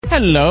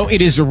Hello,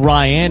 it is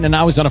Ryan, and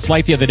I was on a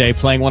flight the other day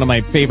playing one of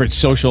my favorite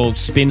social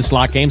spin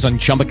slot games on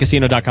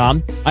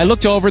ChumbaCasino.com. I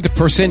looked over at the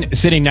person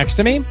sitting next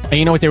to me, and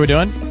you know what they were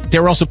doing? They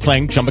were also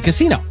playing Chumba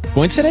Casino.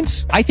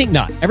 Coincidence? I think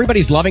not.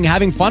 Everybody's loving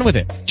having fun with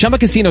it. Chumba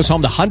Casino is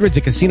home to hundreds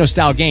of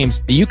casino-style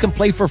games that you can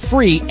play for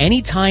free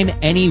anytime,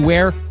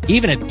 anywhere,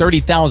 even at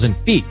 30,000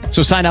 feet.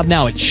 So sign up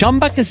now at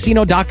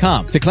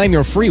ChumbaCasino.com to claim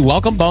your free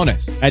welcome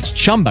bonus. That's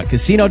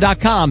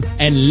ChumbaCasino.com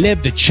and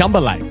live the Chumba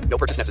life. No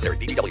purchase necessary.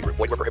 VGW. Void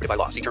where prohibited by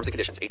law. See terms and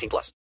conditions.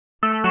 18+.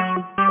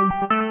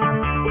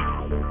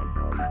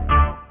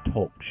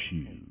 Talk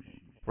shoes.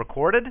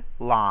 Recorded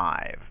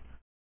live.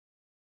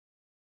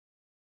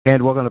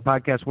 And welcome to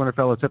Podcast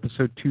Winterfell. It's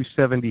episode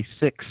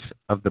 276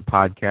 of the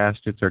podcast.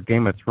 It's our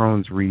Game of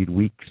Thrones read,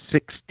 week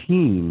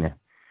 16,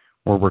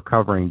 where we're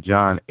covering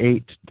Jon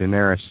 8,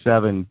 Daenerys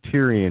 7,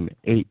 Tyrion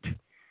 8,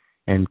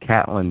 and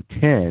Catelyn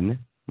 10.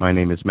 My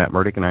name is Matt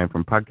Murdock, and I am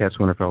from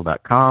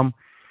podcastwinterfell.com.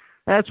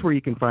 That's where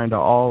you can find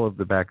all of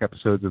the back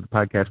episodes of the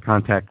podcast,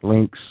 contact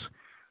links,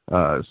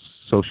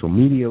 social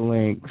media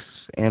links,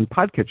 and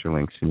podcatcher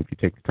links. And if you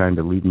take the time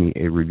to leave me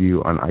a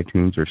review on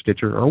iTunes or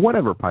Stitcher or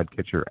whatever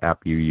podcatcher app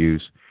you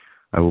use,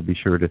 I will be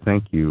sure to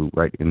thank you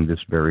right in this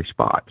very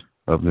spot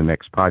of the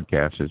next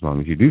podcast, as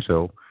long as you do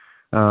so,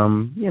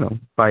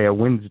 by a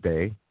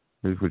Wednesday,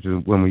 which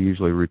is when we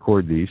usually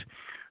record these.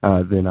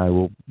 Then I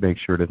will make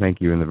sure to thank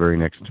you in the very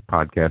next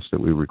podcast that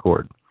we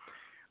record.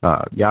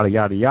 Yada,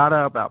 yada,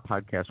 yada about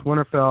Podcast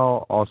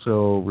Winterfell.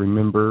 Also,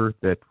 remember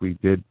that we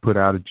did put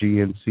out a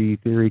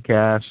GNC Theory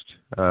cast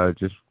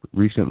just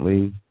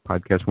recently,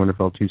 Podcast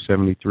Winterfell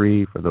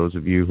 273. For those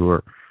of you who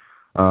are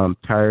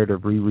tired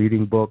of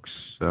rereading books,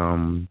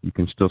 you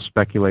can still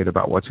speculate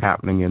about what's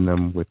happening in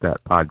them with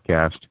that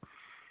podcast.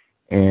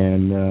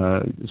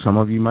 And some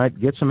of you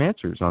might get some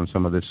answers on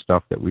some of this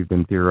stuff that we've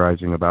been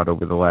theorizing about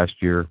over the last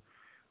year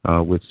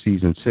with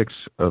Season 6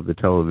 of the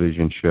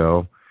television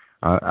show.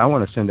 I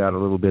want to send out a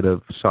little bit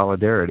of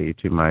solidarity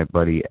to my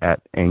buddy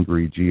at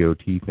Angry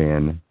GOT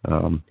Fan,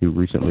 who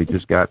recently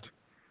just got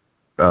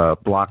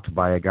blocked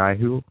by a guy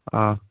who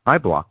I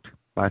blocked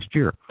last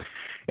year.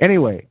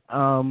 Anyway,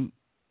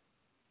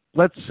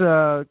 let's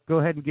go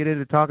ahead and get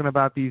into talking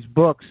about these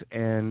books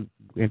and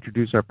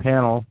introduce our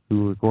panel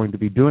who are going to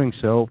be doing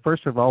so.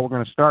 First of all, we're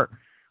going to start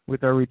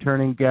with our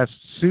returning guest,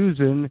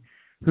 Susan,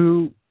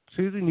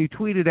 Susan, you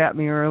tweeted at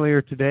me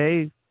earlier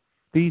today,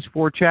 these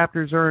 4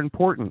 chapters are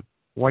important.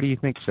 Why do you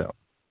think so?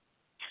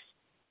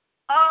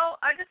 Oh,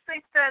 I just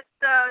think that,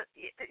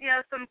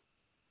 some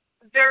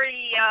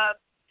very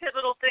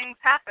pivotal things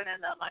happen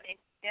in them. I mean,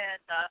 in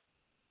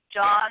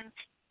Jon,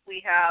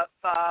 we have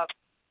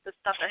the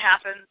stuff that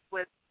happens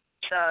with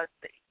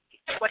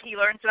what he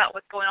learns about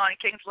what's going on in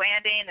King's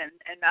Landing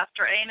and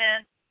Master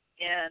Aemon.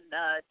 In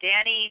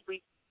Dany,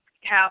 we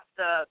have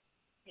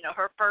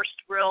her first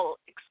real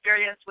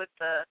experience with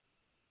the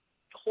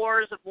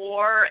horrors of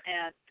war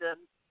and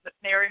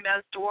Mary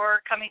Mesdor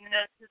coming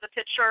into the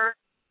picture.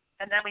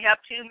 And then we have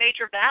 2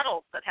 major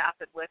battles that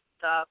happen with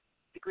the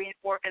Green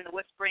Fork and the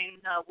Whispering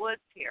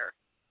Woods here.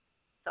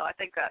 So I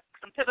think that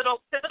some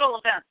pivotal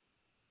events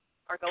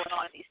are going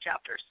on in these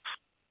chapters.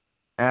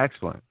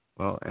 Excellent.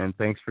 Well, and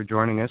thanks for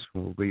joining us.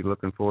 We'll be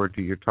looking forward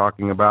to your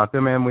talking about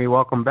them. And we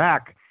welcome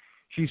back.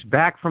 She's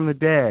back from the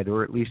dead,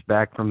 or at least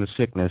back from the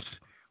sickness.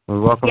 We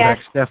welcome back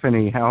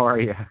Stephanie. How are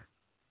you?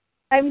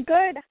 I'm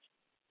good.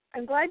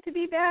 I'm glad to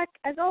be back,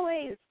 as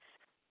always.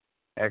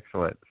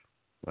 Excellent.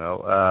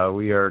 Well,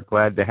 we are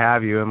glad to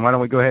have you. And why don't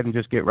we go ahead and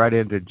just get right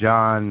into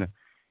Jon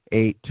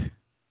 8.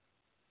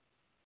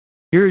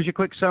 Here's your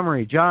quick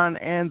summary. Jon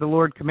and the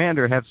Lord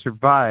Commander have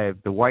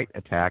survived the White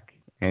attack,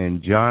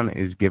 and Jon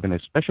is given a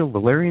special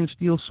Valyrian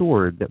steel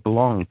sword that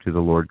belonged to the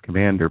Lord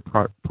Commander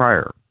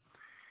prior.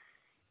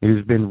 It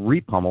has been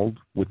repummeled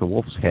with a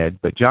wolf's head,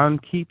 but Jon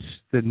keeps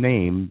the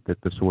name that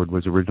the sword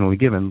was originally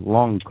given,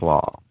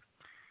 Longclaw.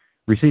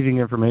 Receiving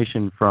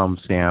information from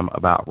Sam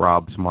about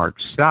Robb's march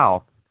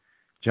south,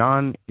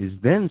 Jon is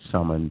then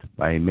summoned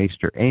by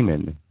Maester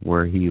Aemon,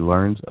 where he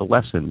learns a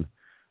lesson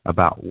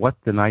about what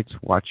the Night's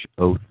Watch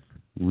oath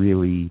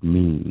really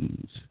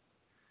means.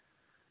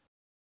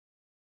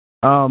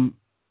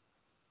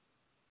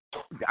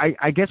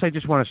 I guess I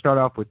just want to start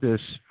off with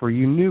this. For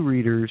you new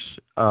readers,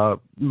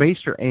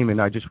 Maester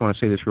Aemon, I just want to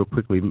say this real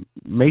quickly.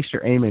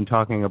 Maester Aemon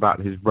talking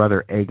about his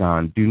brother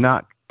Aegon, do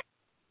not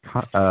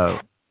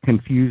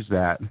confuse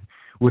that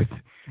with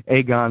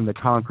Aegon the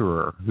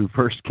Conqueror, who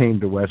first came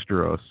to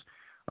Westeros.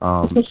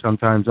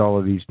 Sometimes all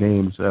of these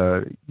names,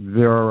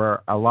 there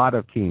are a lot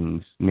of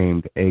kings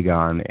named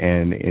Aegon,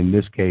 and in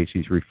this case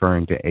he's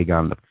referring to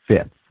Aegon the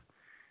Fifth,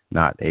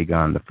 not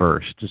Aegon the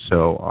First.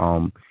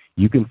 So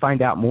you can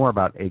find out more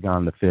about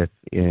Aegon the Fifth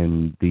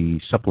in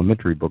the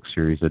supplementary book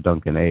series, the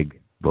Dunk and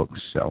Egg books.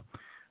 So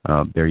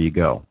there you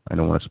go. I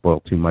don't want to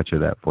spoil too much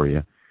of that for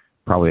you.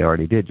 Probably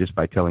already did just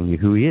by telling you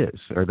who he is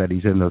or that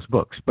he's in those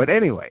books. But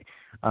anyway,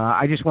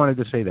 I just wanted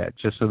to say that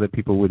just so that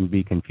people wouldn't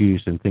be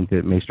confused and think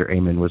that Maester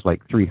Aemon was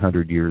like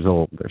 300 years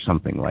old or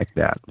something like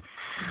that.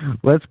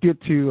 Let's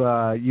get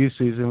to you,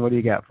 Susan. What do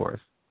you got for us?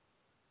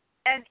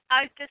 And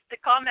I just to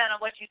comment on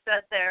what you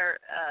said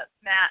there,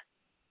 Matt.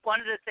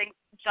 One of the things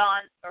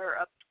John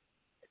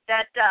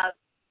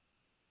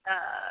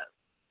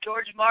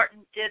George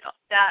Martin did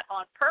that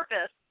on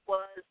purpose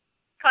was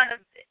kind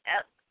of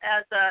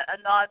as a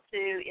nod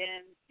to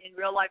in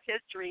real life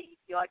history.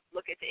 You like to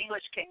look at the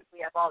English kings.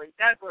 We have all these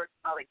Edwards,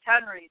 all these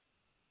Henrys,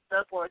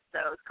 so forth.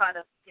 So it's kind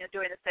of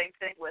doing the same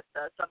thing with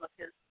some of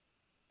his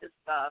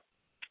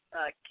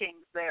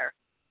kings there.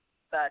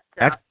 But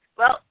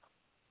well.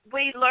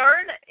 We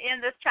learn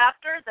in this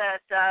chapter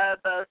that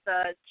both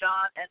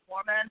Jon and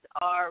Mormont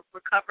are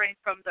recovering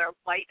from their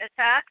white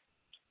attack,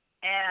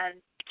 and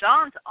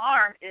Jon's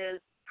arm is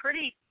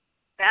pretty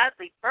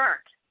badly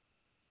burnt.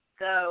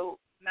 So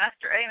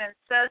Master Aemon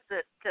says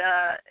that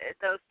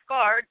though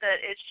scarred,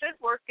 that it should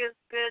work as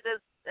good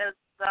as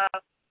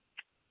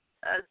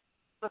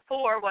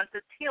before once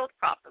it's healed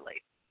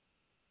properly.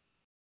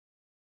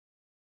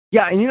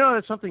 Yeah, and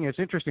there's something that's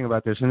interesting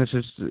about this, and this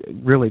is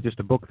really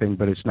just a book thing,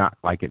 but it's not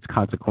like it's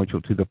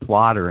consequential to the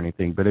plot or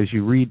anything. But as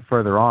you read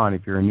further on,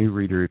 if you're a new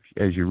reader,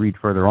 as you read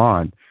further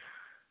on,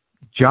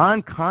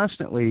 Jon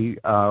constantly,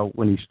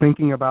 when he's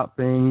thinking about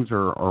things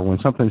or when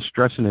something's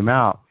stressing him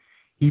out,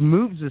 he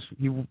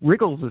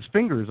wriggles his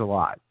fingers a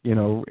lot.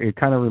 It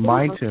kind of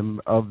reminds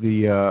him of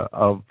the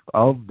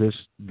of this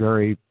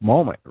very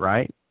moment,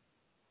 right?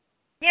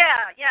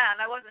 Yeah,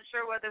 and I wasn't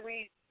sure whether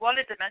we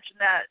wanted to mention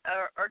that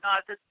or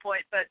not at this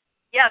point, but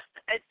yes,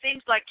 it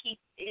seems like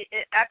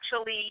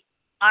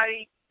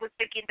I was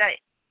thinking that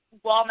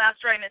while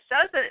Master Aemon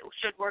says that it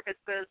should work as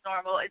good as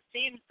normal, it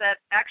seems that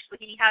actually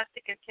he has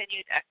to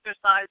continue to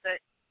exercise it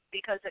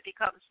because it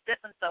becomes stiff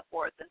and so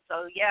forth, and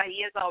so yeah,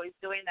 he is always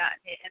doing that,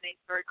 and he's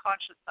very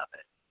conscious of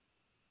it.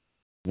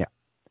 Yeah,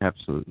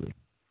 absolutely.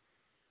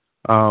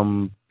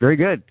 Very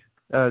good.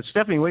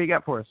 Stephanie, what do you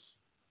got for us?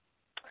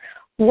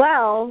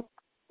 Well,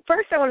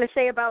 first I want to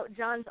say about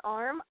Jon's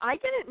arm, I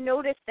didn't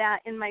notice that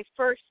in my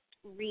first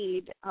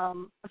read a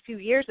few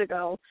years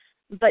ago,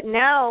 but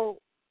now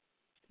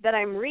that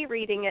I'm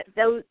rereading it,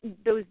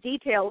 those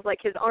details,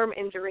 like his arm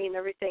injury and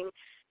everything,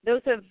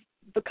 those have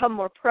become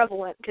more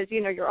prevalent because,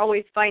 you're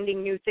always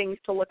finding new things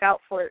to look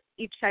out for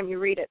each time you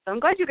read it. So I'm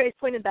glad you guys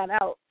pointed that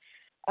out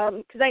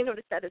because I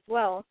noticed that as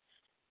well.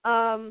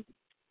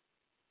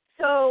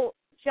 So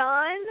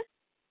Jon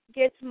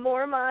gets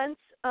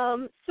Mormont's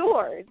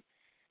sword,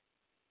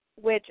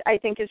 which I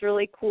think is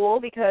really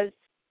cool because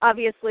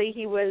obviously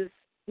he was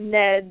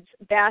Ned's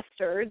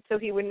bastard, so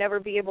he would never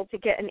be able to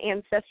get an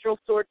ancestral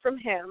sword from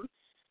him.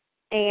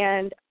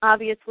 And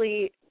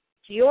obviously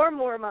Jeor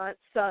Mormont's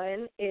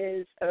son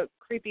is a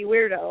creepy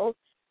weirdo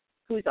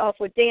who's off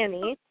with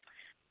Dany.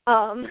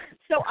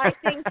 So I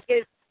think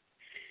it's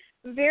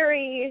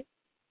very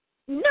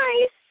nice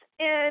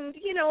and,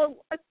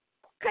 a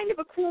kind of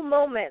a cool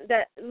moment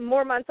that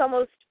Mormont's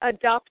almost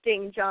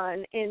adopting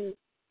Jon in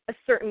a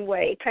certain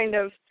way, kind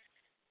of.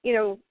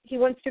 He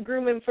wants to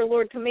groom him for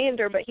Lord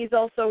Commander, but he's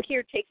also,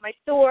 here, take my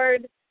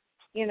sword.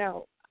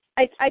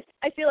 I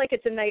feel like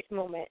it's a nice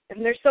moment.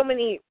 And there's so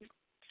many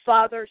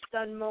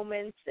father-son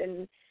moments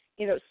and,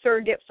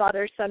 surrogate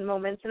father-son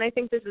moments, and I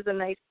think this is a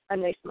nice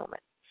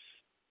moment.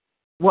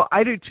 Well,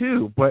 I do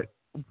too, but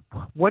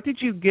what did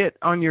you get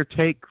on your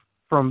take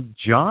from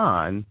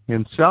Jon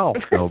himself,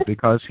 though?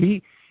 Because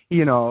he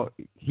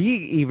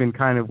even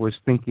kind of was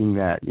thinking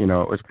that, it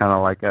was kind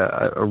of like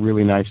a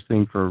really nice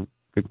thing for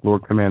the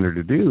Lord Commander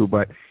to do,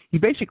 but he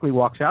basically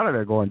walks out of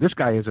there going, "This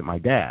guy isn't my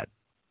dad."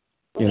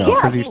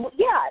 Yeah.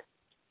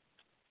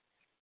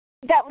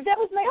 That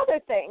was my other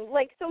thing.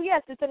 So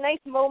yes, it's a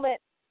nice moment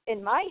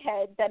in my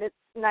head that it's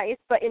nice,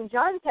 but in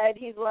Jon's head,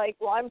 he's like,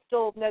 "Well, I'm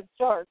still Ned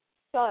Stark's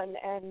son,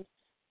 and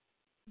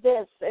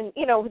this, and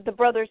the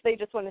brothers, they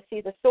just want to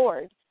see the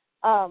sword."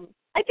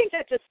 I think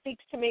that just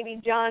speaks to maybe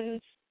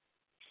Jon's.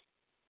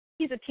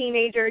 He's a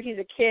teenager. He's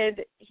a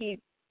kid.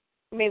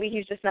 Maybe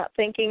he's just not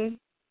thinking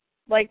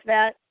like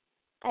that.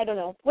 I don't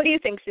know. What do you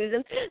think,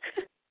 Susan?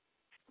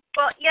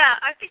 Well, yeah,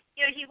 I think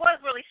he was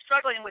really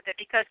struggling with it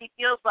because he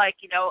feels like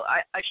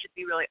I should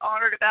be really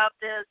honored about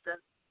this, and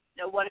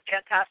what a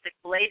fantastic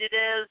blade it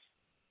is.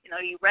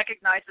 He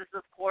recognizes,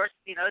 of course,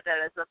 that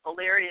as a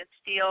Valyrian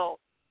steel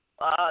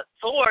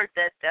sword,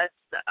 that's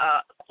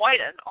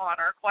quite an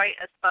honor, quite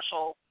a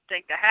special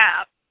thing to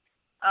have.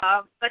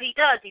 But he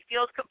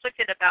feels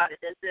conflicted about it,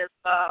 as if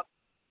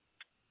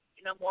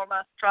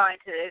Mormont's trying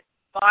to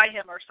buy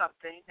him or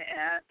something,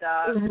 and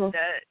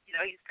that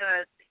he's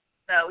gonna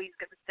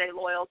stay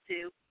loyal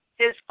to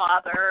his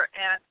father,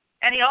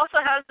 and he also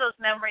has those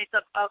memories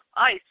of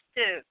ice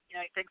too. He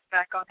thinks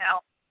back on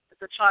how as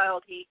a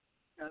child he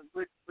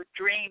would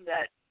dream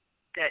that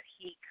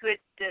he could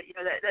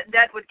that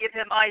Ned would give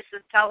him ice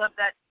and tell him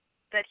that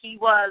he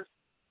was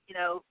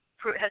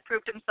had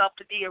proved himself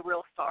to be a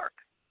real Stark.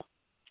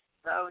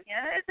 So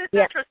it's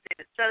interesting.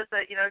 It shows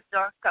that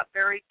Jon's got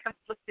very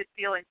conflicted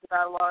feelings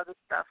about a lot of this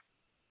stuff.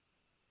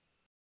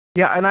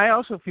 Yeah, and I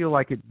also feel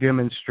like it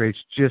demonstrates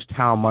just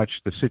how much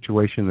the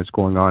situation that's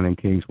going on in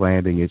King's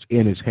Landing is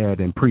in his head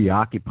and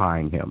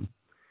preoccupying him,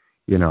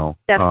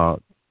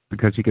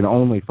 because he can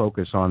only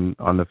focus on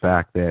the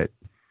fact that,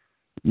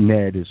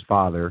 Ned, his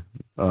father,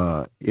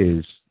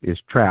 is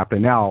trapped,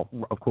 and now,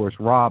 of course,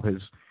 Robb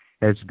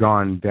has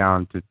gone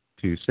down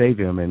to save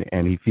him,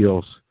 and he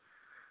feels,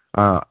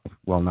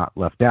 not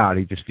left out.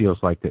 He just feels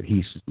like that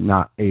he's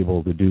not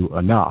able to do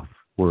enough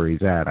where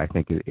he's at. I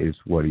think is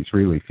what he's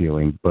really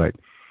feeling, but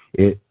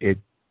it's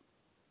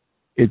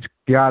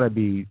got to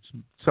be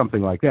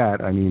something like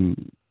that. I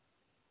mean,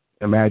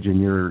 imagine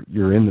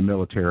you're in the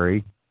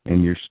military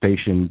and you're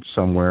stationed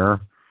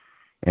somewhere,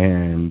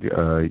 and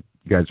you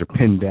guys are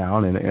pinned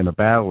down in a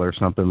battle or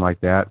something like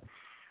that,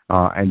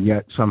 and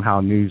yet somehow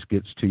news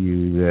gets to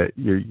you that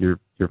your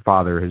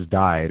father has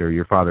died, or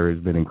your father has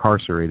been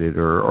incarcerated,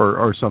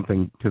 or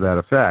something to that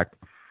effect,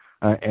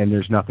 and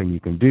there's nothing you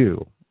can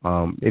do.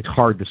 It's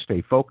hard to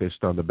stay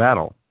focused on the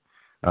battle.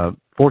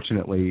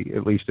 Fortunately,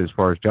 at least as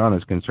far as Jon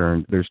is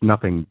concerned, there's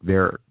nothing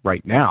there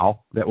right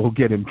now that will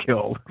get him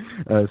killed,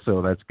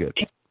 so that's good.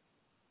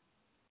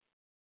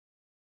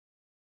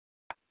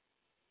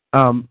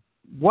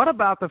 What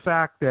about the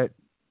fact that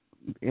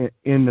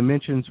in the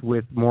mentions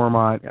with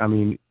Mormont, I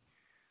mean,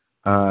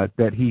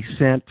 that he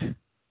sent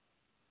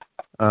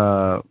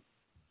Alliser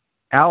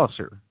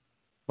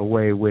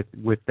away with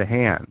the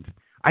hand?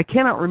 I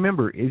cannot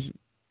remember.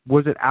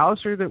 Was it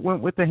Alliser that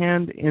went with the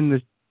hand in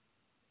the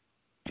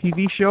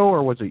TV show,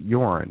 or was it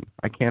Yoren?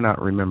 I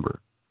cannot remember.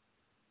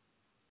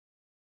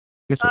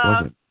 I guess it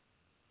wasn't.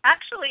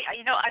 Actually,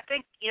 I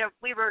think,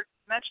 we were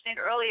mentioning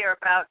earlier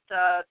about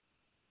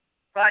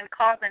Ryan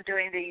Kaufman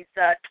doing these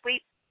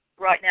tweets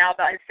right now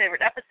about his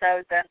favorite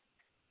episodes, and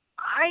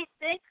I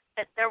think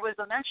that there was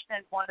a mention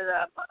in one of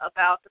them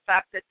about the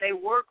fact that they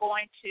were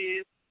going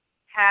to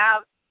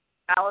have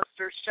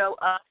Alliser show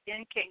up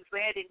in King's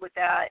Landing with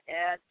that,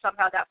 and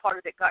somehow that part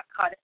of it got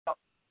cut out.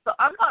 So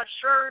I'm not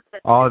sure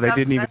that. Oh, they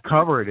didn't even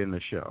cover it in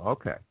the show.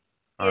 Okay.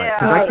 All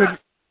right. 'Cause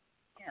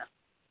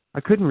I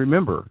couldn't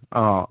remember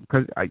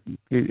because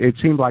it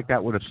seemed like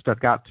that would have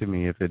stuck out to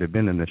me if it had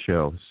been in the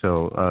show.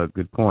 So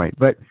good point.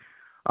 But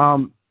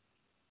do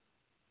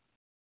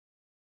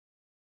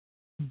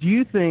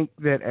you think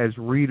that as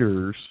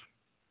readers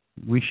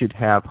we should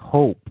have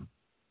hope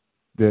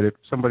that if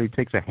somebody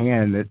takes a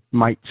hand that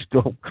might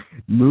still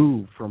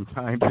move from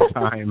time to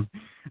time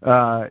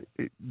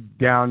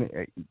down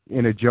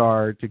in a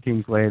jar to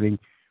King's Landing,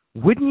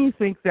 wouldn't you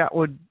think that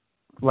would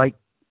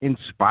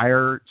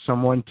inspire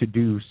someone to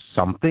do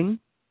something?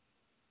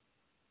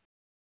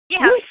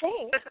 Yeah.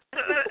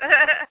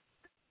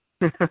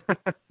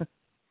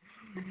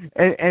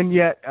 and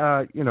yet,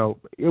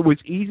 it was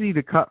easy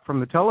to cut from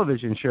the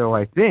television show,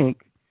 I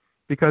think,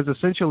 because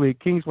essentially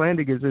King's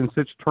Landing is in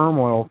such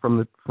turmoil from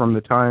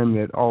the time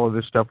that all of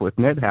this stuff with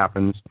Ned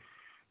happens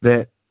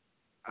that,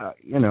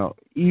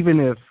 even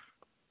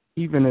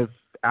if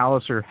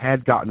Alliser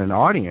had gotten an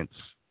audience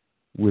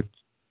with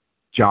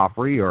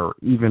Joffrey, or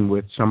even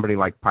with somebody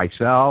like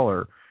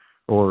Pycelle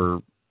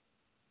or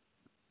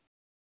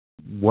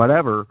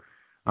whatever,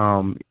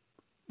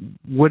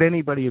 would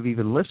anybody have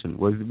even listened?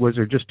 Would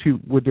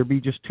there be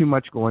just too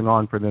much going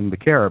on for them to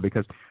care?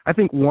 Because I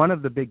think one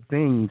of the big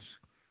things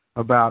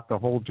about the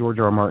whole George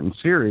R. R. Martin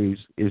series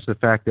is the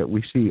fact that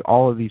we see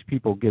all of these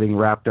people getting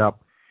wrapped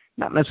up,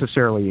 not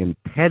necessarily in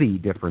petty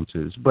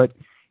differences, but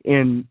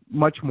in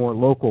much more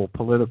local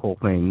political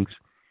things.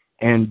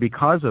 And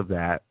because of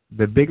that,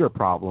 the bigger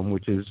problem,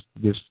 which is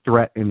this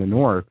threat in the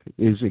North,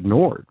 is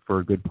ignored for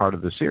a good part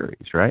of the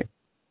series, right?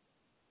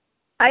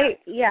 I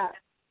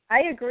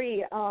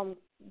agree.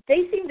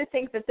 They seem to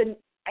think that in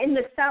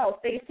the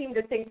South, they seem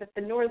to think that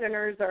the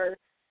Northerners are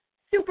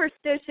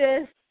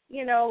superstitious.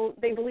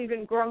 They believe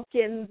in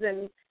grumpkins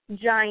and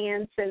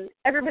giants, and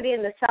everybody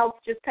in the South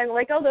just kind of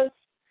like, oh, those,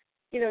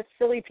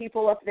 silly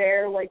people up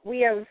there. Like,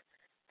 we have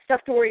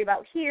stuff to worry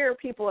about here.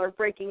 People are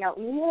breaking out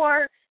in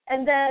war.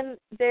 And then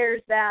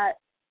there's that,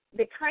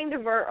 they kind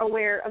of are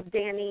aware of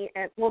Dany,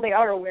 they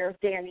are aware of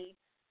Dany.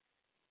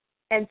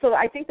 And so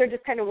I think they're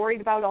just kind of worried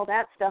about all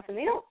that stuff, and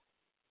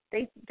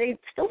they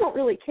still don't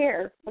really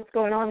care what's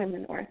going on in the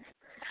North.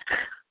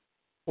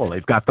 Well,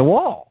 they've got the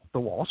wall. The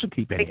wall should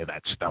keep any of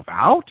that stuff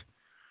out.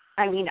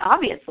 I mean,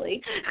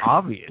 obviously.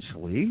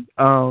 Obviously.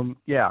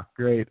 Yeah,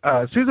 great.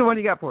 Susan, what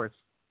do you got for us?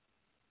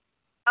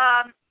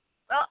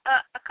 Well,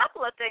 a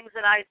couple of things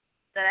that I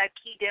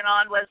keyed in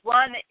on was,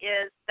 one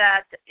is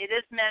that it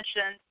is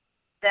mentioned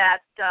that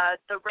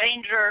the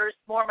Rangers,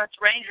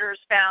 Mormont's Rangers,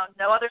 found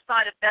no other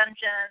sign of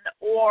Benjen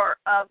or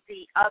of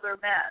the other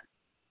men.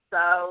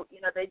 So,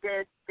 they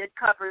did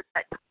cover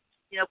that,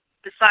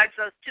 besides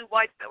those two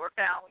whites that were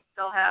found, we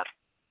still have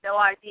no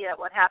idea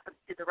what happened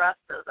to the rest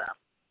of them.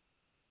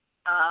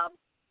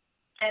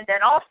 And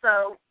then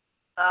also,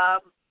 and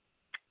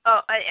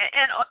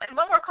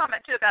one more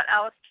comment, too, about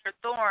Alistair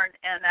Thorne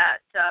and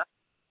that,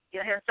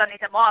 him sending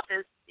him off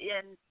is,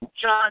 in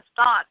Jon's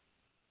thoughts,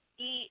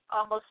 he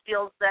almost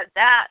feels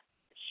that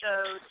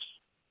showed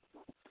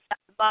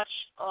much,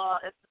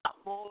 if not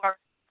more,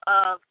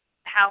 of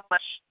how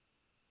much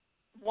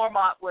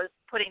Mormont was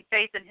putting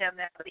faith in him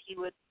that he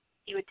would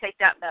take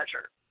that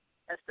measure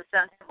as to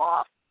send him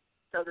off,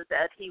 so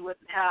that he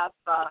wouldn't have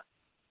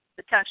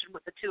the tension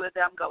with the two of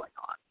them going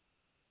on.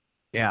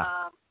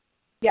 Yeah.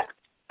 Yeah.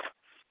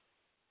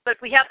 But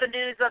we have the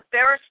news of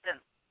Barristan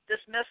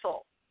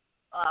dismissal,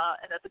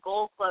 and that the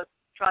Gold Cloak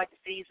tried to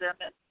seize him,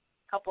 and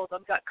a couple of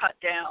them got cut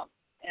down.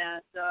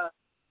 And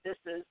this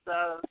is,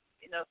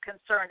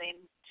 concerning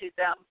to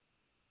them,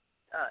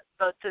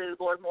 both to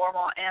Lord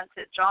Mormont and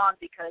to John,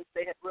 because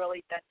they had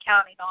really been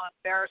counting on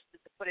Barristan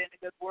to put in a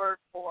good word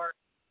for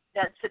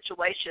that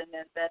situation,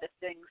 and that if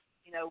things,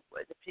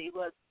 if he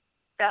was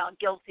found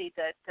guilty,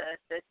 that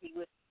he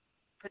would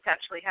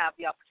potentially have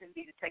the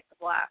opportunity to take the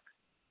black.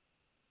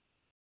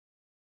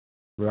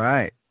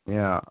 Right.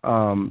 Yeah.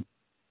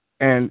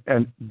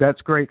 And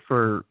that's great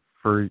for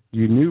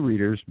you new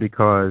readers,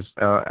 because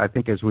I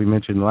think, as we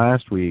mentioned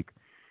last week,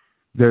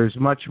 there's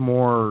much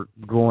more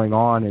going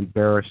on in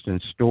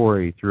Barristan's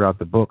story throughout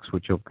the books,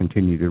 which you'll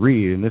continue to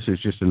read. And this is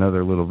just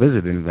another little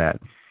visit into that.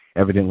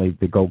 Evidently,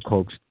 the Gold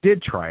Cloaks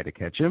did try to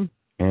catch him,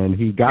 and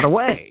he got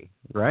away,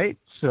 right?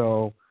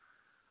 So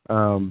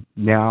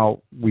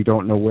now we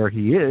don't know where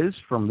he is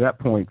from that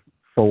point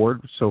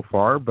forward so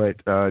far, but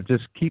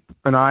just keep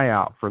an eye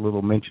out for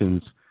little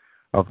mentions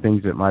of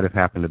things that might have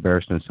happened to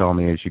Barristan and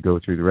Salome as you go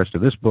through the rest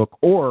of this book,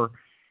 or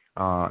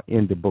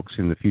into books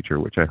in the future,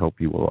 which I hope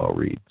you will all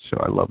read. So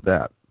I love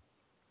that.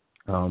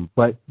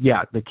 But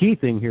yeah, the key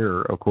thing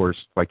here, of course,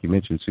 like you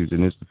mentioned,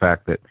 Susan, is the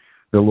fact that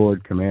the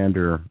Lord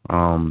Commander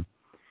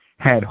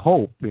had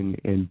hope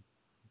in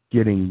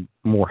getting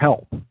more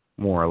help,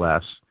 more or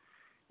less,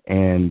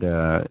 and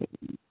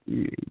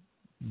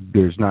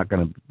there's not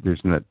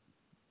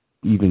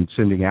even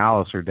sending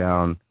Alistair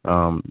down.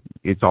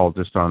 It's all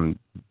just on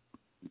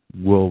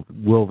will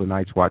the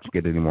Night's Watch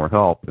get any more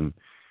help? And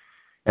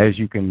as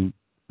you can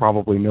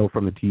probably know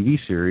from the TV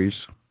series,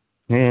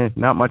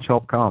 not much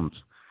help comes.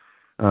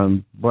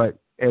 But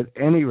at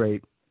any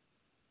rate,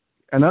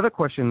 another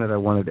question that I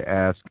wanted to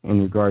ask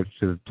in regards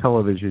to the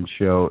television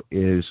show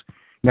is,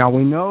 now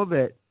we know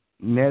that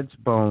Ned's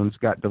bones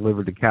got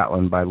delivered to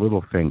Catelyn by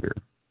Littlefinger,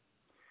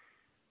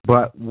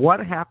 but what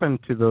happened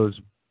to those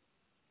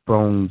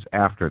bones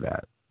after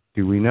that?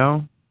 Do we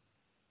know?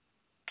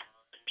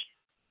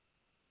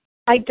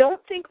 I don't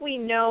think we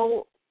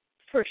know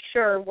for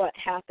sure what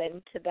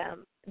happened to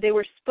them. They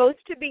were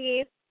supposed to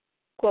be,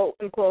 quote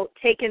unquote,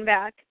 taken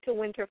back to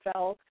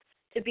Winterfell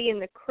to be in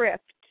the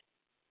crypt,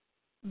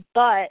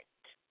 but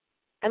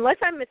unless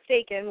I'm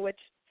mistaken, which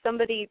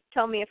somebody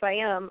tell me if I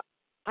am,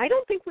 I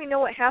don't think we know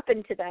what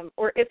happened to them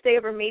or if they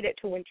ever made it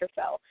to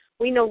Winterfell.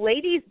 We know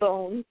Lady's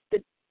bones,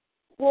 the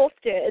wolf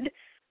did,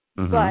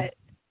 but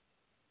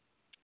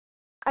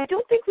I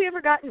don't think we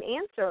ever got an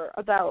answer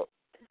about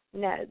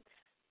Ned's.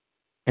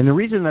 And the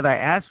reason that I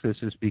ask this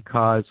is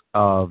because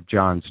of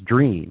Jon's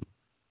dream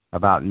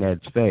about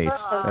Ned's face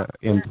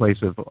in place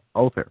of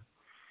Uther.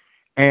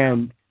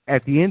 And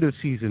at the end of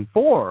season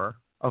 4,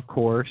 of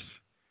course,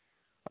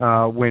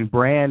 when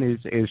Bran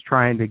is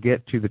trying to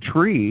get to the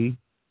tree,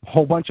 a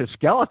whole bunch of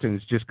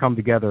skeletons just come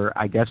together.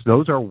 I guess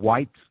those are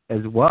whites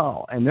as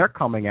well, and they're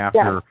coming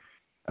after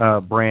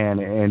Bran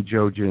and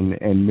Jojen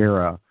and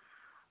Mira,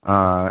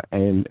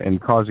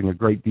 and causing a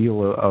great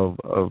deal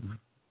of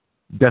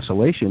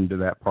desolation to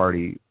that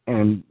party.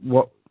 And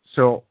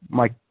so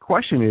my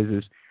question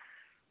is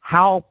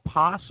how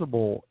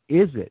possible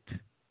is it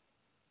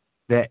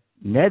that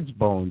Ned's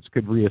bones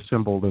could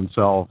reassemble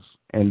themselves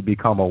and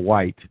become a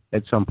white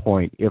at some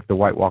point if the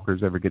White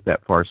Walkers ever get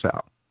that far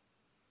south?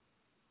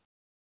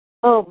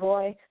 Oh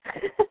boy.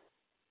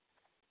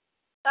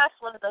 That's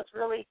one of those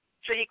really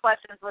tricky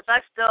questions, which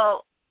I'm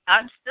still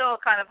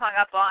kind of hung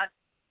up on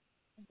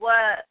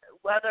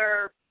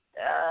whether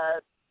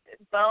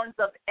bones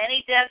of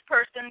any dead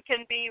person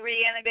can be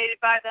reanimated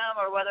by them,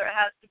 or whether it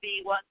has to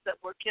be ones that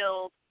were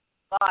killed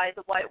by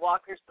the White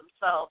Walkers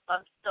themselves.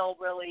 I'm still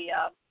really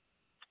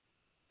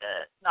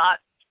not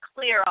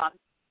clear on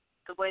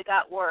the way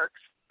that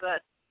works.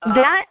 But I'm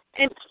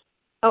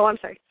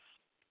sorry.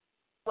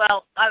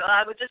 Well,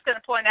 I was just going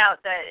to point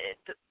out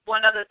that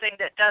one other thing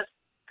that does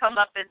come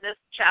up in this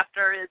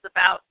chapter is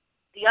about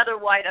the other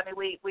white. I mean,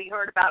 we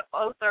heard about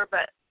Uther,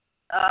 but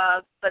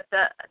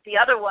the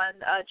other one,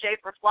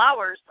 Jafer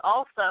Flowers,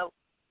 also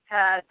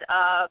had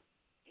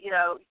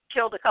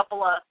killed a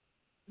couple of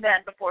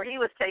men before he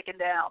was taken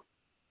down.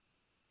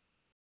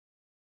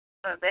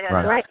 They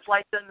had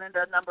sliced him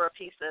into a number of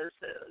pieces.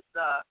 It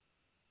was,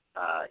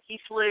 he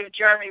slew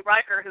Jeremy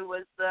Riker, who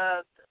was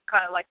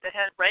kind of like the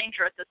head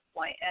ranger at this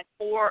point, and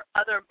 4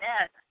 other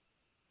men.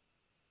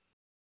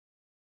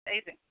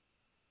 Amazing.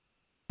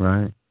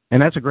 Right.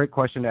 And that's a great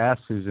question to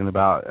ask, Susan,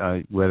 about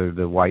whether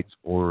the whites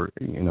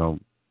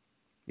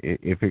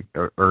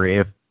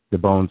if the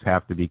bones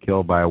have to be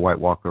killed by a White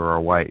Walker or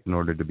a white in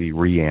order to be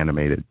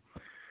reanimated.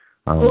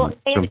 Well,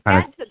 and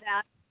add to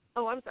that,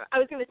 I'm sorry. I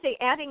was going to say,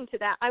 adding to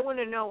that, I want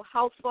to know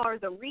how far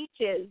the reach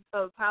is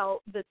of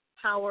how the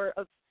power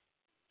of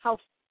how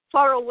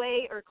far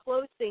away or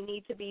close they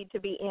need to be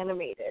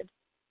animated.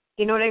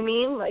 You know what I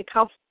mean? Like,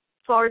 how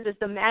far does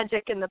the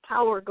magic and the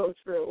power go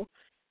through?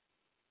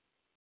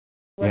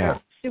 Whether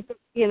it's super,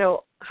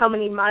 how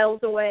many miles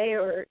away,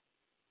 or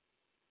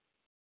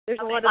there's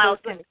a lot of those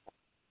things.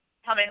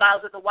 how many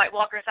miles do the White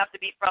Walkers have to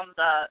be from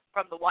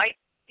the White?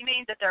 You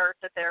mean that they're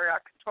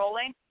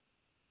controlling?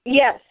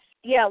 Yes.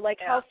 Yeah, like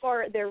how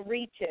far their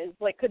reach is.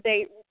 Like, could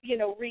they,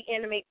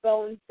 reanimate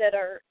bones that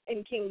are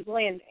in King's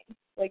Landing?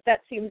 Like, that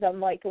seems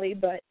unlikely,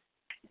 but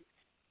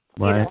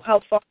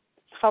how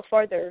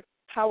far their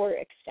power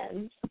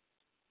extends.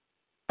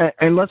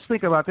 And let's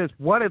think about this.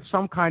 What if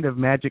some kind of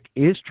magic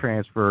is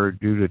transferred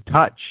due to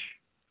touch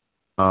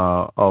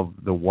of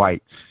the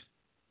Whites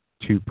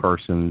to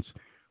persons,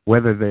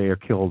 whether they are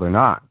killed or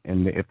not,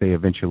 and if they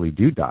eventually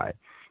do die?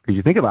 Because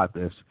you think about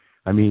this,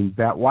 I mean,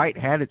 that White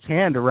had its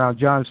hand around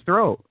Jon's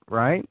throat,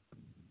 right?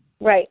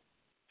 Right.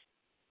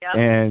 Yep.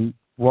 And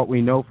what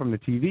we know from the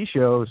TV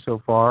show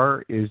so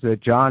far is that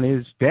Jon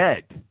is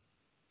dead.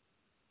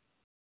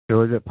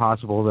 So is it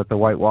possible that the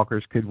White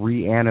Walkers could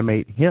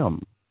reanimate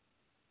him?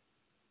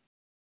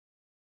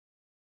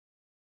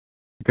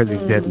 Because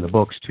he's dead in the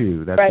books,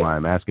 too. That's why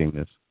I'm asking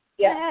this.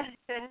 Yeah.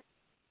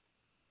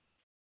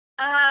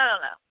 I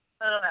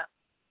don't know.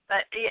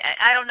 But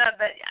I don't know,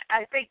 but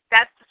I think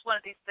that's just one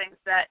of these things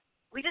that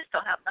we just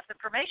don't have enough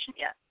information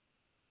yet.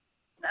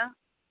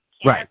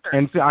 Right.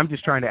 And so I'm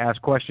just trying to ask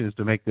questions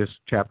to make this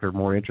chapter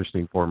more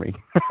interesting for me,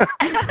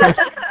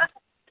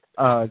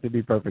 to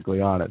be perfectly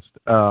honest.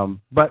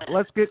 But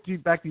let's get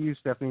back to you,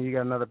 Stephanie. You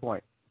got another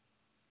point.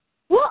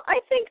 Well, I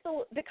think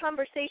the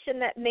conversation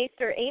that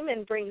Maester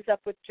Aemon brings up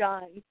with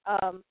Jon,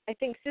 I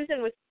think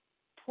Susan was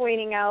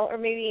pointing out, or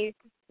maybe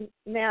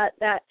Matt,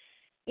 that,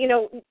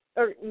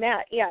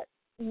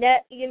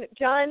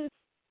 Jon's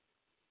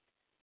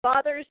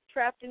father's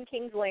trapped in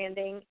King's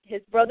Landing,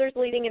 his brother's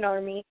leading an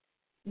army,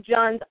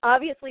 Jon's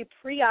obviously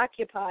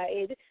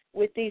preoccupied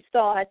with these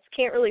thoughts,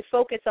 can't really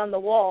focus on the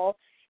wall,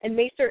 and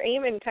Maester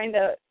Aemon kind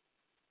of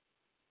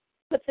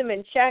puts him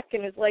in check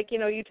and is like,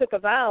 you took a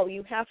vow,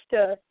 you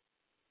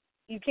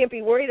can't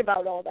be worried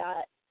about all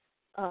that,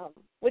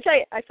 which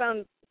I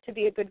found to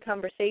be a good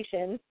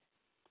conversation.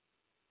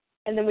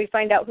 And then we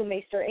find out who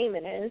Maester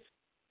Aemon is.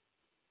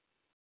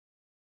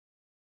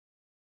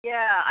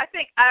 Yeah, I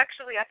think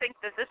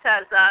that this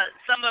has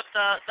some of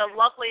the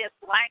loveliest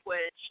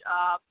language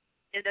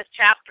in this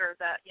chapter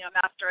that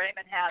Master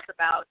Aemon has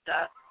about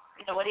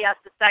what he has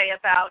to say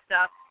about.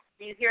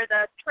 Do you hear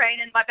the train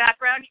in my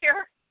background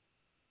here?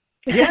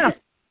 Yeah.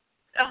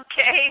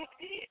 Okay.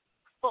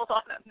 Hold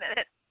on a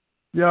minute.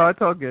 Yeah,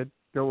 it's all good.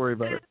 Don't worry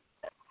about it.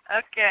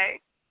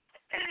 Okay.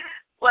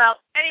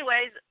 Well,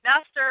 anyways,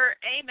 Master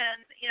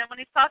Aemon, when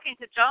he's talking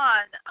to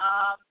Jon,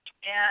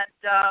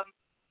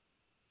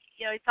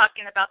 he's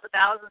talking about the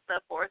vows and so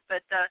forth,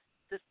 but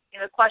this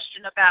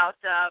question about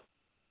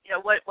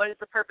what is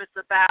the purpose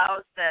of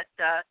vows, that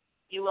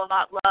you will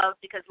not love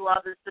because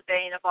love is the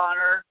bane of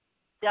honor,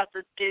 death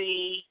is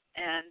duty,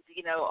 and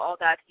all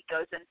that he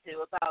goes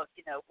into about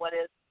what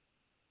is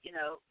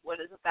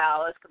a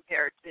vow as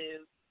compared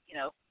to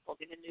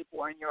holding a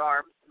newborn in your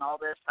arms and all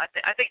this. I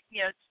think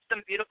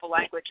some beautiful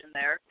language in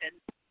there, and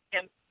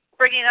him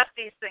bringing up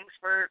these things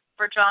for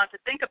Jon to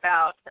think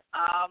about.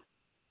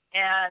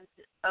 And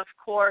of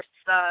course,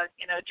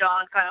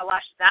 Jon kind of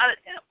lashes out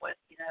at him with,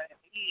 you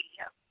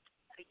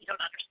don't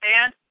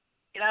understand,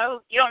 you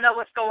don't know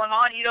what's going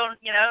on, you have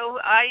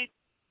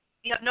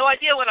no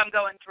idea what I'm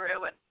going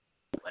through. And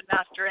when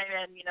Master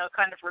Aemon,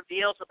 kind of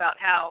reveals about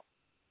how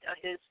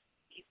he's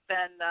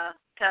been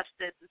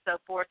tested and so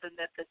forth, and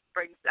that this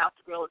brings out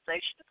the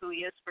realization of who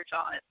he is for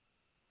Jon,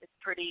 it's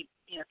pretty,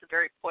 it's a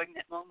very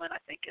poignant moment, I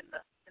think, in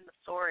the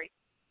story.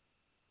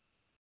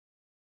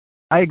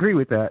 I agree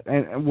with that.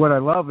 And what I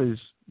love is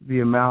the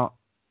amount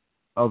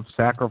of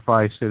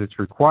sacrifice that it's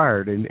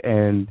required.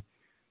 And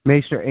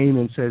Maester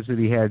Aemon says that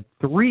he had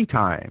 3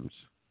 times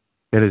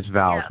that his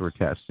vows were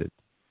tested.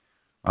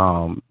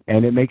 And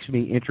it makes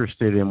me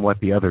interested in what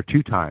the other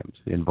 2 times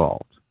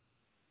involved.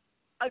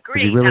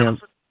 Agreed. Really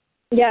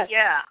yes.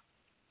 Yeah.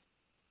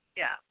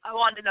 I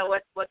wanted to know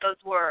what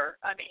those were.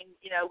 I mean,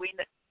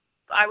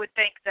 I would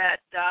think that,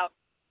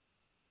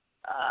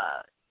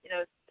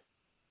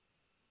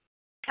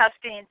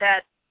 testing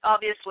that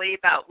obviously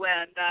about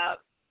when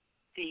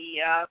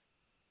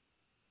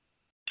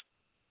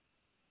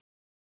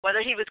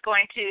whether he was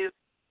going to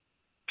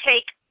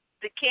take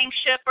the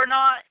kingship or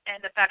not,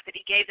 and the fact that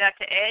he gave that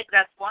to Egg,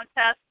 that's one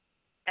test.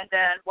 And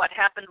then what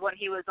happened when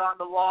he was on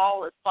the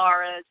wall as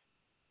far as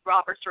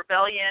Robert's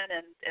rebellion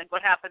and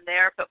what happened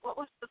there. But what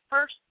was the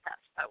first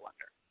test, I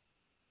wonder?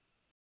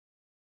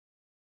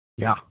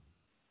 Yeah.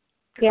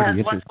 Yeah.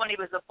 Once when he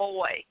was a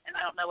boy, and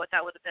I don't know what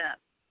that would have been.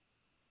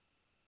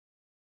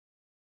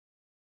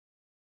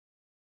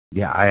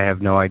 Yeah, I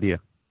have no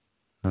idea.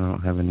 I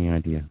don't have any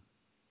idea.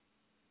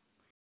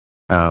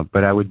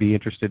 But I would be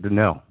interested to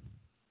know.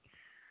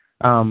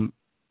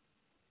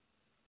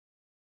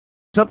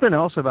 Something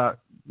else about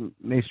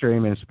Maester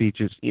Aemon's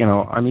speeches,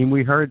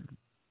 we heard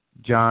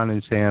Jon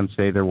and Sam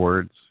say their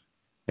words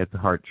at the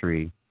Heart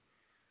Tree.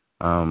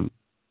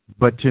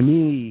 But to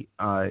me,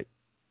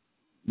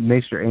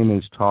 Maester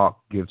Aemon's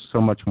talk gives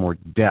so much more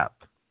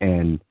depth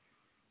and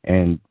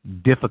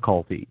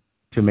difficulty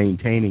to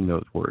maintaining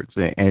those words.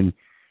 And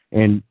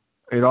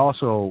it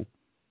also,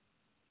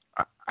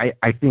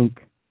 I think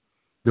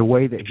the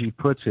way that he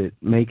puts it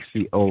makes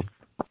the oath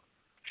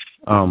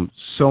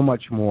so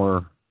much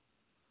more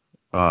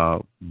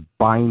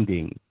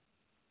binding,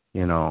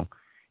 you know.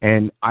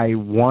 And I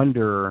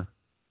wonder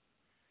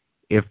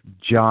if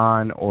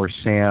John or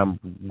Sam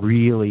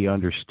really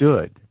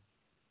understood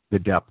the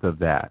depth of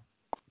that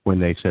when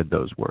they said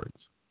those words.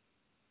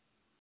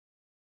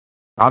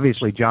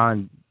 Obviously,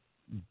 John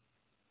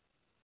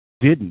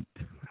didn't,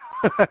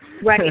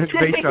 right?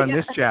 based on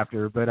this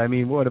chapter. But I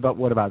mean, what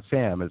about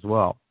Sam as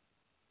well?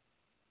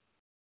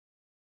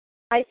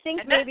 I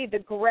think maybe the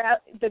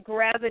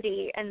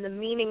gravity and the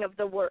meaning of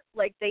the word,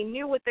 like they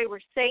knew what they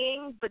were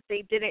saying, but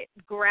they didn't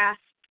grasp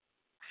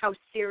how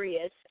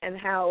serious and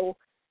how,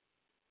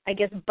 I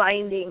guess,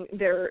 binding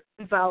their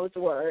vows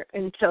were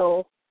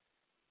until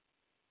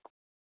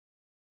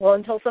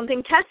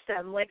something tests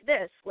them, like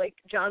this, like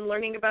John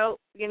learning about,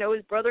 you know,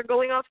 his brother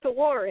going off to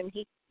war and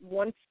he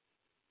wants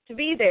to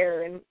be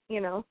there, and, you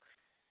know.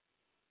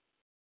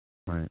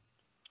 Right.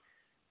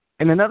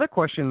 And another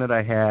question that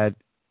I had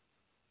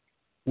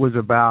was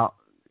about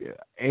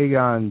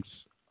Aegon's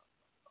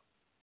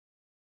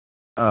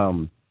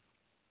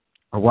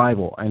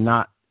arrival, and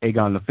not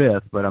Aegon V,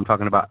 but I'm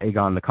talking about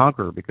Aegon the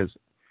Conqueror, because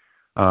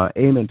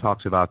Aemon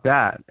talks about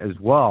that as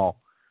well,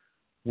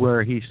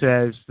 where he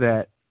says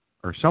that,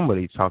 or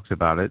somebody talks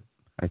about it,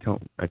 I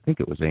think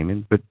it was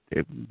Aemon, but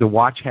the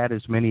Watch had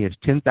as many as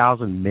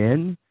 10,000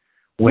 men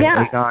when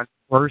Aegon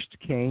first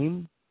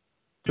came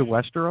to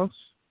Westeros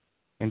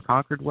and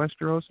conquered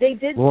Westeros. They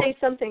did say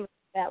something like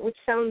that, which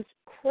sounds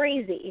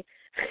crazy.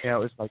 Yeah, it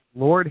was like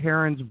Lord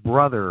Heron's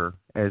brother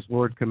as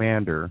Lord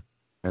Commander,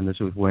 and this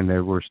was when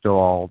there were still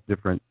all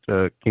different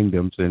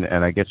kingdoms, and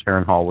I guess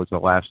Harrenhal was the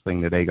last thing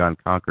that Aegon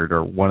conquered,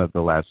 or one of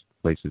the last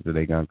places that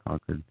Aegon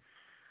conquered.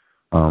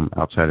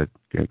 Outside of,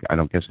 I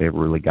don't guess they ever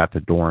really got to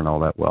Dorne all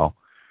that well.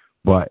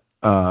 But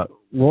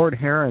Lord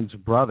Heron's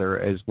brother,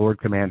 as Lord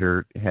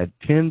Commander, had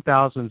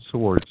 10,000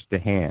 swords to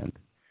hand.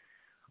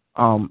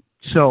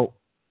 So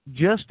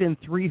just in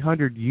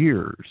 300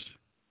 years,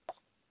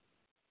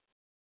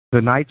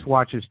 the Night's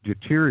Watch has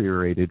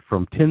deteriorated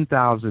from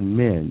 10,000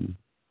 men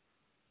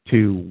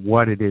to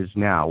what it is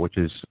now, which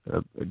is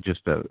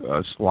just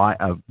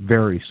a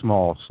very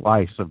small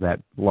slice of that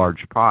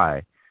large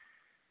pie.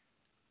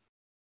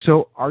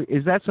 So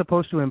is that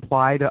supposed to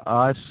imply to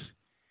us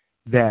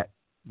that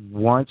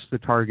once the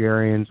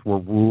Targaryens were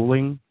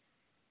ruling,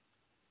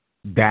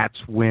 that's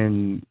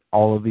when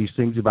all of these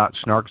things about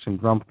Snarks and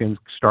Grumpkins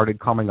started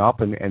coming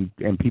up, and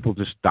people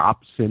just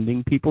stopped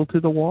sending people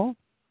to the Wall?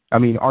 I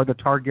mean, are the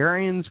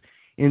Targaryens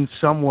in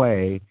some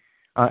way,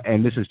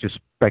 and this is just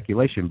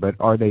speculation, but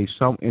are they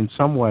in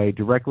some way,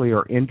 directly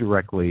or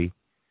indirectly,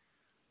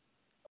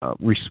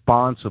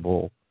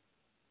 responsible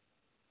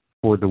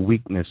for the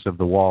weakness of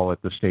the Wall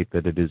at the state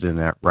that it is in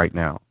right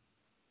now?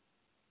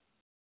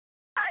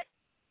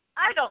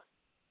 I don't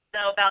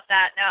know about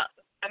that. Now,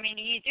 I mean,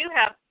 you do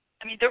have,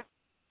 I mean,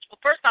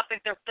 first off,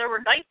 there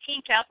were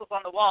 19 castles on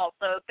the Wall,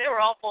 so if they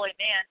were all fully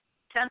manned,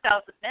 10,000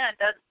 men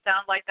doesn't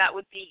sound like that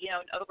would be,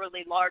 an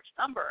overly large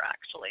number,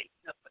 actually,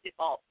 if you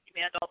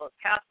manned all those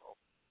castles.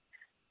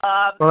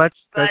 Well,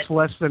 that's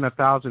less than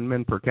 1,000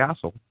 men per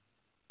castle.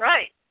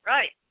 Right.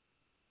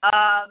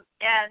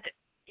 And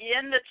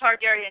in the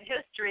Targaryen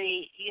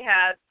history, you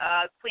had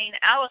Queen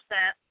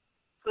Alicent,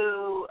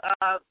 who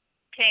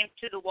came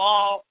to the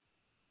Wall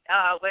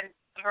when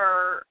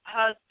her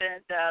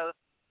husband,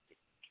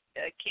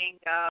 King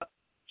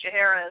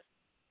Jaehaerys,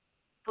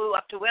 flew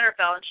up to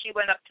Winterfell, and she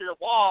went up to the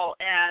Wall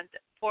and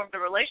formed a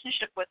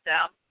relationship with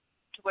them,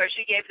 to where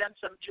she gave them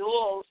some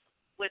jewels,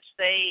 which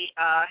they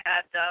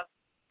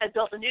had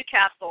built a new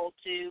castle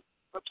to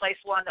replace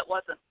one that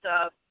wasn't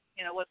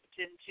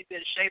in too good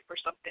a shape or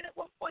something at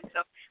one point.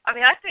 So, I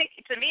mean, I think,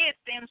 to me, it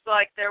seems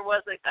like there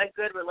was a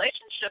good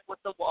relationship with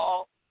the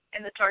Wall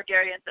and the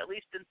Targaryens, at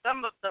least in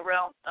some of the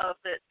realm of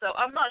it. So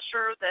I'm not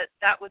sure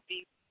that would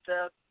be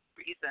the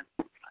reason.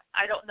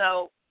 I don't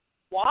know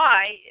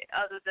why,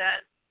 other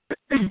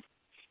than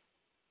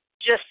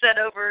just that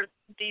over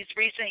these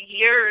recent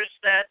years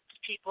that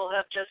people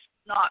have just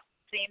not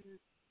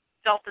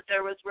felt that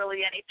there was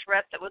really any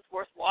threat that was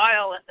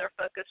worthwhile, and their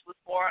focus was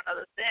more on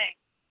other things.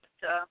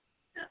 But,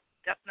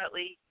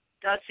 definitely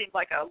does seem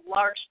like a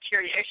large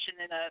deterioration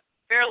in a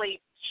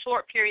fairly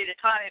short period of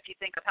time if you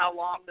think of how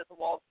long that the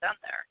Wall's been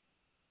there.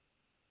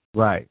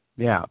 Right,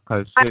 yeah,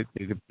 because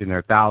it's been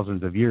there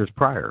thousands of years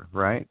prior,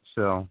 right?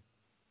 So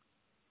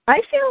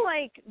I feel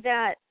like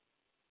that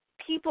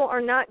people are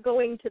not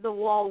going to the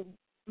Wall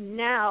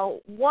now.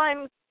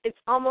 One, it's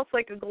almost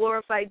like a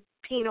glorified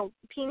penal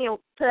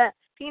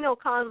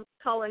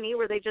colony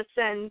where they just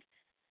send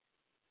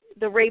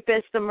the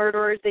rapists, the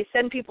murderers, they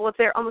send people up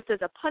there almost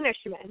as a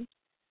punishment.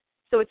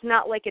 So it's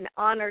not like an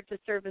honor to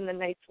serve in the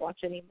Night's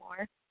Watch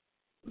anymore.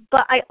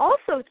 But I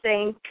also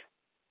think,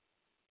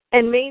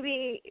 and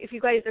maybe if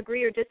you guys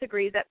agree or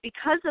disagree, that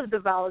because of the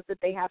vows that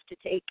they have to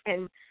take,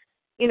 and,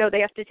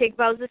 they have to take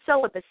vows of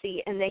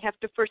celibacy, and they have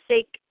to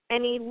forsake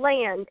any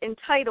land and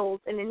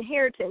titles and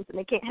inheritance, and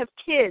they can't have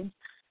kids,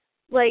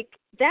 like,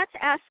 that's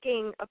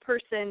asking a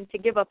person to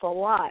give up a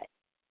lot.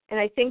 And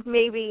I think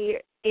maybe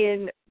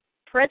in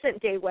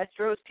present-day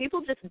Westeros,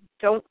 people just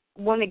don't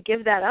want to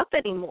give that up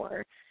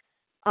anymore.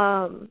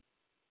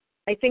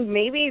 I think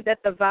maybe that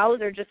the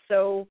vows are just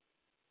so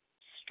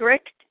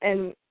strict,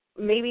 and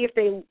maybe if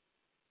the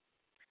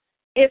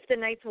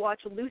Night's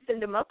Watch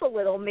loosened them up a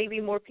little, maybe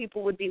more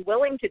people would be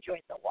willing to join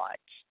the Watch.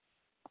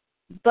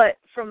 But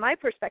from my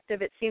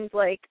perspective, it seems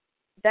like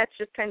that's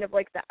just kind of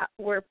like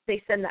where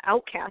they send the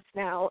outcasts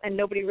now, and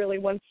nobody really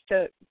wants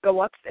to go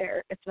up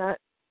there. It's not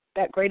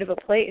that great of a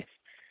place.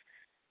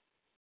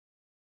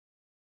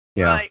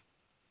 Yeah. Right.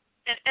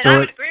 And I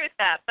would agree with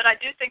that, but I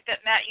do think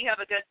that, Matt, you have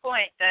a good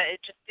point, that it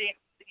just seems,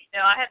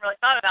 I hadn't really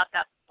thought about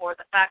that before,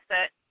 the fact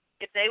that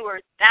if they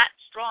were that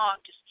strong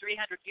just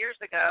 300 years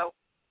ago,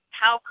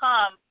 how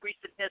come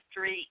recent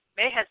history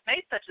has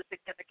made such a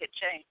significant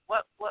change?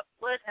 What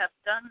would have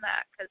done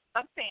that? Because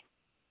something,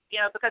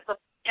 because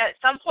at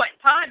some point in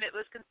time it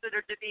was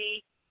considered to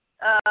be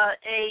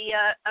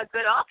a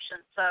good option.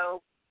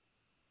 So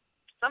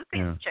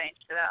something's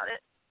changed about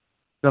it.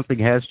 Something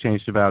has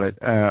changed about it,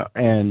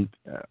 and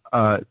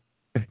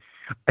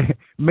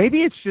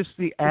maybe it's just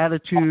the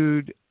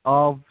attitude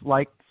of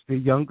like the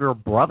younger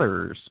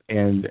brothers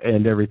and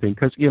everything.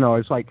 Because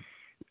it's like,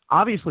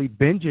 obviously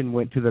Benjen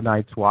went to the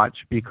Night's Watch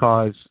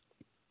because,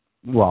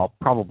 well,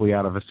 probably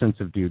out of a sense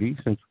of duty,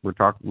 since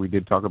we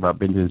did talk about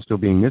Benjen still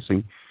being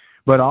missing,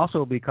 but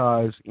also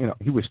because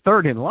he was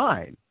third in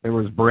line. There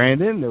was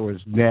Brandon, there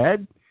was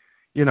Ned.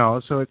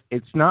 So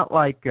it's not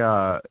like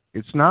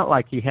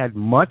he had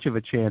much of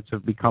a chance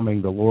of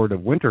becoming the Lord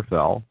of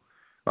Winterfell,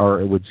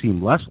 or it would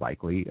seem less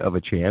likely of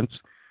a chance.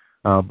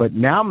 But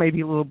now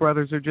maybe little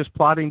brothers are just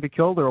plotting to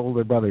kill their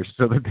older brothers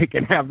so that they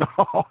can have the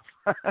halls.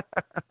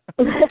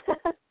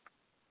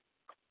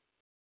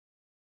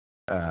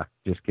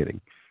 Just kidding.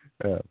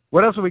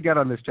 What else have we got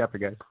on this chapter,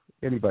 guys?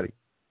 Anybody?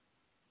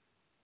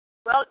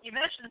 Well, you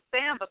mentioned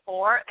Sam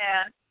before,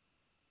 and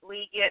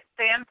we get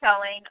Sam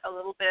telling a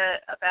little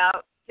bit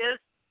about his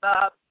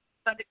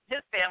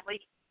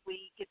family.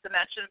 We get to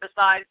mention,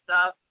 besides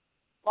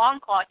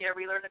Longclaw here,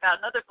 we learn about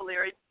another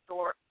Valyrian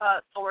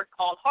sword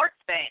called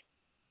Heartsbane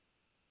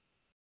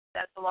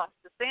that belongs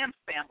to Sam's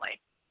family.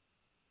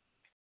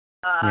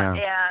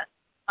 And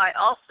I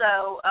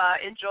also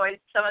enjoyed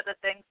some of the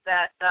things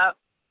that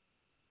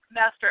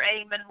Master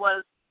Aemon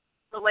was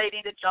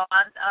relating to Jon.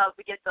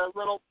 We get the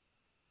little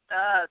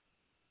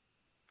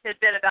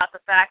tidbit about the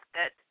fact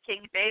that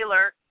King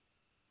Baelor,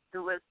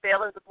 who was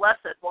Baelor the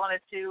Blessed,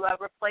 wanted to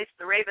replace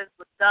the ravens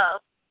with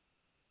doves,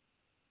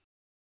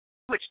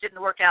 which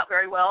didn't work out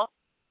very well.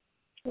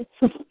 And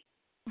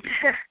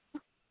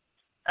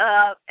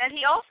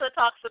he also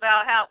talks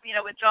about how,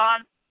 when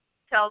Jon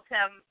tells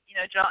him,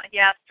 he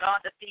asked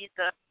Jon to feed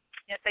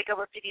take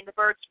over feeding the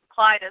birds from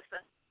Clytus,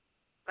 and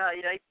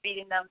he's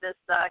feeding them this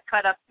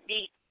cut up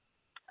meat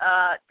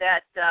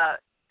that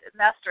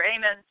Master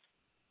Aemon,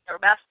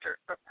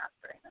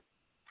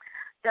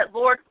 that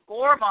Lord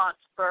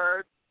Gormont's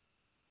bird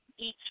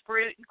eats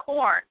fruit and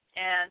corn,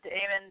 and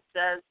Aemon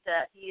says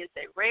that he is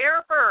a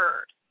rare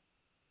bird.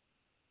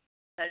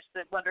 I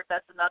just wonder if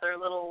that's another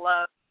little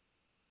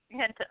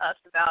hint to us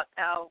about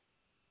how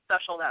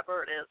special that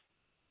bird is.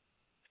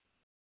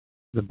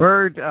 The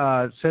bird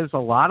says a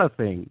lot of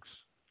things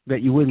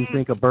that you wouldn't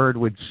think a bird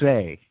would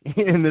say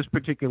in this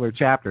particular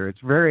chapter. It's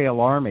very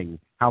alarming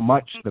how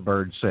much the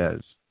bird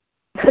says.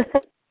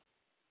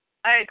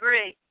 I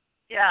agree.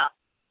 Yeah,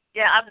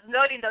 I was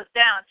noting those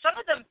down. Some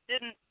of them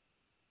didn't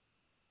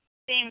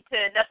seem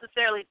to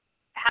necessarily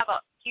have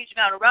a huge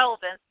amount of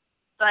relevance,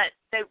 but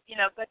there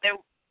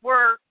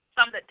were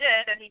some that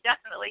did, and he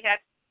definitely had,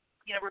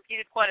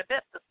 repeated quite a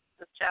bit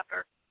this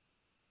chapter.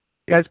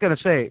 Yeah, I was going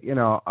to say,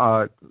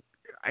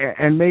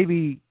 and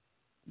maybe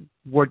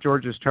what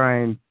George is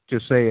trying to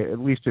say, at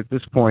least at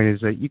this point,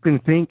 is that you can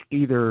think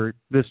either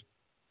this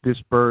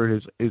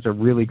bird is a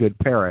really good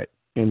parrot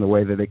in the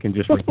way that it can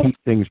just repeat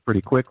things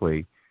pretty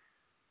quickly,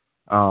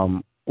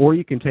 or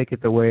you can take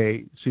it the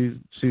way,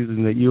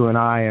 Susan, that you and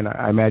I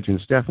imagine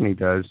Stephanie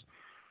does,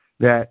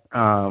 that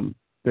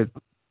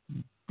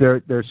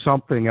there's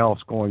something else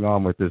going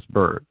on with this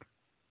bird.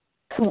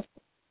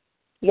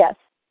 Yes.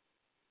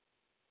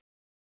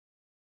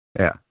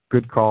 Yeah,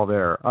 good call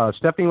there.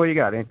 Stephanie, what do you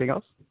got? Anything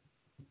else?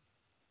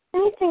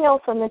 Anything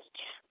else on this?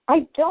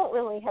 I don't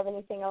really have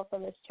anything else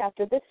on this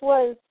chapter. This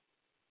was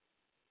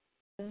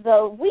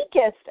the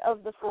weakest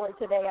of the four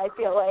today, I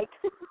feel like.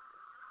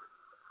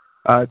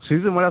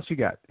 Susan, what else you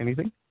got?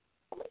 Anything?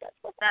 Oh my gosh.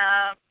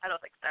 I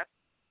don't think so.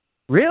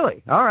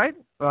 Really? All right.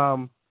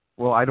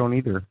 Well, I don't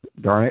either.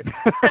 Darn it.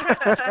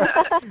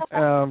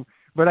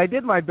 But I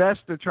did my best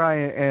to try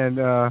and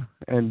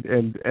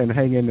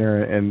hang in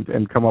there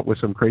and come up with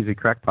some crazy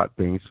crackpot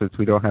things, since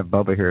we don't have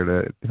Bubba here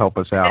to help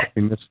us out.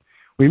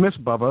 We miss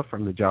Bubba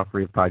from the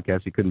Joffrey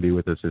podcast. He couldn't be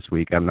with us this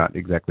week. I'm not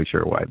exactly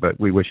sure why, but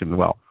we wish him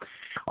well.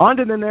 On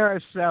to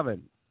Daenerys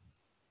 7.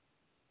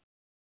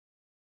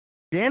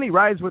 Dany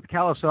rides with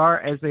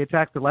Khalasar as they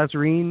attack the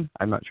Lazarene.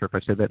 I'm not sure if I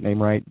said that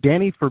name right.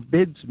 Dany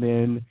forbids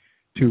men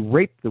to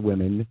rape the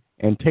women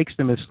and takes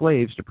them as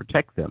slaves to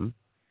protect them.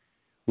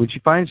 When she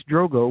finds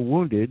Drogo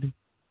wounded,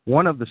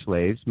 one of the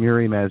slaves,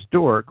 Mirri Maz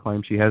Duur,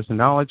 claims she has the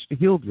knowledge to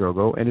heal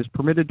Drogo and is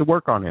permitted to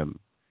work on him.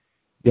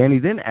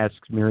 Dany then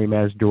asks Mirri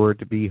Maz Duur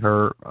to be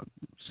her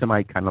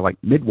kind of like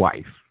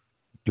midwife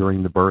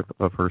during the birth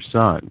of her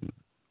son.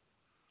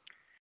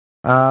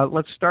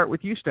 Let's start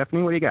with you,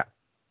 Stephanie. What do you got?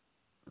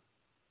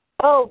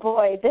 Oh,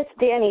 boy, this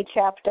Dany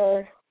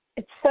chapter,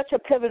 it's such a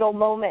pivotal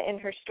moment in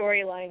her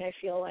storyline, I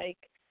feel like.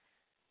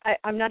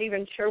 I'm not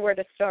even sure where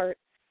to start.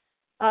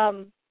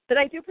 But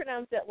I do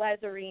pronounce it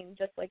Lazarine,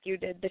 just like you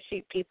did, the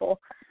sheep people.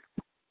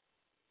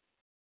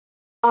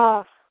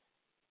 I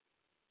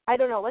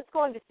don't know. Let's go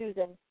on to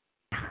Susan.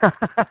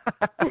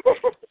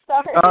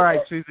 Sorry. All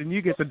right, Susan,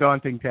 you get the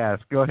daunting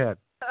task. Go ahead.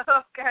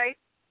 Okay.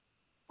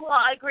 Well,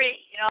 I agree.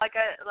 Like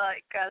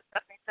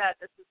Stephanie said,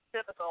 this is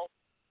pivotal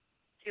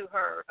to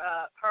her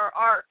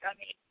arc. I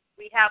mean,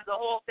 we have the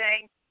whole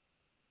thing.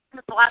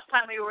 The last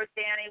time we were with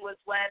Dany was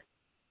when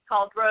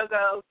Khal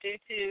Drogo, due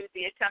to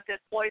the attempted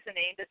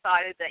poisoning,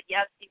 decided that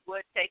yes, he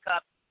would take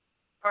up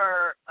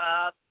her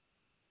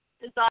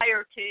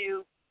desire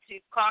to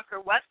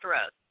conquer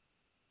Westeros.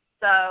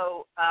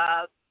 So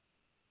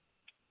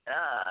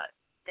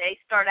they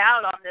start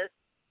out on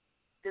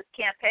this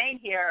campaign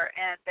here,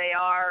 and they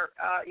are,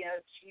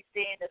 she's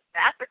seeing this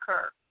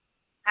massacre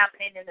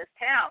happening in this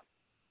town,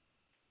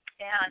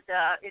 and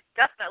it's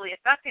definitely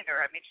affecting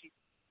her. I mean, she's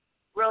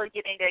really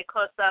getting a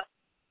close-up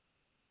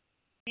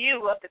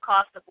view of the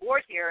cost of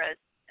war here as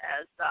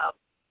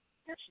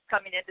she's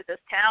coming into this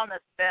town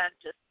that's been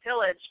just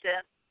pillaged,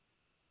 and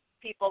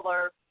people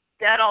are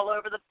dead all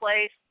over the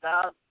place.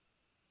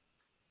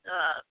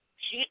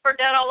 Sheep are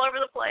dead all over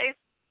the place.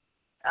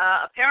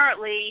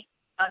 Apparently,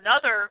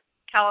 another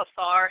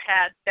Khalasar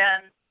had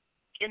been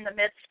in the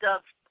midst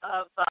of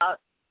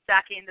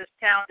sacking this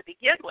town to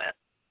begin with.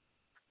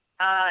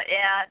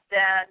 And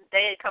then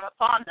they had come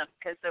upon them,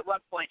 because at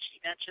one point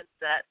she mentioned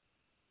that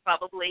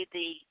probably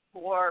the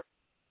more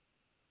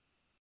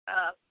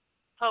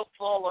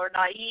hopeful or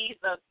naive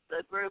of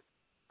the group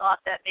thought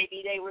that maybe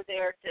they were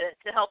there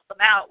to help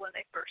them out when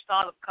they first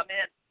saw them come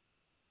in.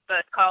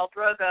 But Khal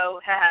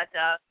Drogo had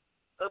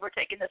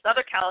overtaken this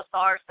other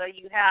Khalasar, so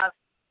you have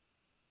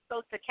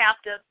both the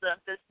captives of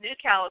this new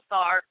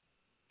Khalasar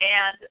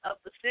and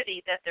of the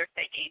city that they're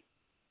taking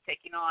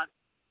on.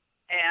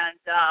 And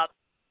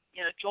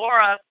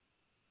Jorah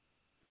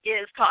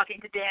is talking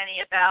to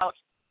Dany about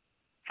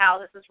how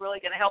this is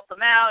really going to help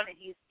them out, and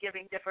he's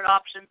giving different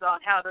options on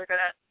how they're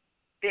going to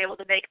be able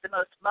to make the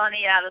most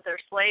money out of their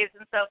slaves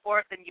and so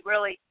forth. And you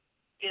really,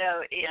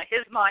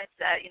 his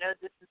mindset,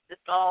 this is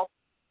just all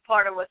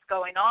part of what's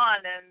going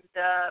on.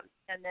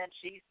 And then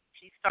she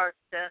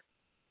starts to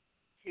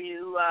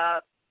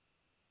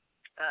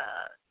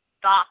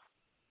stop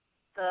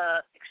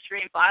the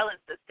extreme violence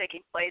that's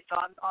taking place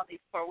on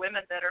these poor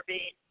women that are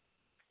being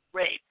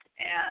raped.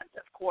 And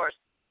of course,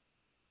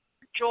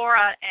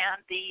 Jorah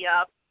and the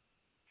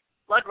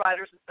blood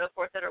riders and so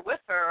forth that are with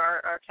her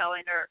are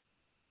telling her,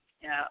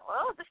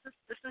 well, this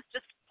is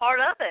just part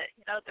of it.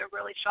 They're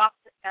really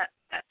shocked at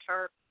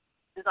her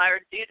desire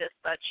to do this,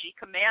 but she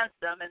commands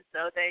them, and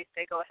so they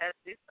go ahead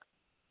and do so.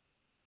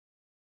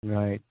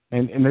 Right,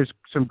 and there's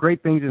some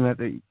great things in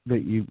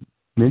that you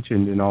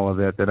mentioned in all of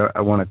that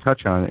I want to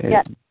touch on.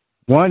 Yeah.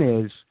 One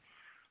is,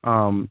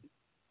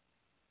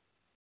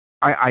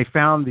 I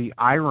found the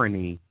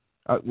irony.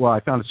 I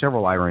found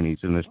several ironies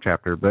in this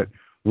chapter, but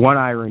one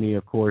irony,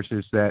 of course,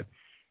 is that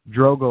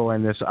Drogo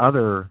and this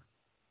other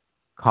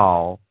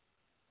Khal,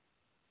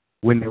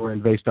 when they were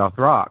in Vastoth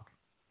Rock,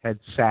 had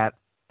sat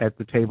at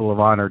the table of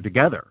honor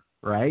together,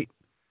 right?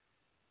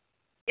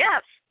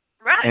 Yes,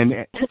 right.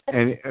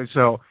 And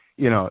so,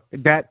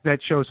 that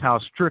shows how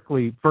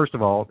strictly, first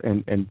of all,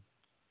 and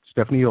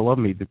Stephanie, you'll love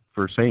me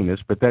for saying this,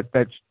 but that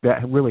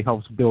really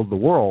helps build the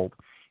world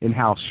in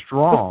how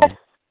strong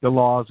the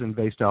laws in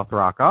Vastoth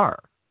Rock are.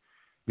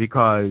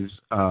 Because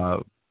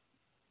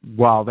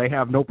while they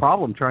have no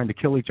problem trying to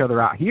kill each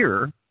other out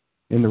here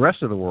in the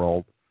rest of the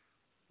world,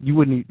 they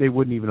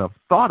wouldn't even have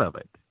thought of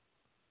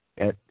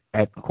it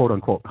at quote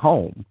unquote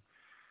home.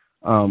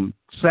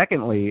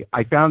 Secondly,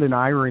 I found an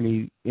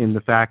irony in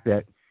the fact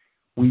that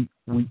we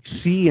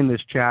see in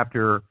this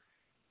chapter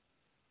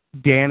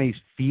Dany's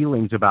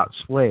feelings about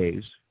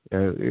slaves,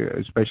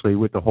 especially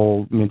with the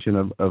whole mention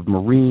of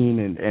Meereen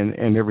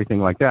and everything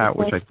like that,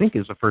 which I think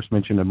is the first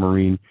mention of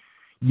Meereen.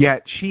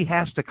 Yet she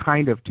has to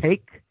kind of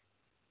take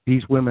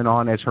these women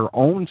on as her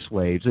own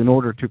slaves in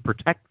order to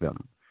protect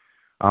them.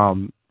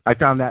 I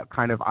found that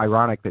kind of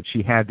ironic that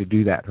she had to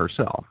do that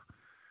herself.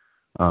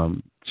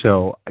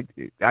 So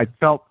I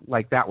felt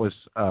like that was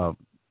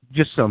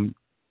just some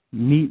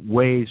neat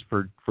ways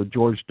for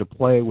George to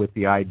play with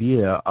the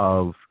idea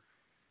of,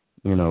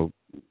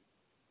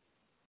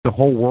 the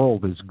whole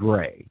world is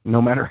gray.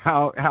 No matter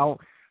how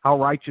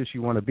righteous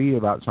you want to be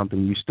about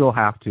something, you still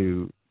have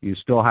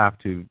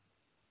to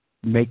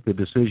make the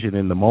decision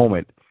in the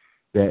moment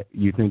that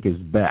you think is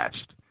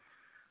best.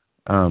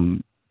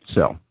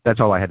 So that's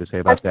all I had to say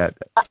about that.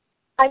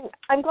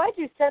 I'm glad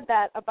you said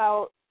that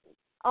about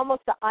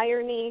almost the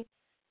irony,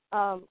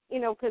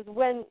 because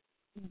when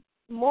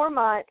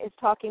Mormont is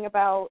talking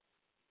about,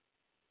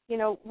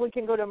 we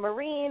can go to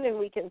Marine and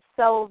we can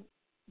sell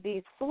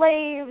these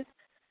slaves,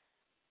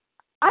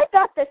 I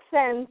got the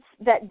sense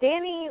that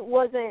Dany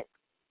wasn't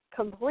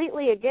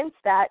completely against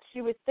that.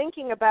 She was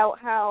thinking about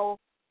how,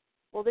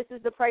 well, this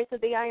is the price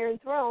of the Iron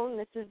Throne,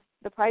 this is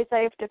the price I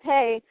have to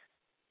pay,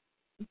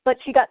 but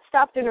she got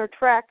stopped in her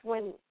track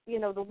when,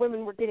 the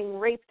women were getting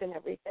raped and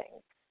everything.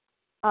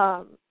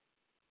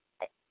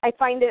 I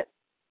find it,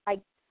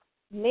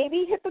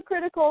 maybe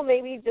hypocritical,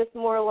 maybe just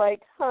more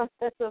like,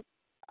 that's a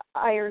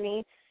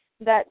irony,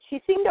 that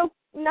she seemed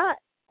not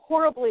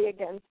horribly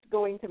against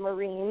going to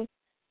Marine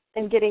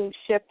and getting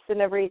ships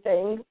and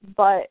everything,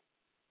 but,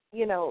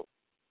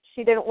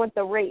 she didn't want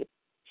the rape.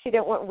 She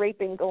didn't want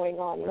raping going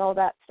on and all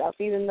that stuff,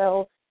 even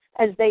though,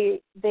 as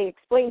they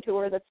explained to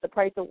her, that's the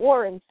price of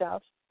war and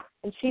stuff,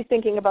 and she's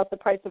thinking about the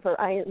price of her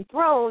Iron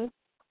Throne.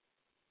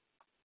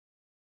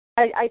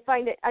 I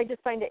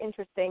just find it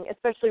interesting,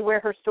 especially where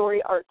her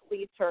story arc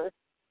leads her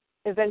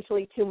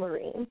eventually to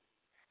Marine.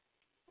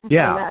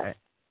 Yeah.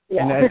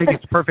 And I think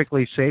it's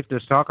perfectly safe to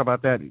talk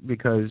about that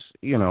because,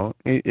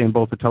 in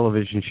both the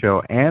television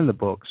show and the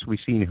books, we've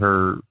seen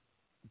her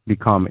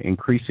become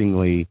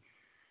increasingly,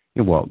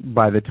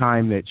 by the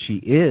time that she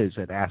is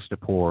at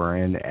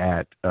Astapor and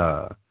at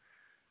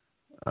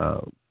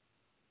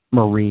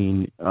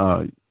Marine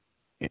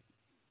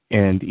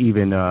and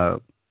even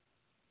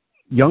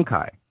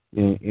Yunkai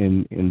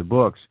in the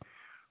books,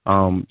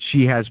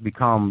 she has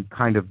become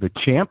kind of the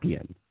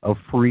champion of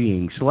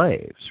freeing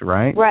slaves,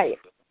 right? Right.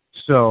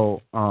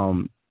 So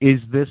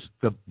is this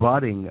the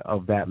budding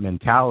of that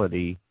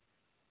mentality,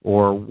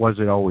 or was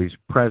it always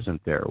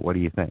present there? What do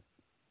you think?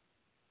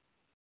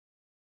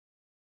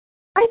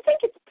 I think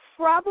it's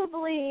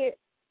probably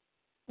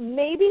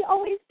maybe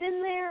always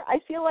been there. I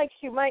feel like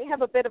she might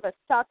have a bit of a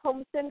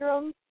Stockholm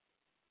syndrome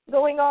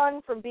going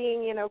on from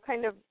being,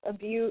 kind of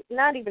abused,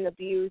 not even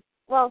abused,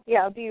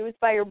 abused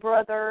by her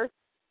brother,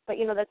 but,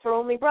 that's her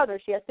only brother.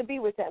 She has to be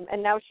with him.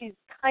 And now she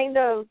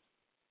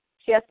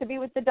has to be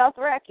with the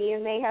Dothraki,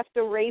 and they have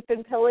to rape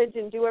and pillage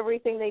and do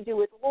everything they do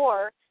with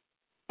war.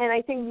 And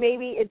I think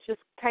maybe it's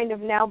just kind of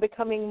now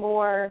becoming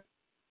more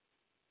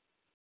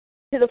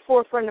to the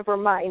forefront of her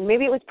mind.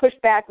 Maybe it was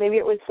pushed back, maybe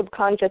it was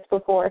subconscious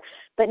before,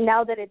 but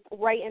now that it's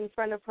right in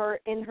front of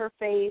her, in her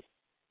face,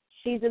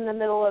 she's in the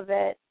middle of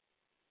it,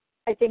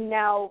 I think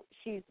now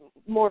she's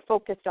more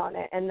focused on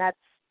it, and that's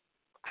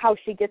how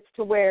she gets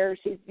to where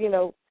she's,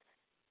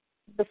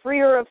 the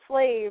freer of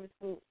slaves,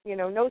 and,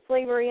 no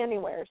slavery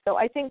anywhere. So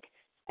I think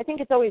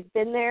it's always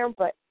been there,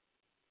 but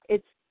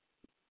it's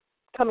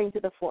coming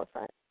to the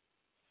forefront.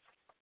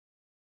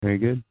 Very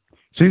good.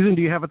 Susan,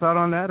 do you have a thought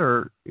on that,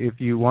 or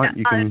if you want,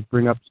 you can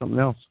bring up something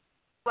else?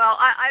 Well,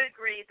 I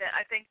agree that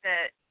I think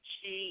that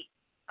she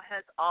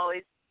has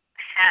always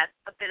had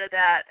a bit of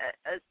that,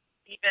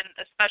 even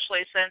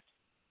especially since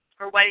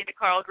her wedding to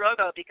Khal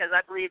Drogo, because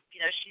I believe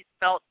she's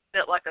felt a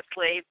bit like a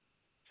slave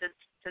since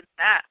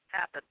that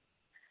happened.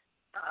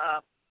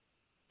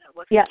 It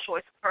wasn't a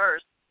choice of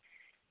hers.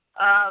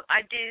 I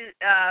do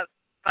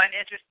find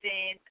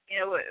interesting,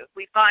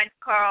 we find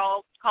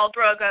Khal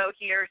Drogo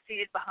here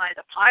seated behind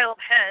a pile of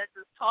heads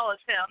as tall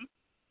as him,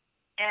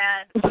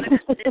 and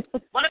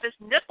one of his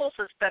nipples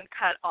has been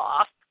cut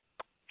off.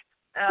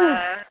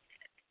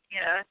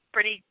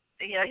 Pretty.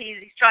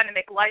 He's trying to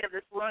make light of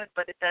this wound,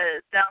 but it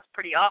sounds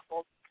pretty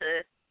awful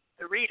to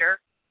the reader.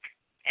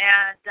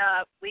 And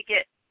we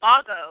get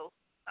Bago,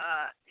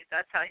 if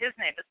that's how his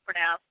name is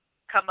pronounced,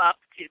 come up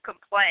to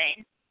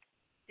complain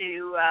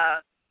to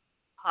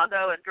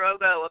Bago and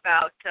Drogo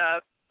about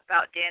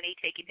Dany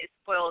taking his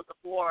spoils of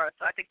war.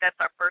 So I think that's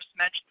our first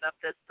mention of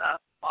this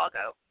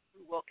Bago,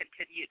 who will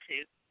continue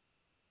to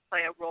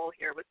play a role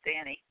here with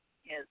Dany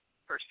as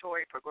her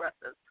story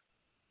progresses.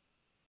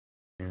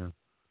 Yeah.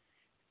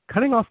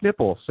 Cutting off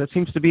nipples, that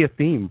seems to be a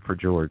theme for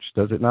George,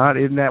 does it not?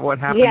 Isn't that what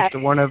happens to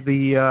one of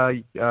the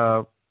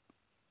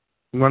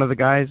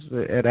guys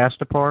at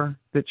Astapor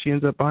that she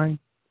ends up buying?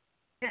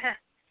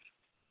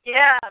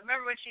 Yeah, I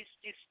remember when she's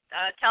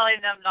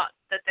telling them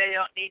that they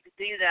don't need to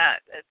do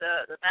that.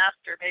 The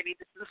master, maybe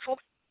this is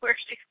where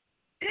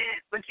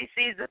when she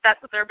sees that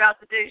that's what they're about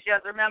to do, she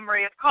has her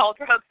memory of Khal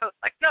Drogo.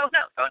 It's like, no,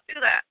 don't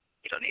do that.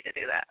 You don't need to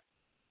do that.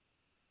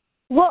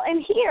 Well,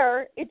 and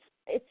here it's.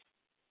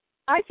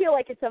 I feel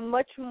like it's a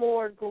much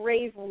more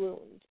grave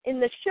wound. In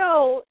the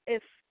show,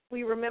 if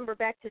we remember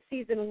back to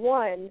season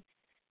 1,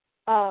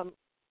 I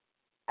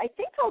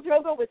think Khal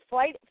Drogo was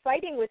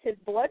fighting with his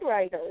Blood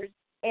Riders,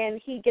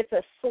 and he gets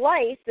a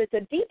slice that's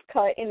a deep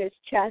cut in his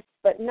chest,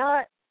 but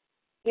not,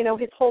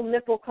 his whole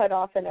nipple cut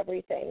off and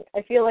everything.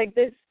 I feel like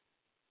this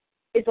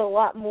is a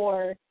lot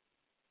more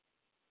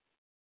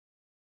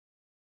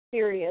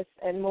serious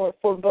and more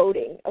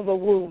foreboding of a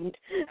wound.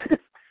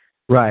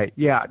 Right,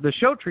 yeah. The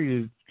show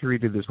treated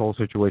this whole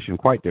situation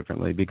quite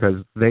differently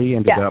because they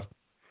ended up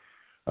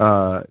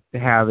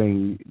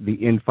having the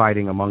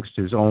infighting amongst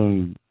his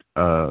own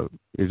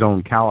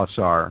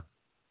Khalasar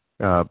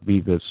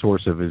be the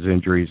source of his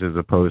injuries as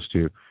opposed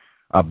to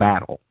a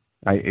battle.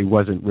 It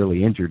wasn't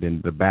really injured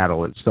in the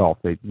battle itself.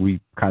 We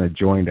kind of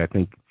joined, I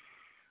think,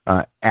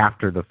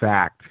 after the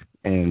fact,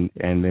 and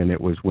then it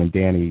was when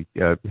Dany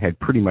had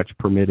pretty much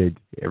permitted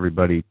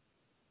everybody,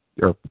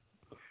 or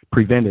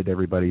prevented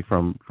everybody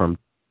from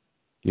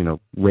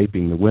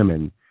raping the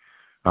women,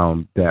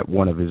 that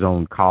one of his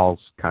own calls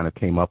kind of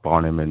came up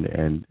on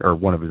him, or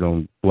one of his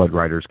own blood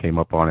riders came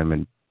up on him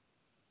and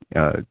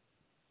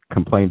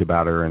complained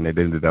about her, and it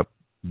ended up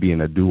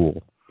being a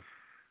duel,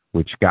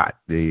 which got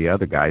the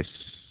other guys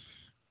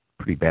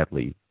pretty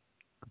badly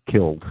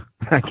killed.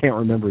 I can't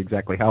remember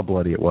exactly how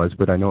bloody it was,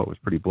 but I know it was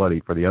pretty bloody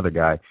for the other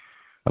guy.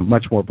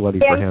 Much more bloody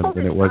for him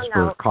than it was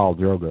for Khal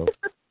Drogo.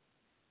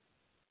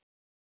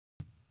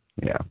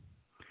 Yeah.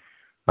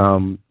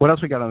 What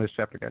else we got on this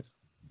chapter, guys?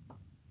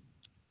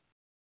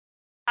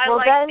 Go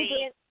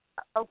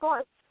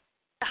on.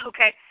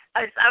 Okay.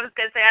 I was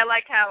going to say, I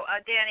like how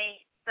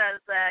Dany says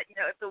that,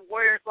 if the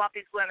warriors want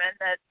these women,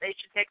 that they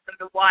should take them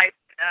to wife,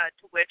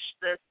 to which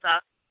this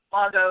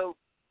Mongo,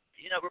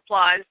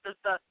 replies, does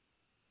the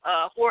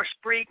horse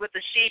breed with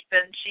the sheep?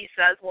 And she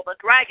says, well, the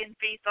dragon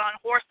feeds on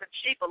horse and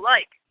sheep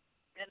alike.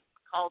 And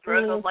Khal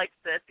Drogo likes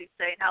this. He's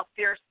saying how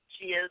fierce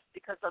she is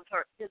because of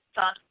his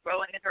son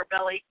growing in her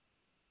belly.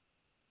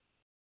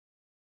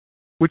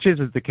 Which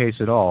isn't the case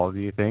at all, do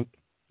you think?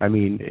 I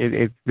mean,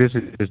 this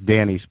is just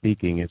Dany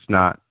speaking. It's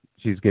not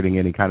she's getting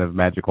any kind of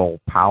magical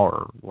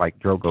power like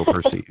Drogo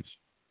perceives.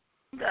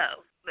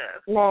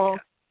 No.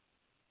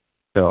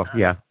 So,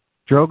 yeah.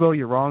 Drogo,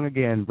 you're wrong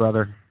again,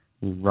 brother.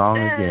 You're wrong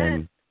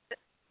again.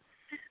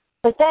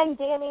 But then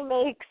Dany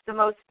makes the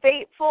most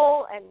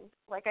fateful and,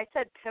 like I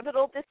said,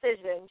 pivotal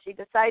decision. She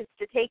decides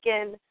to take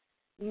in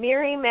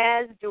Mirri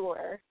Maz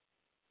Duur.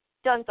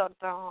 Dun, dun,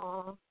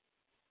 dun.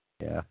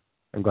 Yeah.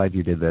 I'm glad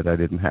you did that. I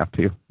didn't have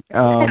to.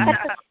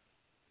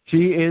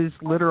 She is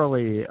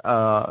literally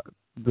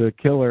the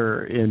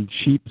killer in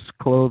sheep's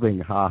clothing,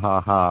 ha,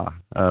 ha,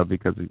 ha,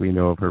 because we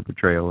know of her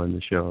betrayal in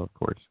the show, of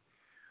course.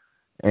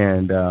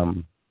 And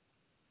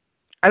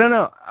I don't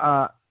know.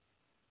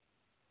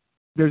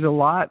 There's a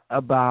lot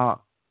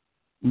about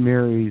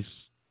Mary's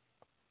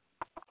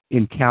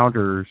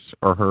encounters,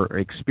 or her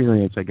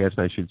experience, I guess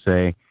I should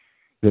say,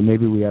 that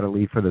maybe we ought to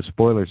leave for the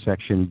spoiler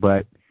section.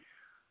 But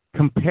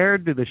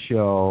compared to the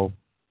show,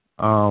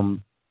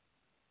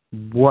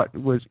 what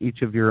was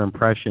each of your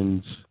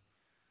impressions?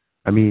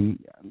 I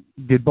mean,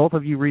 did both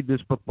of you read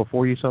this book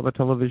before you saw the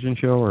television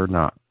show or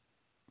not,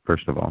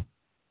 first of all?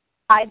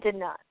 I did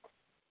not.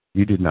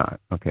 You did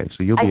not? Okay,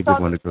 so you'll be a good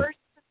one to go.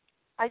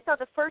 I saw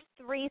the first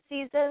 3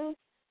 seasons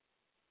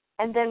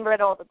and then read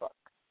all the books.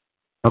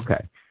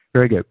 Okay,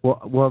 very good.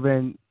 Well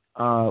then,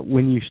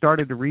 when you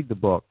started to read the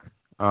book,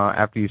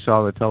 after you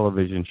saw the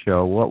television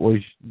show,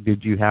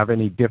 did you have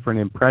any different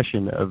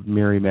impression of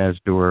Mirri Maz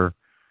Duur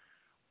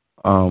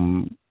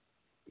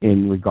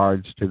in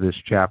regards to this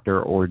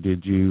chapter, or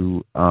did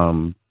you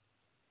or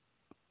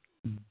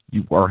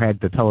had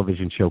the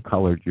television show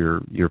colored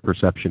your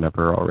perception of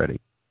her already?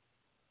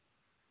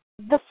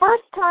 The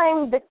first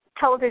time, the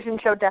television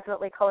show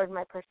definitely colored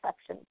my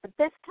perception, but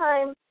this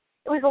time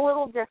it was a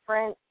little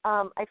different.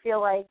 I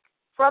feel like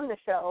from the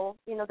show,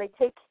 they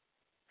take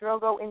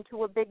Drogo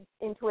into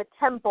a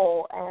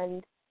temple,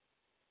 and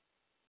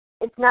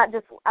it's not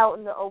just out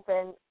in the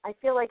open. I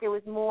feel like it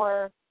was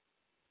more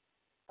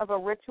of a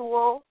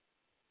ritual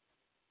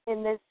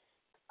in this,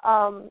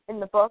 in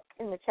the book,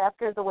 in the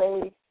chapter, the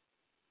way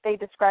they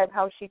describe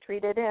how she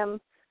treated him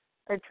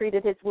or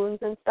treated his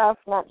wounds and stuff,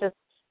 not just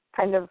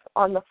kind of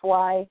on the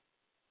fly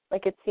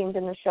like it seemed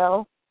in the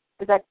show.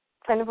 Is that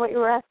kind of what you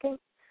were asking?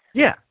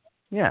 Yeah,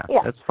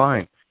 that's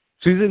fine.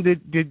 Susan,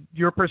 did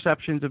your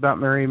perceptions about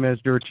Mirri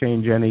Maz Duur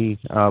change any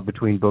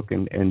between book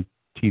and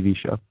TV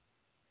show?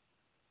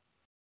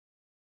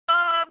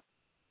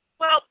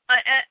 Well,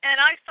 and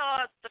I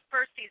saw the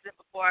first season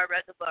before I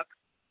read the book,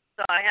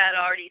 so I had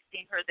already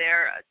seen her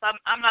there. So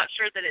I'm not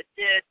sure that it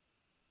did.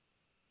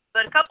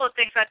 But a couple of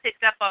things I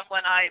picked up on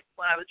when I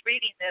was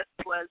reading this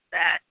was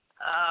that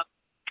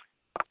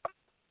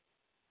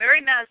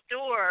Mirri Maz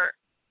Duur,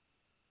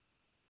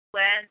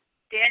 when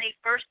Dany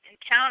first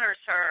encounters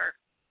her,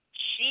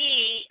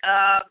 she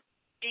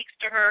speaks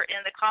to her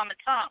in the common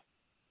tongue,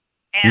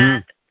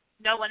 and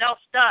no one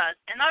else does.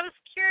 And I was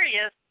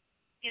curious,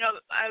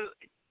 I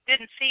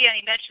didn't see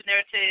any mention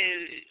there to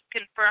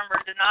confirm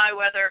or deny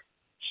whether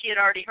she had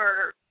already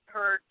heard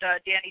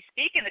Dany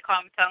speak in the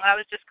common tongue. I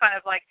was just kind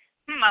of like,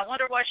 I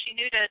wonder why she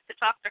knew to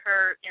talk to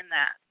her in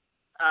that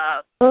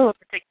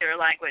particular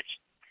language.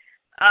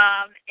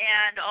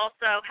 And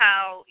also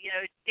how,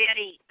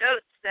 Dany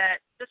notes that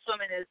this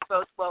woman is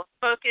both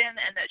well-spoken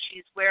and that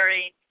she's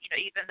wearing,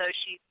 even though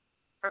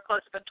her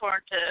clothes have been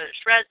torn to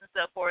shreds and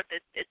so forth,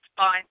 it's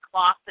fine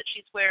cloth that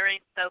she's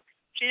wearing. So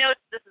she knows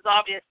this is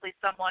obviously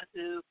someone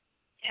who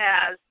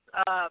has,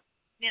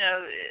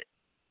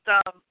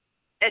 some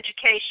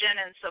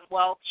education and some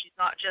wealth. She's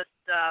not just,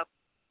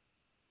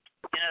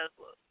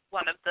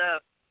 one of the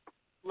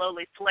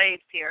lowly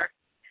slaves here.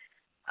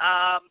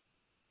 I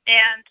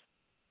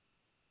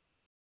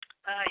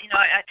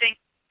think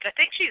I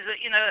think she's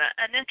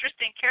an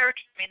interesting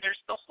character. I mean,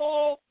 there's the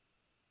whole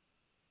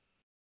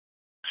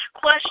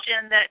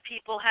question that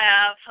people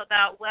have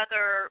about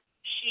whether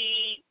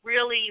she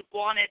really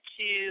wanted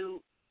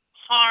to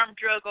harm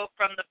Drogo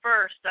from the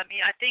first. I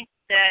mean, I think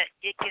that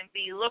it can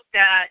be looked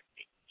at,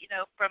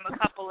 from a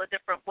couple of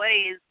different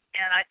ways,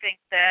 and I think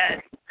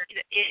that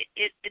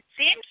it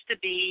seems to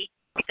be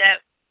that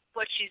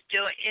what she's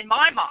doing, in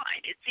my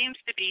mind, it seems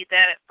to be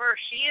that at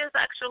first she is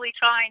actually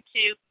trying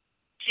to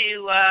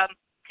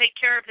take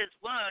care of his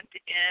wound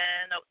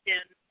in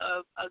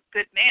a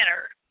good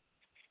manner.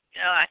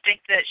 I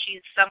think that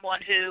she's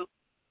someone who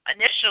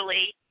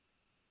initially,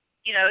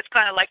 it's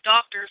kind of like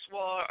doctors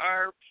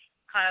are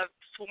kind of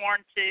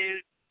sworn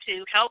to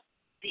help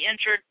the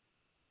injured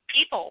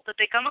people that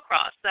they come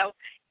across. So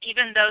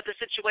even though the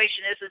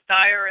situation is as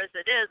dire as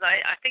it is,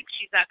 I think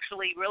she's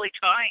actually really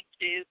trying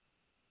to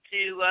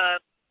do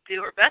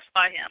her best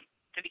by him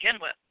to begin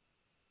with.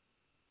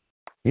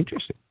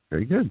 Interesting.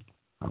 Very good.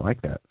 I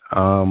like that.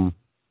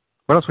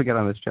 What else we got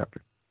on this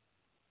chapter?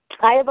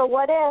 I have a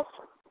what if.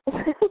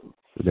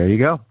 There you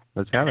go.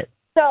 Let's have it.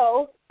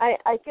 So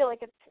I feel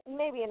like it's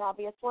maybe an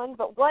obvious one,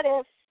 but what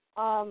if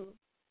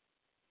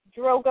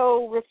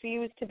Drogo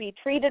refused to be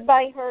treated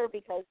by her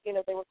because,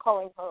 they were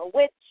calling her a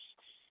witch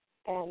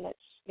and that,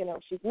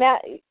 she's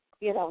mad,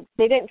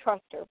 they didn't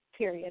trust her,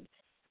 period.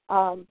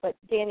 But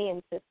Dany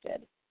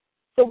insisted.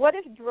 So what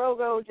if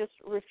Drogo just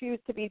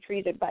refused to be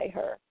treated by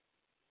her?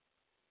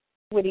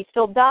 Would he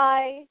still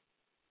die?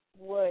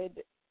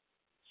 Would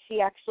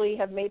she actually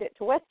have made it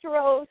to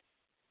Westeros?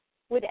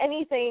 Would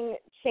anything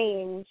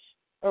change,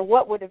 or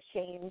what would have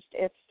changed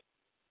if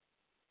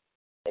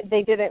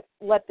they didn't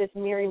let this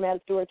Mirri Maz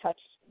touch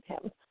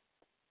him?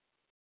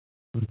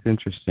 It's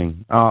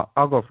interesting.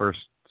 I'll go first,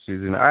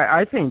 Susan.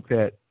 I think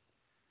that,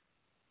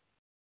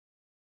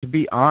 to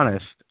be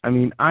honest,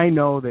 I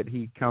know that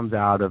he comes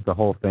out of the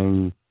whole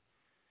thing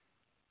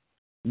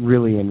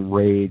really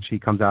enraged. He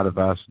comes out of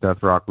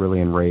Death Rock really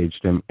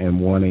enraged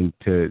and wanting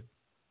to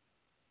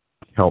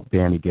help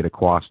Dany get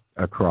across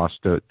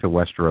to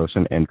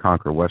Westeros and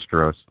conquer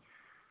Westeros.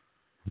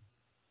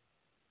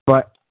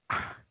 But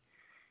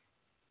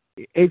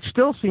it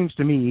still seems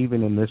to me,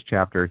 even in this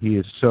chapter, he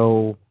is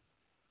so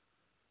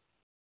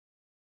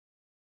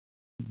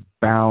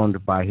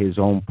bound by his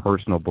own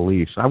personal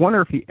beliefs. I wonder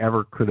if he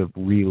ever could have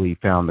really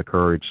found the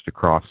courage to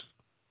cross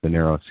the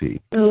Narrow Sea.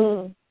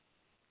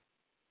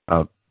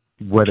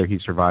 Whether he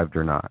survived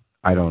or not,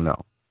 I don't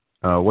know.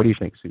 What do you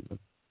think, Susan?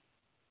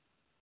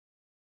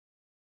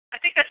 I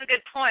think that's a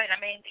good point.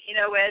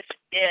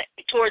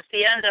 Towards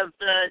the end of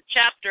the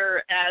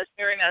chapter, as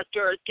Mirri Maz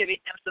is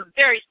giving him some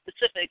very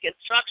specific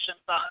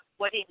instructions on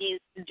what he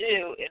needs to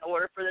do in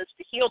order for this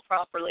to heal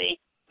properly,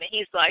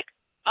 he's like,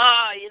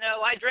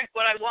 I drink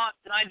what I want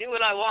and I do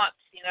what I want,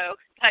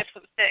 type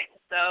of thing.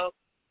 So,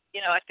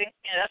 I think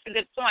that's a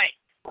good point.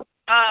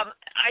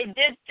 I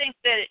did think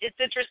that it's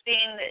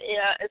interesting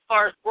as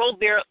far as world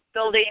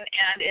building,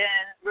 and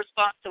in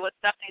response to what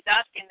Stephanie's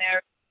asking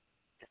there,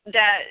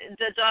 that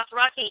the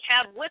Dothraki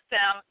have with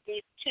them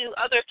these two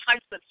other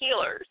types of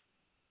healers.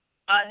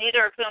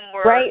 Neither of them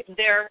were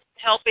there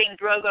helping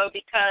Drogo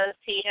because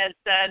he had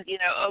said,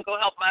 go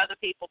help my other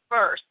people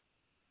first,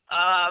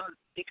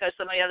 because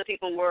some of the other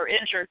people were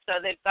injured. So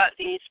they've got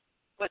these,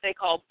 what they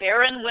call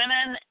barren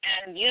women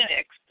and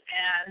eunuchs.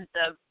 And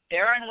the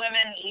barren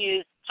women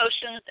use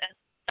potions and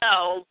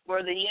spells,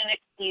 where the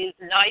eunuchs use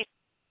knife,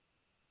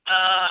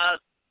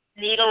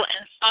 needle,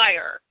 and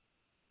fire.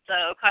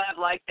 So kind of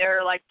like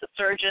they're like the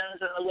surgeons,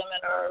 and the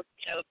women are,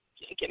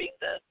 giving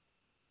the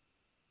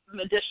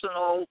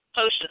medicinal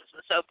potions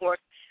and so forth.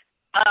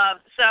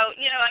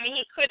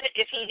 He could,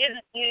 if he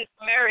didn't use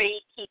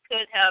Mary, he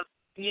could have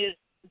used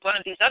one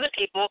of these other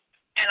people,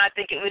 and I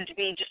think it would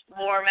be just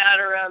more a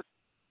matter of,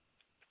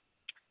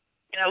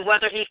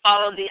 whether he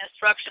followed the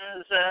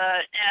instructions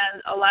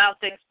and allowed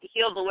things to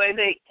heal the way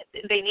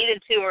they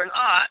needed to or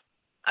not.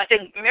 I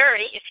think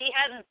Mary, if he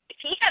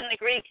hadn't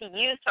agreed to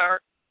use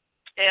her,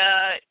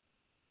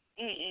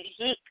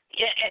 he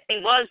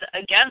was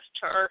against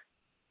her,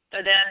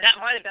 then that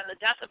might have been the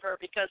death of her,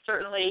 because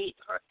certainly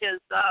his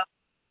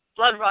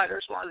blood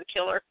riders wanted to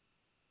kill her.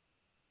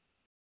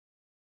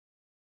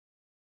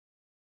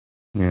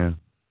 Yeah,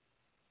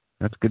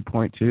 that's a good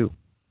point too.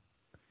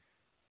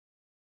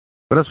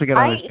 What else we got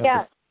on this chapter?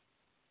 Yeah.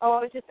 Oh,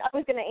 I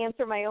was going to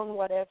answer my own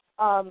what if.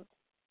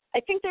 I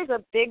think there's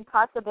a big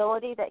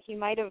possibility that he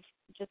might have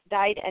just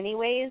died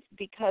anyways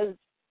because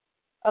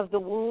of the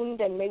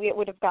wound, and maybe it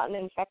would have gotten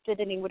infected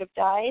and he would have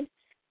died.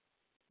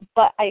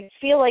 But I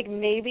feel like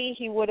maybe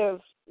he would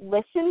have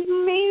listened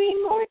maybe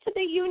more to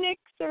the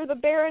eunuchs or the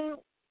barren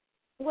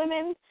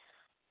women.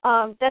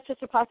 That's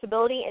just a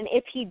possibility. And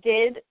if he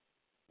did,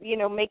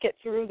 make it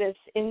through this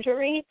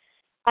injury,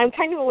 I'm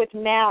kind of with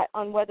Matt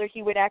on whether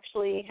he would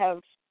actually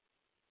have,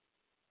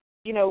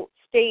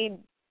 stayed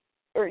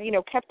or,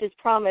 kept his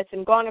promise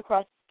and gone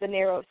across the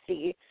Narrow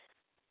Sea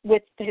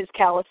with his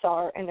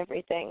Khalasar and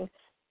everything.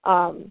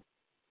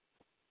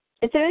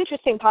 It's an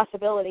interesting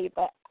possibility,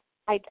 but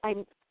I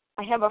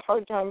have a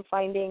hard time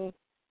finding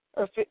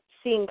or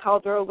seeing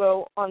Khal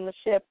Drogo on the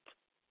ship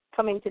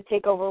coming to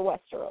take over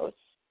Westeros.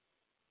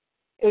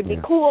 It would be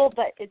cool,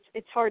 but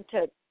it's hard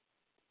to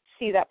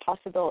see that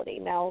possibility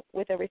now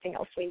with everything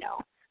else we know.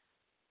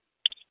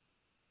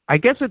 I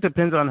guess it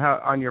depends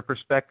on your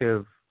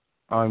perspective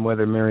on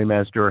whether Mary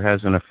Masdor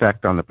has an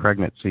effect on the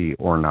pregnancy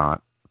or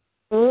not.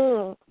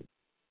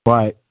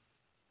 But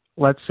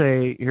let's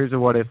say, here's a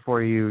what if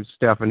for you,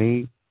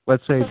 Stephanie.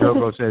 Let's say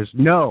Drogo says,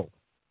 no,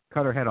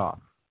 cut her head off.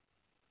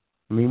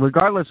 I mean,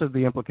 regardless of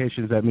the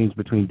implications that means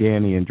between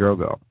Dany and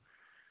Drogo.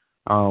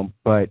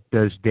 But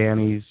does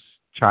Dany's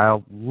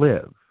child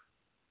live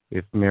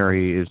if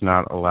Mary is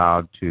not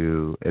allowed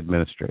to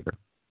administrate her?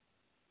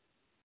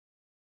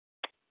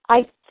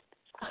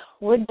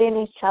 Would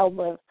Dany's child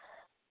live?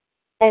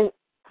 And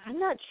I'm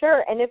not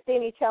sure. And if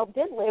Dany's child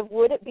did live,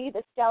 would it be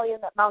the stallion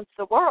that mounts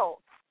the world?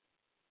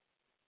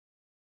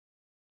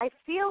 I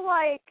feel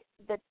like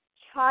the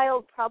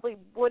child probably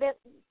wouldn't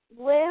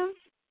live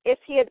if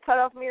he had cut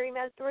off Mary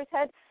Masdor's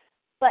head,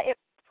 but it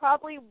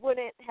probably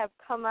wouldn't have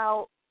come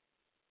out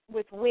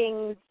with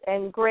wings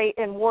and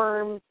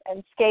worms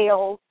and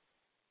scales.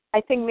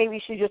 I think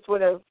maybe she just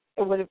would have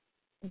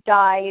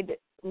died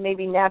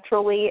maybe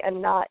naturally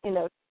and not in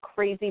a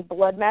crazy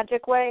blood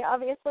magic way,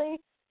 obviously.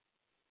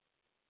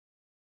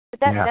 But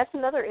that's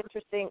another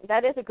interesting.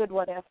 That is a good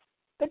what if.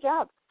 Good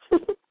job.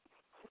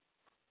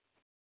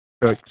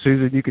 So,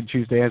 Susan, you can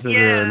choose to answer it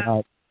or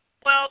not.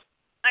 Well,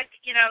 that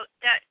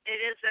it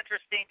is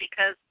interesting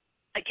because,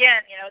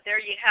 again, there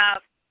you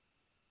have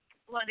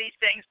one of these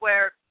things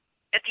where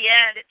at the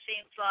end it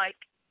seems like,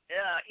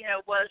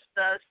 was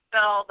the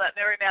spell that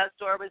Mary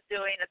Masdor was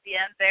doing at the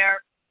end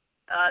there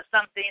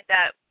something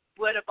that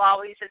would have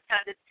always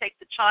intended to take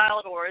the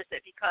child, or is it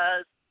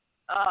because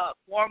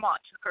Mormont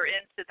took her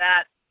into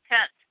that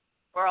tent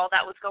where all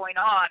that was going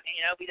on?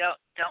 We don't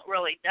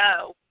really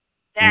know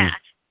that.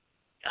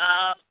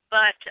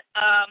 But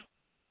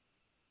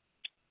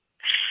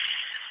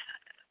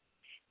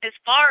as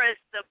far as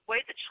the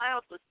way the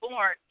child was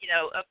born,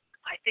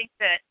 I think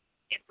that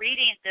in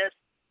reading this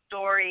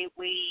story,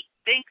 we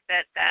think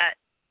that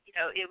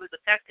it was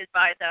affected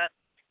by the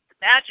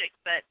magic.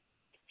 But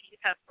if you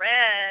have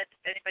read,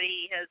 if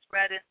anybody has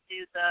read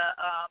into the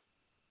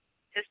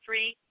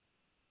history,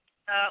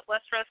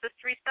 Westeros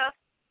history stuff,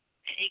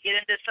 and you get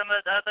into some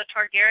of the other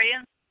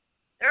Targaryens,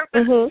 there have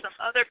been some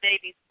other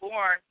babies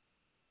born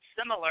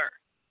similar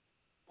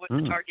with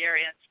the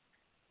Targaryens.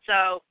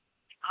 So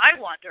I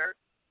wonder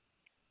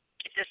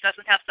if this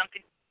doesn't have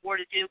something more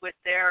to do with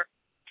their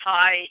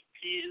tie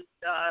to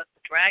the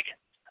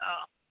dragons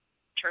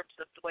in terms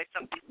of the way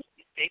some of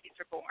these babies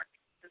are born.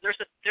 There's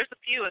a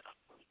few of them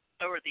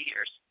over the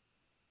years.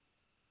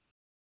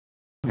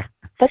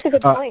 That's a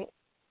good point.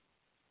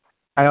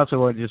 I also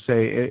wanted to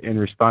say, in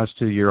response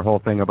to your whole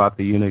thing about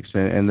the eunuchs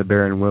and the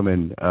barren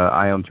women,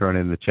 Ion Tron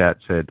in the chat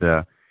said,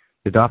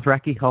 the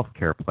Dothraki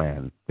healthcare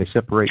plan. They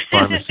separate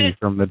pharmacy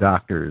from the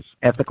doctors.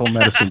 Ethical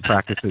medicine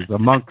practices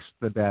amongst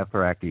the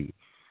Dothraki.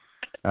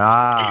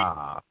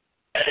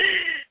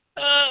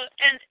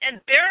 And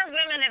barren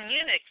women and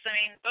eunuchs. I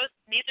mean,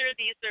 neither of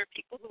these are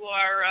people who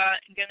are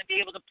going to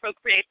be able to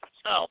procreate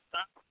themselves.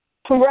 Huh?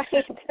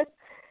 Right.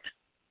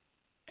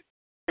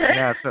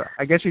 Yeah. So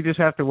I guess you just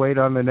have to wait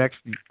on the next.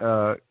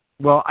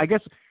 Well, I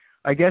guess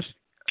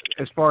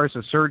as far as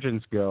the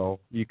surgeons go,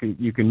 you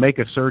can make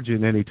a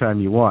surgeon anytime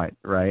you want,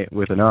 right,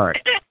 with an art.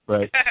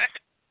 But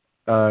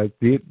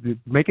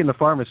making the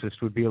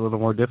pharmacist would be a little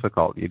more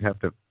difficult. You'd have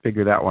to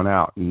figure that one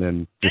out, and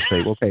then just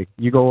say, okay,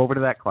 you go over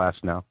to that class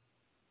now.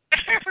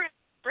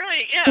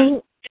 Right,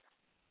 yeah.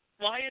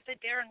 Why are they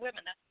daring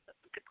women? That's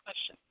a good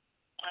question.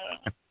 I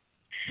don't know.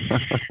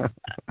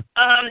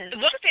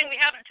 One thing we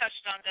haven't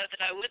touched on, though,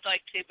 that I would like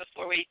to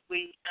before we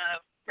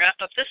wrap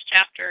up this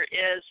chapter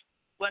is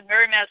when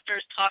Mary Masdor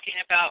is talking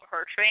about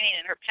her training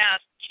in her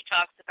past, she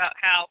talks about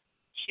how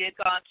she had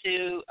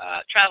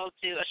traveled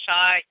to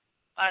Ashai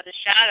by the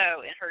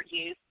Shadow in her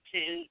youth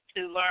to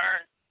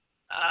learn,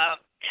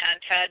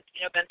 and had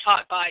been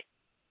taught by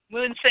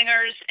moon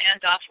singers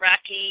and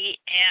Dothraki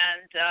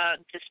and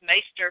this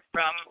maester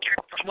from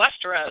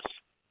Westeros.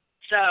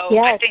 So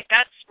yes. I think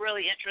that's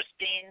really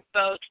interesting,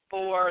 both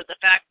for the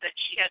fact that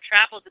she had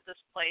traveled to this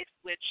place,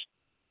 which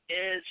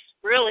is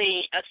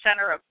really a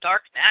center of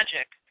dark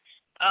magic,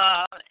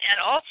 and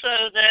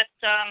also that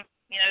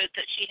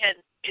that she had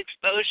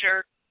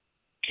exposure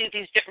to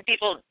these different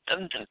people.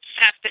 The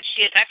fact that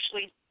she had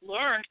actually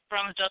learned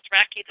from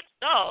Dothraki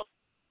themselves,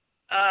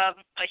 a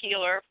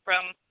healer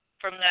from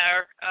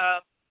their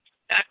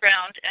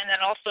background, and then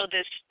also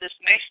this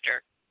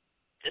maester,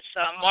 this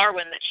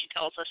Marwyn that she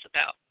tells us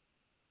about.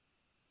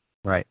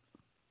 Right.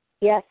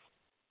 Yes.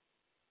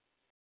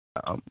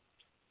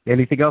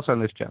 Anything else on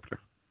this chapter?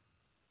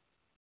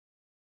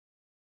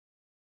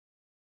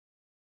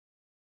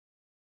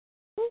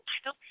 I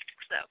don't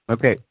think so.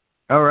 Okay.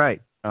 All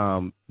right.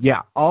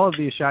 Yeah, all of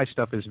the Ashai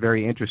stuff is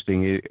very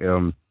interesting.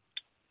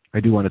 I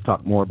do want to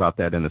talk more about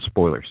that in the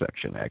spoiler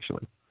section,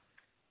 actually.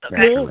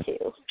 Okay. Me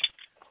too.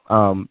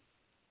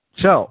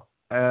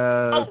 You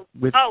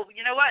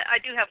know what? I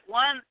do have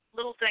one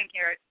little thing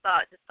here.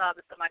 I just saw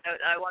this in my note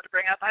that I wanted to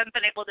bring up. I haven't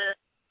been able to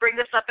bring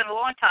this up in a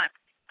long time.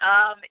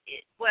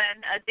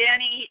 When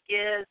Dany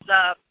is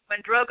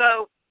when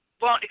Drogo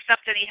won't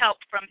accept any help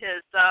from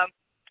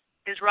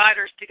his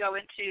riders to go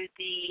into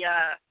the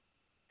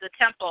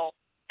temple,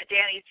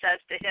 Dany says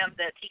to him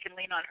that he can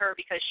lean on her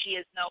because she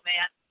is no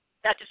man.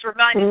 That just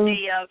reminded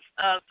me of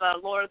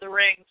Lord of the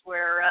Rings,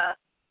 where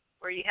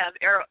you have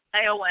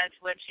Eowyn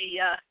when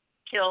she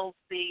kills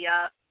the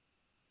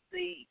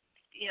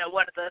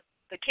one of the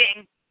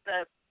king,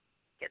 I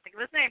can't think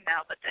of his name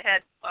now, but the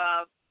head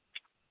of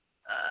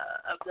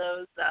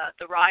those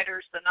the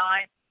riders, the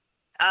 9,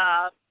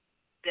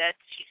 that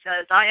she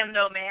says, "I am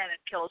no man," and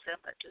kills him.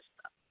 That just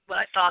when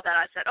I saw that,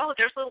 I said, "Oh,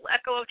 there's a little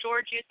echo of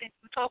George using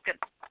some Tolkien.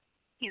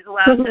 He's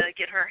allowed to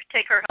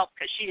take her help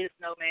because she is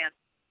no man."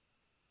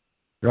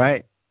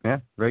 Right. Yeah.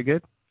 Very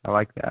good. I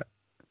like that.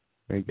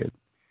 Very good.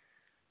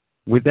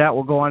 With that,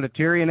 we'll go on to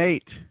Tyrion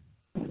 8.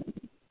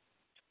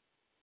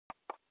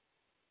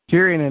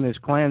 Tyrion and his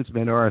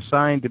clansmen are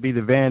assigned to be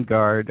the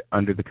vanguard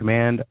under the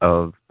command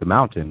of the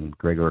Mountain,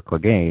 Gregor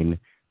Clegane,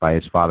 by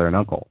his father and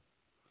uncle.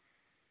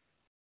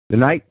 The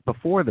night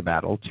before the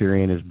battle,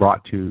 Tyrion is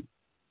brought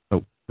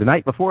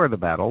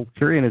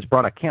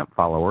a camp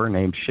follower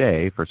named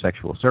Shay for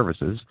sexual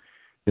services.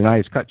 The night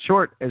is cut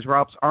short as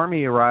Robb's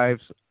army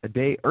arrives a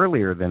day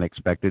earlier than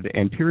expected,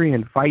 and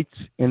Tyrion fights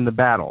in the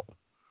battle.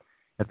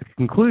 At the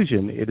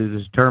conclusion, it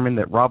is determined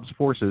that Robb's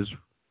forces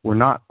were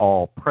not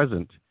all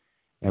present,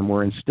 and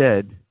were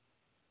instead,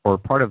 or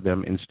part of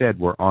them instead,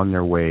 were on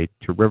their way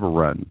to River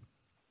Run.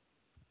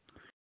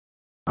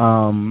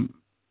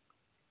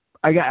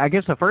 I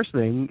guess the first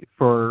thing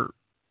for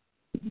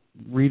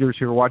readers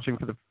who are watching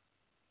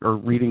or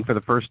reading for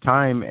the first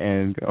time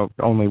and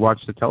only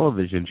watch the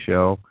television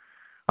show,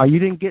 you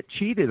didn't get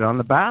cheated on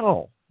the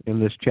battle in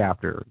this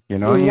chapter. You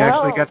know, You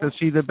actually got to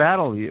see the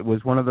battle. It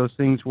was one of those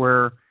things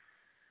where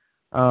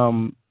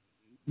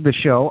the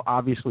show,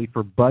 obviously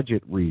for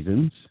budget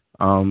reasons,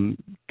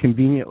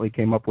 conveniently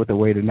came up with a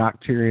way to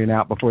knock Tyrion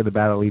out before the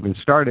battle even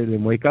started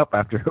and wake up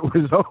after it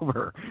was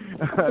over.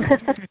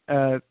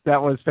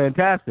 That was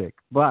fantastic.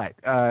 But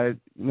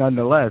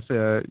nonetheless,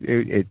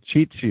 it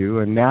cheats you,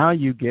 and now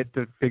you get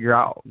to figure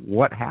out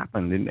what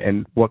happened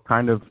and what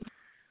kind of...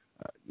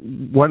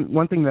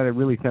 One thing that I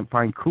really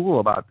find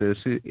cool about this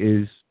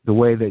is the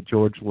way that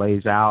George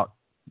lays out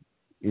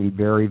in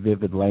very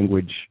vivid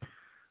language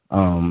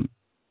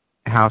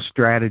how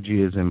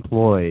strategy is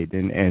employed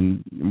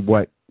and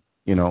what,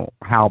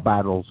 how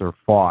battles are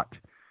fought,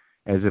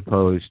 as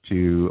opposed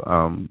to,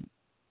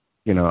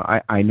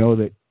 I know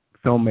that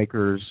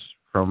filmmakers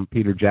from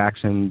Peter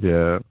Jackson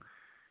to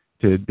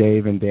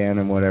Dave and Dan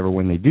and whatever,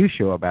 when they do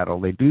show a battle,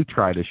 they do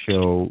try to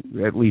show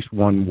at least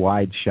one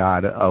wide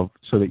shot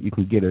so that you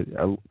can get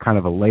a kind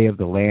of a lay of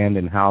the land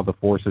and how the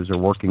forces are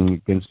working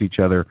against each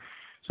other.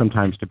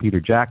 Sometimes to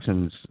Peter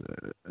Jackson's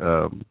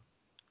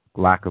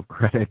lack of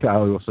credit, I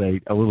will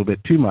say a little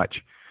bit too much.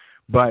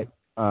 But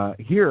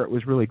here it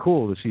was really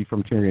cool to see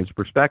from Tyrion's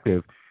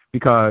perspective,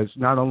 because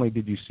not only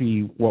did you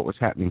see what was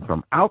happening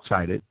from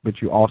outside it, but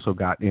you also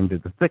got into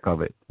the thick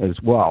of it as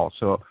well.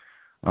 So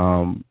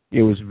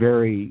it was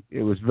very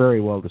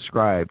well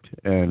described.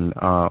 And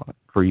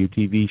for you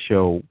TV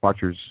show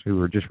watchers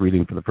who are just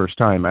reading for the first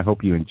time, I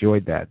hope you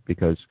enjoyed that,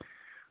 because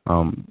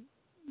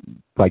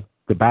like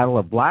the Battle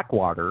of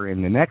Blackwater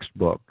in the next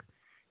book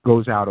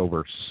goes out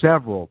over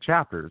several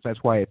chapters.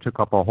 That's why it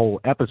took up a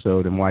whole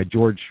episode, and why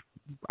George,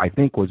 I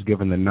think, was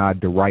given the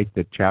nod to write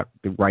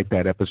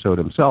that episode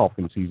himself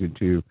in season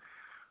 2,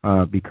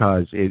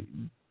 because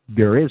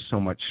there is so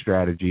much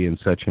strategy and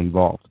such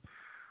involved.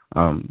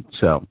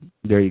 So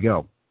there you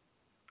go.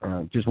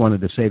 Just wanted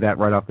to say that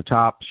right off the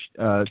top.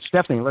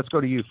 Stephanie, let's go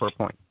to you for a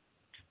point.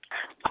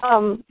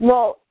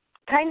 Well,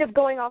 kind of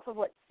going off of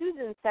what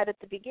Susan said at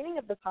the beginning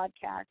of the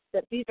podcast,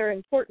 that these are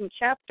important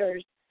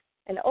chapters.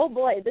 And oh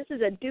boy, this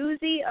is a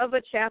doozy of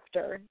a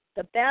chapter.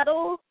 The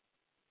Battle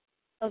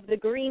of the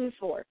Green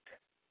Fork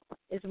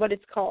is what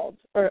it's called,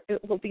 or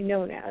it will be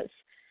known as.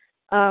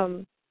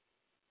 I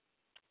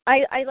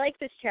like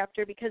this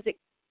chapter because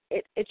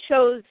it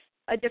shows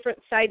a different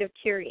side of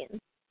Tyrion.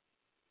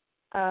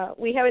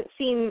 We haven't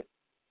seen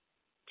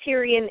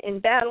Tyrion in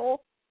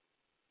battle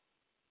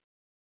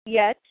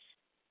yet,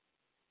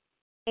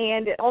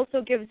 and it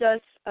also gives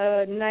us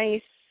a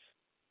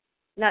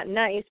not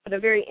nice, but a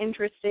very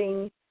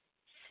interesting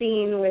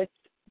scene with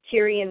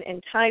Tyrion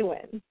and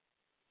Tywin.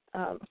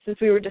 Since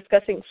we were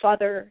discussing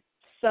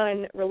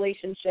father-son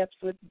relationships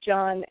with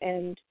Jon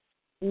and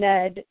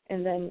Ned,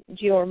 and then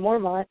Jeor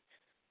Mormont,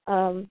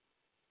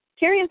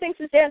 Tyrion thinks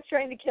his dad's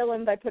trying to kill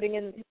him by putting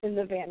him in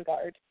the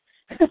vanguard.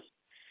 Do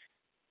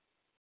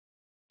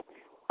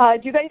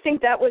you guys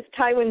think that was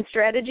Tywin's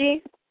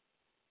strategy,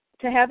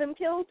 to have him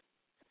killed?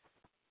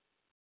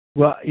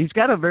 Well, he's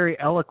got a very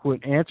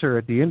eloquent answer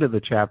at the end of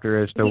the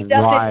chapter as to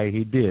why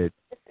he did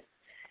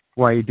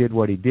what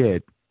he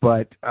did.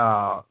 But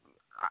I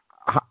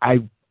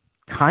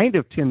kind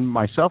of tend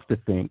myself to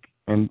think,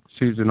 and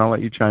Susan, I'll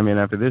let you chime in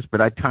after this,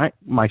 but I tend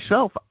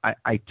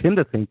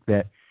to think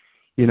that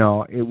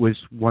it was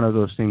one of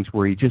those things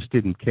where he just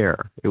didn't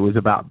care. It was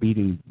about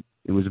beating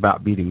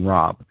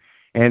Robb.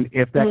 And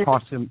if that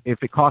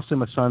if it costs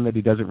him a son that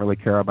he doesn't really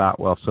care about,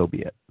 well, so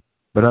be it.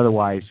 But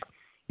otherwise,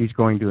 he's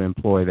going to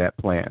employ that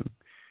plan.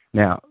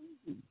 Now,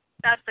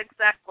 that's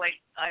exactly.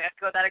 I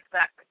echo that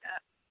exactly.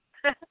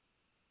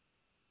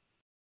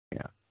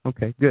 Yeah.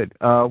 Okay. Good.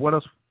 What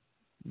else?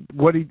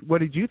 What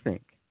did you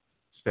think,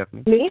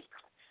 Stephanie? Me?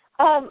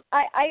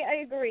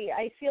 I agree.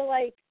 I feel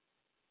like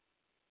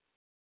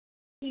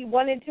he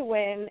wanted to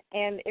win,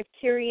 and if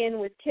Tyrion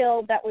was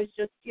killed, that was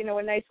just,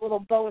 a nice little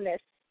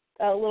bonus,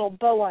 a little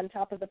bow on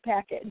top of the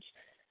package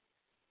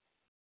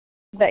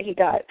that he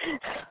got.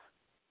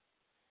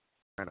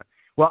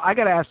 Well, I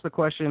got to ask the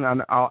question,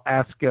 and I'll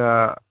ask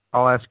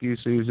you,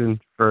 Susan,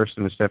 first,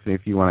 and Stephanie,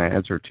 if you want to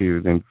answer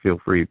too, then feel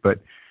free. But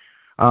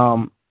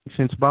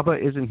since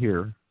Bubba isn't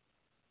here,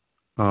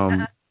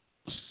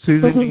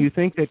 Susan, do you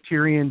think that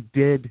Tyrion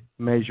did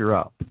measure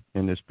up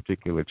in this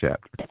particular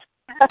chapter?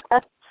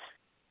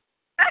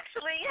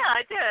 Actually, yeah,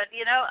 I did.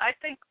 I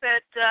think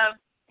that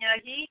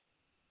he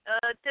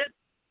did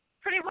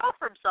pretty well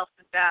for himself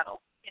in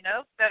battle.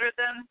 Better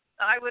than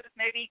I would have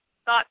maybe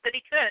thought that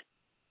he could.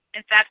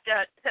 In fact,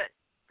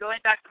 going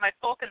back to my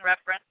Tolkien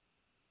reference,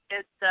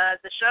 it's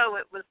the show.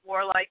 It was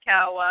more like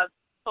how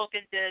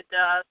Tolkien did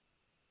the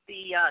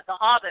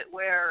Hobbit,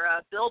 where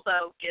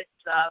Bilbo gets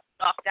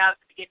knocked out at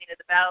the beginning of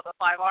the Battle of the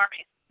Five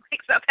Armies,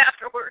 wakes up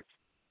afterwards.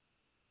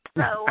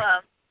 So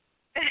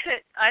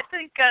I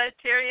think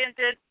Tyrion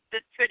did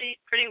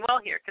pretty well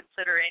here,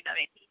 considering. I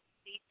mean,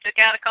 he took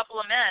out a couple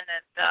of men,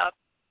 and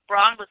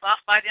Bronn was off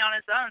fighting on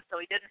his own,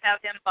 so he didn't have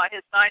him by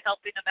his side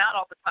helping him out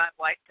all the time,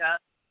 like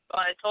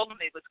Bronn had told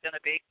him he was going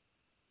to be.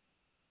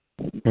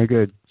 Very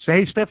good.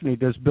 Say, Stephanie,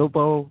 does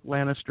Bilbo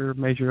Lannister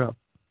measure up?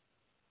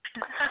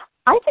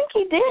 I think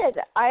he did.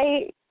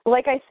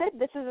 Like I said,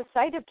 this is a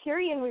side of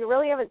Tyrion we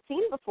really haven't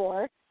seen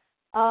before.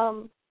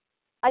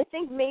 I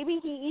think maybe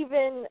he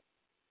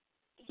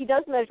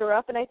does measure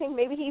up, and I think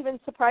maybe he even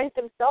surprised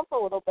himself a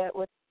little bit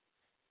with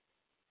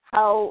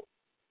how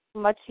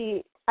much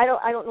I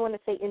don't want to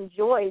say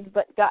enjoyed,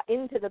 but got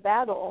into the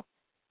battle.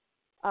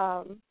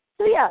 So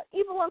yeah,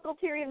 evil Uncle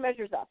Tyrion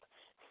measures up.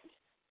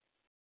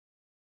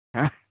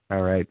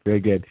 All right, very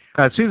good.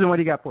 Susan, what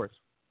do you got for us?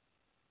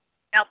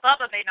 Now,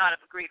 Bubba may not have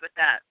agreed with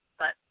that,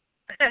 but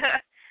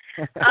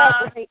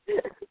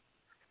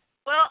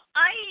well,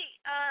 I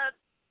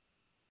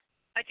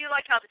do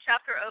like how the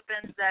chapter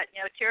opens that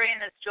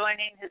Tyrion is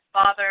joining his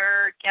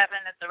father,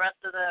 Kevin, and the rest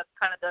of the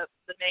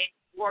main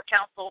war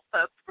council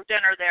folks for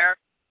dinner there,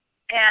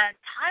 and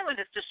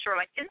Tywin is just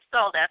throwing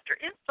insult after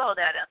insult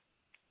at him,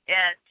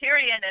 and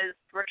Tyrion is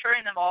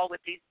returning them all with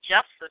these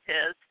jests of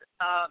his,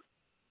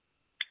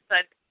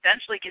 but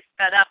eventually gets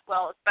fed up.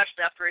 Well,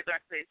 especially after he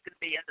learns that he's going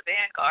to be in the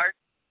Vanguard.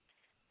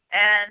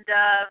 And,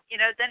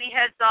 then he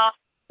heads off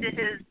to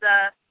his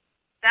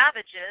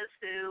savages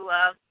who,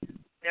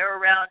 they're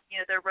around,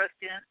 they're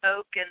roasting an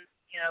oak and,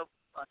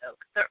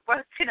 they're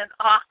roasting an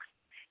ox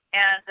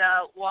and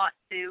want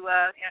to,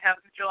 have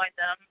him join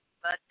them.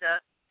 But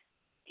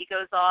he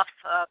goes off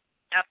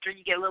after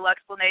you get a little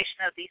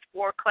explanation of these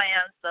four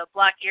clans, the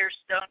Black Ears,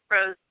 Stone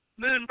Crows,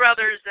 Moon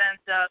Brothers,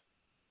 and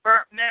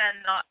Burnt Men,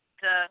 not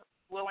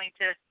willing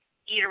to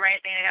eat or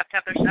anything. They have to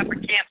have their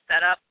separate camp set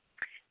up.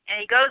 And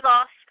he goes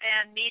off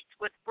and meets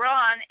with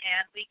Bronn,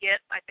 and we get,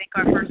 I think,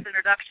 our first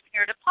introduction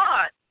here to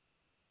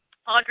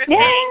Podrick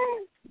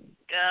Payne,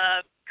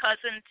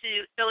 cousin to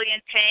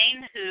Illian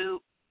Payne,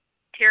 who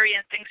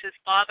Tyrion thinks his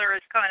father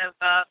has kind of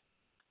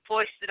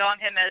foisted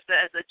on him as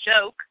a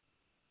joke.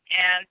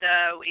 And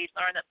we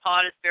learn that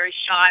Pod is a very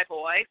shy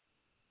boy.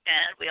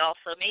 And we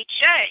also meet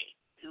Shay,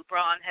 who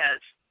Bronn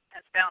has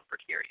found for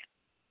Tyrion.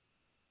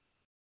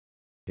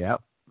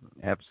 Yep,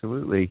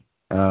 absolutely.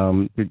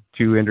 The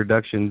two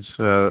introductions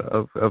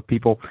of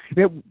people.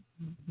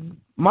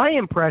 My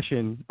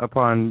impression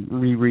upon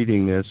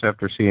rereading this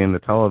after seeing the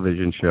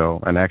television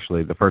show, and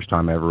actually the first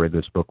time I ever read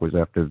this book was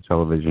after the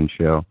television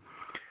show,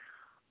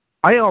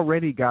 I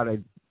already got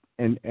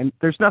and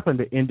there's nothing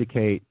to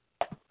indicate,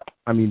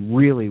 I mean,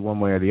 really one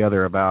way or the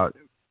other about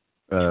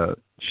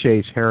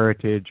Shay's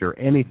heritage or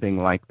anything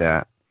like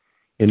that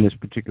in this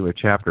particular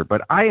chapter,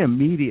 but I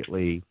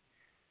immediately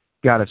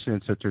got a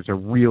sense that there's a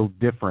real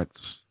difference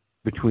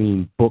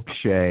between book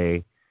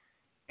Shay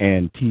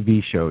and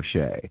TV show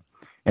Shay,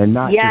 and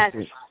not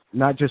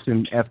just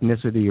in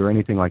ethnicity or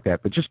anything like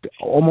that, but just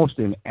almost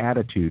in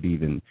attitude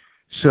even.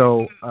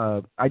 So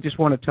I just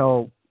want to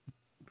tell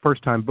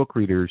first-time book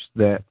readers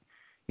that,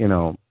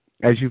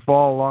 as you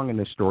follow along in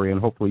this story,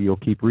 and hopefully you'll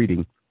keep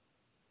reading,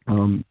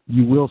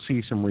 you will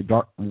see some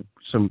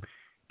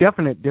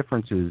definite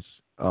differences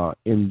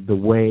in the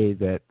way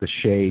that the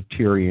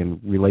Shay-Tyrion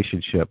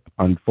relationship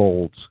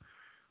unfolds,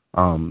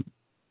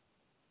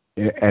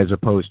 as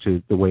opposed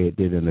to the way it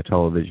did in the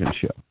television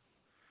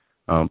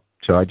show.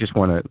 So I just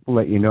want to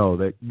let you know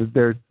that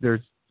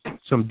there's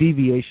some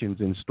deviations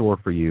in store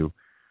for you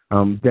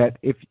that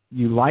if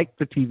you like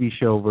the TV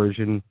show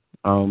version,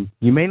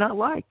 you may not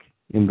like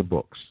in the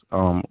books,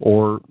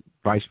 or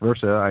vice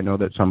versa, I know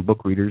that some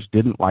book readers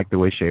didn't like the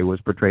way Shae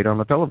was portrayed on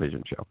the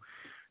television show.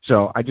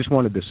 So I just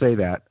wanted to say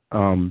that.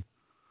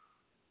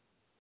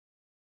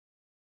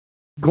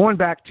 Going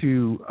back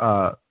to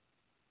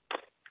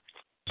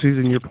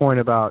Susan, your point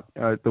about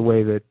the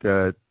way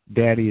that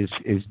Daddy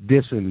is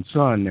dissing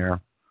Son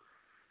there,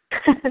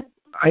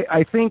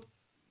 I think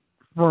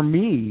for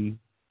me,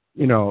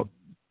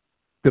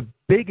 the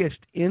biggest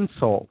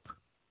insult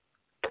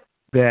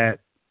that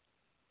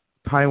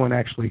Tywin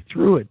actually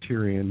threw at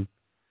Tyrion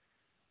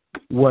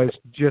was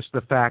just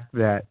the fact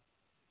that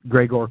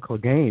Gregor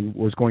Clegane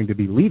was going to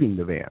be leading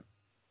the van.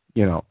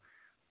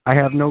 I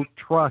have no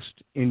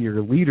trust in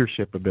your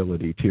leadership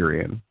ability,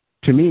 Tyrion.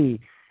 To me,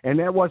 and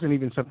that wasn't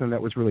even something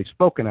that was really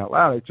spoken out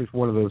loud. It's just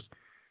one of those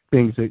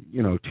things that,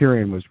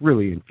 Tyrion was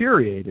really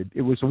infuriated.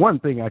 It was the one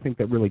thing I think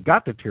that really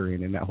got to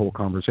Tyrion in that whole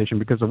conversation,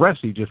 because the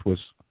rest he just was,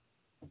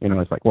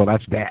 it's like, well,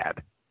 that's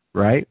Dad,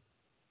 right?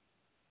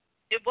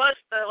 It was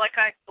the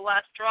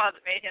last straw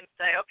that made him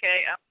say,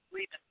 okay, I'm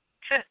leaving.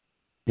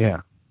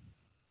 Yeah.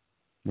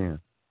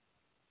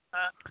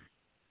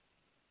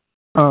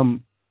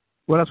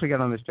 What else we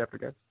got on this chapter,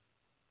 guys?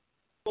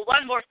 Well,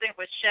 one more thing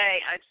with Shae,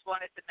 I just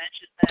wanted to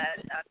mention that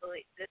I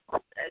believe this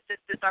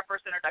is our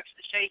first introduction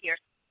to Shae here.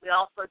 We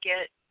also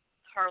get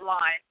her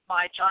line,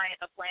 "My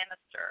giant of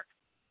Lannister,"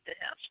 to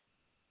him.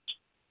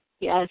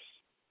 Yes.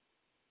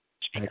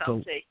 Which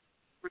becomes a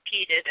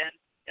repeated and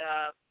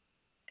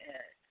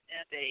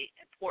a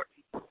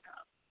important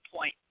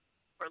point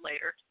for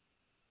later.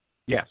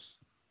 Yes,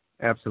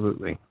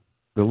 absolutely.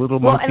 The little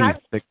monkey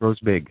that grows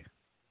big.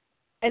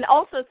 And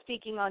also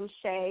speaking on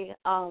Shae,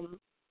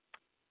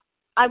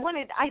 I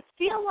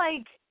feel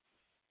like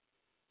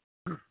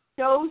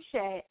Show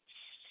Shae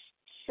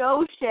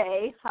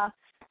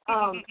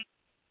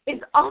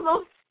is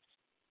almost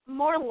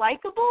more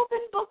likable than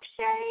Book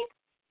Shae.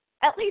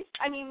 At least,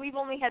 we've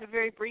only had a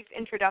very brief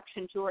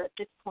introduction to her at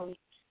this point.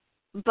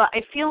 But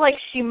I feel like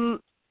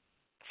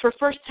for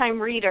first-time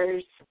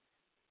readers,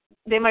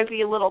 they might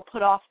be a little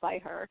put off by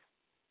her.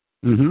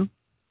 Mm-hmm.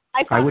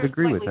 I would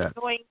agree with that.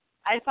 Annoying.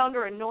 I found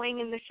her annoying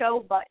in the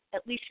show, but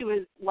at least she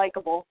was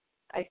likable,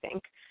 I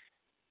think,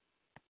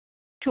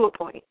 to a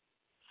point.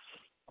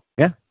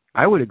 Yeah,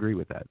 I would agree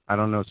with that. I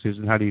don't know,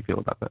 Susan, how do you feel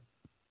about that?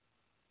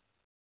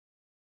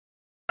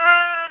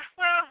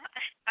 Well,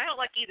 I don't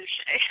like either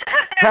Shae.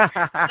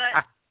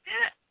 But,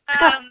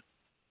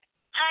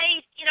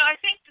 I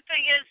think the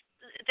thing is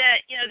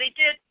that, they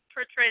did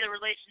portray the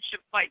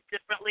relationship quite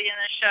differently in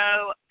the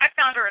show. I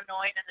found her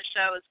annoying in the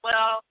show as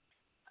well.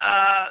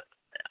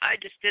 I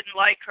just didn't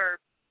like her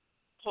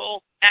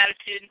whole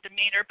attitude and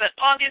demeanor, but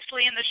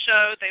obviously in the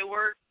show they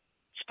were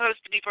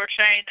supposed to be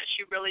portraying that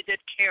she really did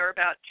care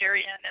about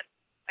Tyrion, and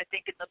I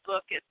think in the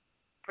book it's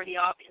pretty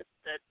obvious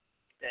that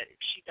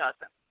she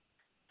doesn't.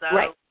 So,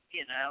 right.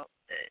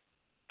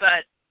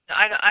 But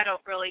I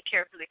don't really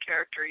care for the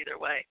character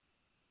either way.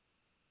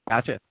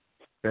 Gotcha.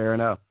 Fair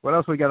enough. What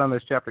else we got on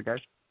this chapter,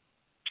 guys?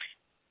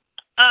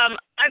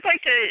 I'd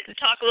like to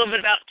talk a little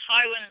bit about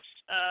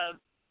Tywin's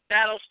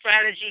battle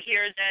strategy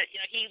here, that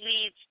he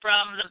leads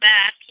from the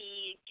back.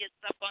 He gets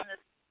up on this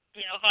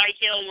high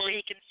hill where he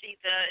can see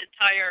the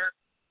entire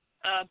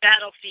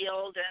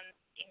battlefield and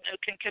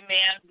can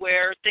command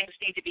where things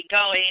need to be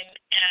going.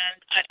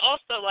 And I'd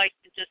also like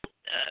to just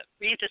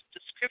read this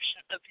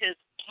description of his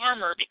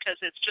armor,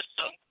 because it's just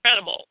so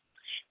incredible.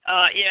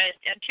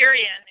 And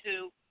Tyrion,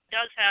 who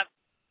does have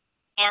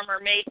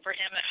armor made for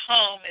him at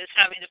home, is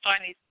having to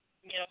find these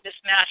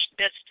mismatched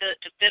bits to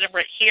fit him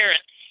right here. And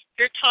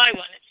here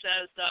Tywin, it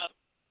says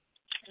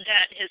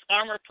that his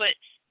armor put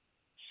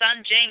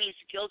son Jaime's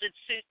gilded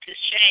suit to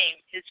shame.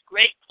 His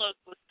great cloak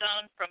was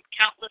sewn from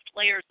countless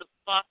layers of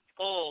soft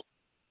gold,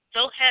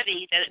 so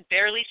heavy that it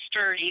barely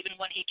stirred even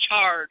when he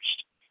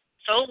charged,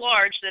 so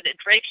large that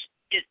its drape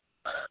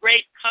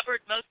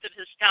covered most of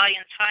his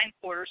stallion's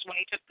hindquarters when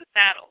he took the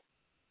saddle.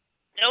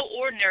 No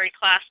ordinary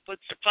clasp would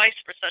suffice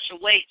for such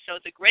a weight, so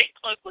the great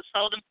cloak was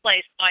held in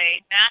place by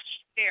a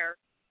matched pair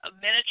of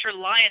miniature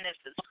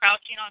lionesses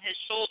crouching on his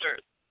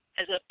shoulders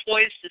as if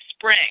poised to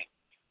spring.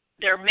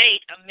 Their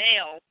mate, a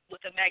male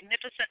with a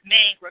magnificent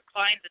mane,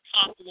 reclined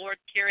atop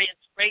Lord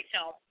Tyrion's great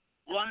helm,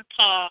 one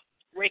paw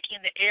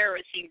raking the air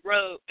as he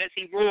roared.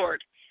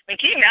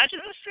 Can you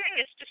imagine this thing?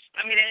 It's just,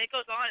 it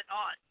goes on and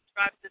on. It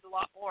describes it a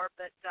lot more,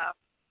 but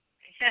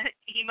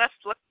he must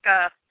look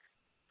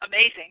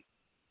amazing.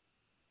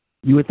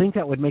 You would think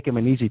that would make him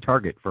an easy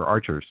target for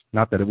archers.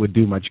 Not that it would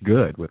do much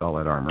good with all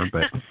that armor,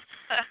 but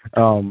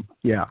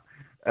yeah.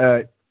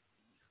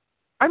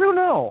 I don't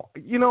know.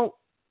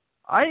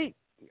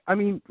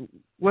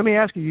 Let me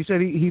ask you. You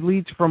said he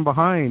leads from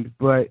behind,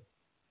 but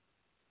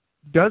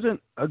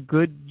doesn't a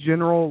good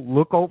general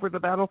look over the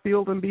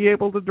battlefield and be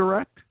able to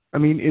direct?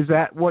 Is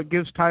that what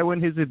gives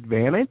Tywin his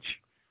advantage?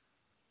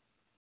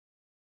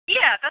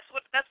 Yeah, that's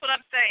what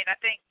I'm saying. I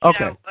think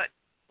okay. But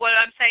what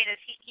I'm saying is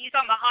he's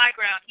on the high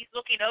ground. He's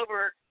looking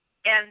over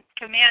and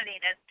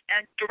commanding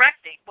and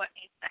directing what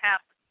needs to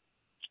happen.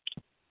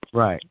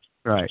 Right.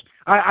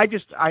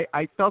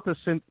 I felt a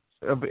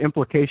of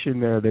implication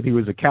there that he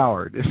was a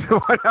coward. Is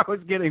what I was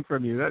getting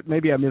from you.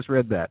 Maybe I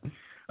misread that.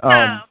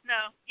 No.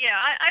 Yeah,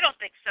 I don't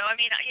think so. I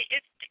mean,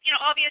 it's,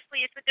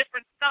 obviously it's a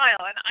different style,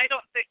 and I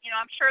don't think,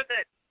 I'm sure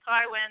that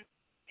Tywin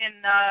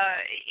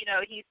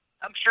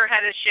I'm sure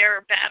had his share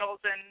of battles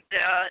and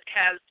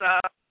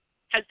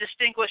has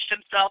distinguished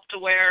himself to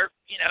where,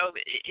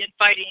 in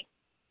fighting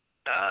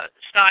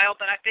style.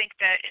 But I think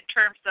that in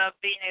terms of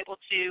being able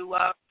to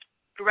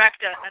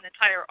direct an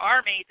entire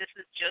army, this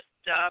is just,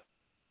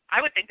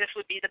 I would think this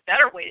would be the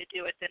better way to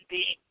do it than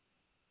being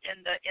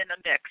in the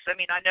mix. I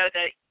mean, I know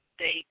that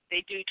they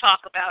do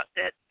talk about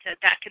that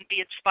can be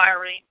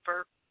inspiring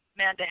for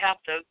men to have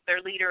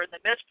their leader in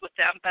the midst with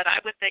them, but I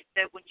would think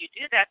that when you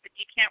do that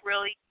you can't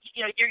really,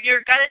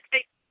 you're going to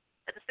take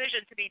a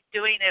decision to be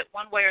doing it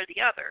one way or the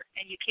other,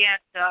 and you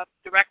can't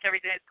direct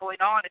everything that's going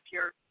on if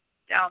you're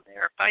down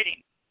there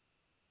fighting.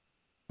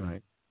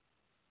 Right.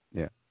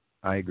 Yeah,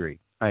 I agree.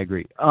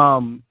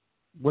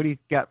 What do you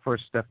got for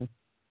us, Stephanie?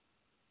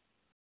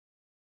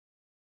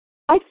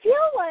 I feel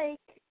like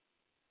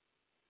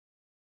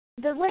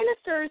the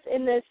Lannisters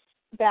in this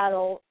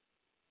battle,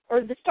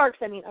 or the Starks,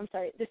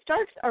 the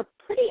Starks are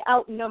pretty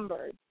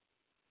outnumbered.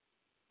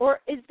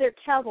 Or is their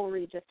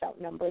cavalry just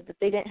outnumbered, that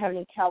they didn't have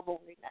any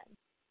cavalry men?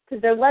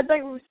 Because they're led by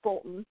Roose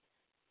Bolton.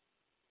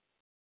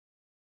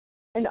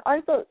 And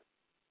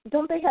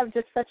don't they have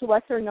just such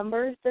lesser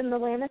numbers than the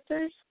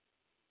Lannisters?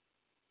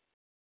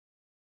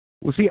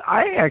 Well, see,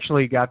 I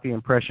actually got the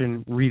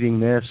impression reading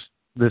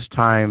this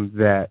time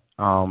that,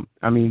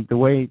 the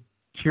way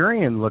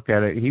Tyrion looked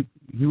at it,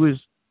 he was,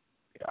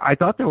 I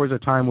thought there was a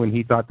time when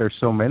he thought there's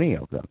so many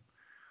of them.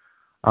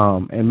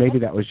 And maybe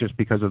that was just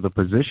because of the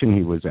position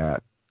he was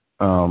at.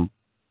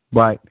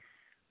 But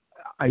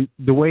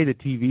the way the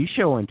TV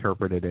show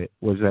interpreted it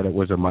was that it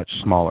was a much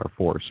smaller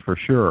force, for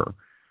sure.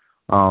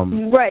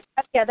 Right.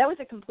 Yeah, that was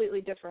a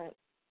completely different,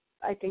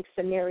 I think,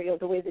 scenario,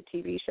 the way the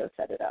TV show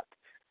set it up.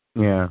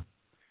 Yeah.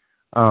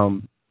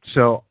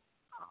 So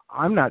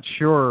I'm not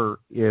sure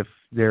if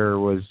there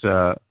was,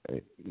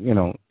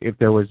 if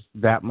there was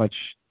that much.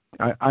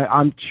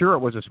 I'm sure it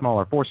was a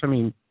smaller force. I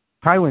mean,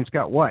 Tywin's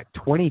got,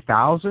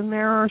 20,000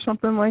 there or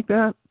something like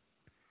that?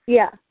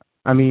 Yeah.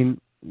 I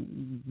mean,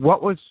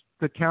 what was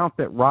the count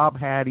that Robb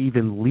had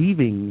even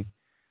leaving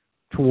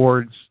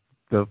towards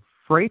the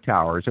Frey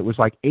Towers? It was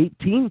like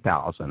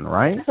 18,000,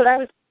 right? That's what I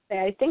was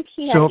saying. I think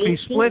he had So if 18.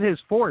 he split his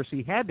force,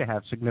 he had to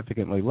have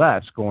significantly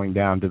less going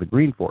down to the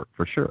Green Fort,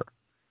 for sure.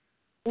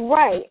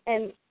 Right,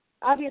 and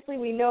obviously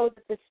we know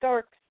that the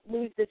Starks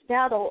lose this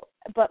battle,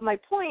 but my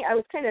point, I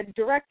was kind of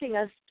directing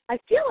us, I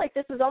feel like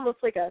this was almost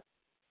like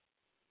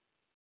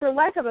for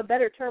lack of a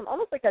better term,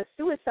 almost like a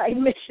suicide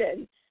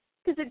mission,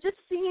 because it just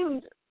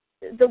seemed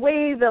the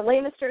way the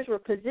Lannisters were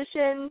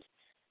positioned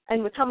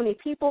and with how many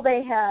people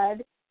they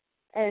had,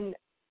 and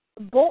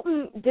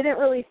Bolton didn't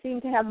really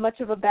seem to have much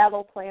of a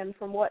battle plan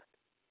from what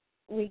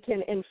we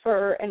can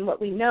infer and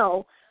what we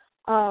know.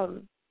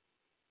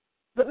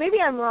 But maybe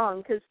I'm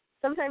wrong, because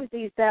sometimes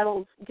these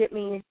battles get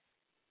me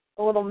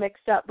a little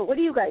mixed up. But what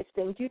do you guys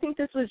think? Do you think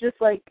this was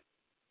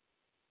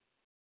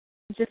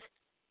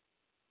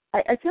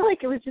I feel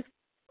like it was just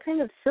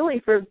kind of silly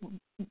for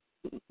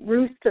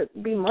Roose to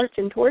be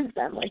marching towards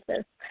them like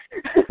this.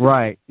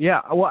 Right.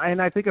 Yeah. Well,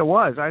 and I think it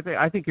was.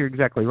 I think you're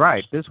exactly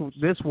right. This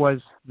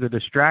was the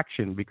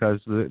distraction because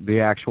the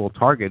actual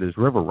target is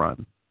River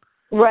Run.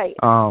 Right.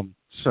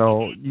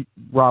 So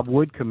Robb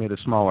would commit a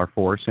smaller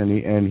force,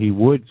 and he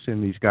would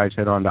send these guys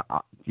head on to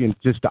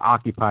just to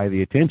occupy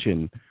the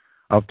attention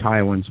of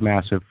Tywin's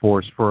massive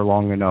force for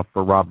long enough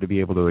for Robb to be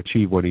able to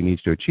achieve what he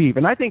needs to achieve.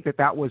 And I think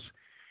that was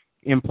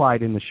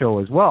implied in the show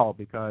as well,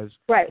 because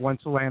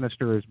once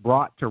Lannister is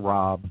brought to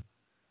Robb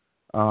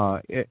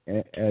at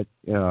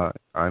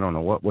I don't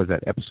know, what was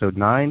that, episode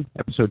 9,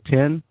 episode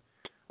 10,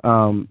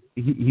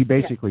 he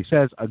basically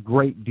says a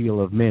great deal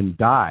of men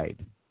died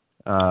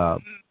so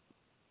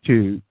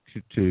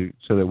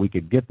that we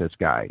could get this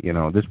guy.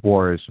 This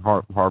war is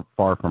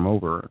far from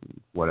over,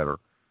 whatever.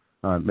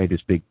 Made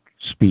this big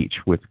speech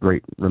with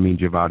great Ramin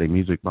Djawadi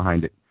music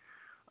behind it.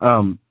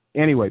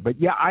 Anyway, but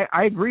yeah,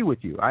 I agree with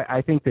you.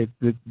 I think that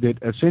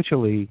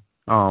essentially,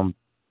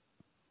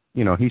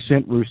 he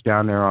sent Roose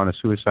down there on a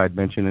suicide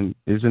mission, and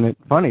isn't it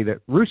funny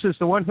that Roose is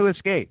the one who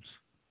escapes?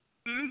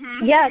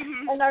 Mm-hmm. Yes,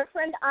 and our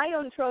friend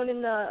Ion Throne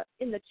in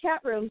the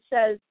chat room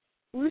says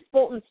Roose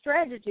Bolton's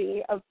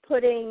strategy of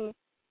putting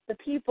the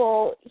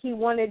people he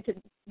wanted to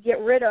get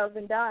rid of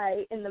and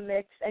die in the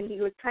mix, and he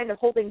was kind of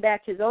holding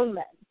back his own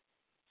men.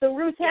 So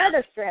Roose had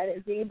a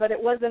strategy, but it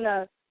wasn't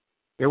a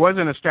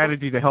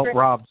strategy to help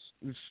Robb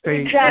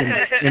stay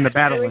in the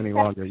battle any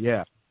longer.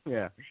 Yeah.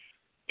 Yeah,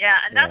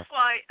 and that's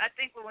why I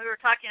think when we were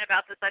talking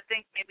about this, I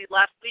think maybe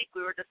last week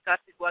we were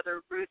discussing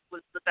whether Roose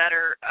was the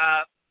better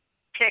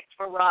pick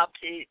for Robb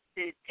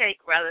to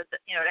take rather than,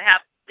 to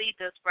have lead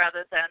this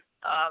rather than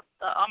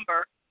the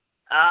Umber.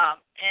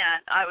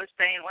 And I was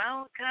saying,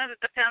 well, it kind of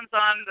depends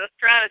on the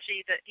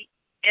strategy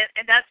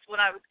and that's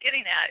what I was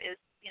getting at is,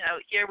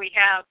 here we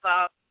have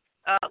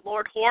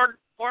Lord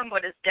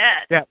Hornwood is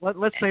dead. Yeah,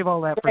 let's save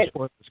all that for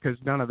spoilers because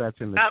none of that's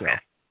in the show.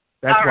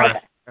 That's All why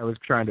right. I was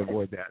trying to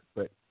avoid that.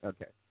 But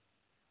okay.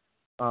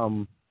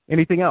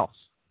 Anything else?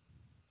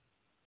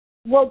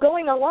 Well,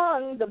 going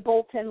along the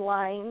Bolton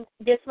line,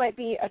 this might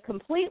be a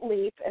complete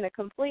leap and a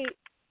complete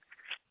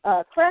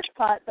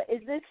crackpot, but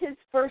is this his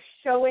first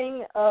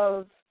showing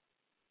of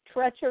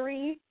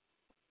treachery?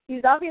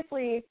 He's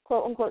obviously,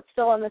 quote unquote,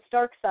 still on the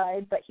Stark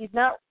side, but he's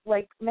not,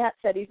 like Matt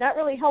said, he's not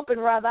really helping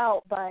Rob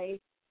out by,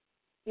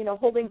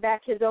 holding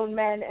back his own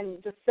men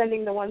and just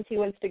sending the ones he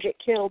wants to get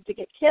killed. Is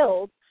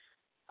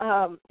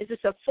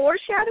this a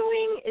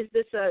foreshadowing? Is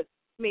this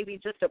maybe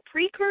just a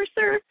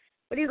precursor?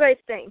 What do you guys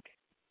think?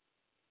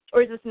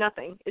 Or is this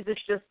nothing? Is this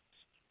just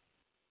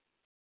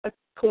a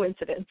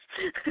coincidence?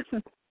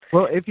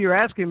 Well, if you're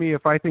asking me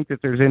if I think that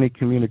there's any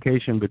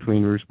communication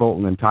between Roose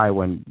Bolton and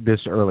Tywin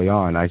this early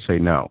on, I say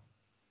no.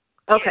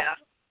 Okay.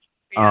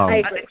 Yeah, I I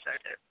agree. think so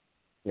too.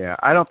 Yeah,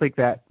 I don't think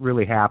that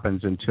really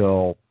happens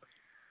until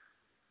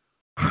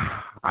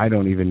I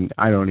don't even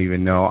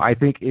know. I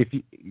think if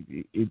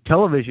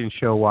television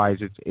show wise,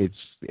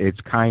 it's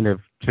kind of,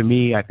 to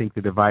me, I think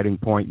the dividing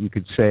point you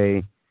could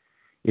say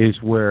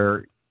is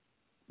where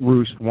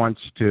Roose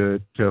wants to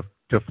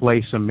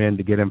flay some men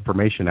to get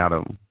information out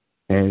of them,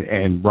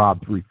 and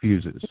Rob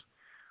refuses.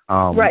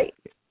 Right.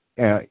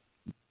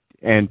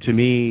 And to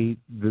me,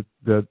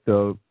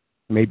 the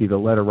maybe the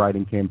letter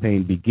writing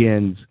campaign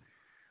begins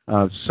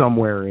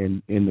somewhere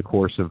in the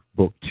course of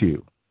Book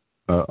 2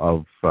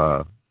 of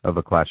A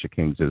Clash of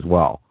Kings as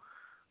well.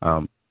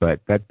 But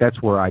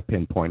that's where I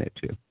pinpoint it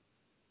to.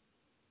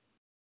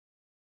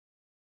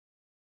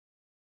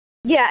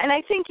 Yeah, and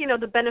I think,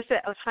 the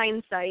benefit of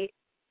hindsight,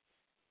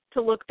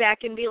 to look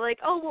back and be like,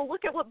 oh, well,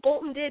 look at what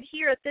Bolton did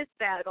here at this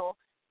battle.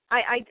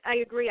 I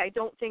agree. I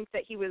don't think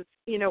that he was,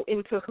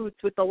 in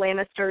cahoots with the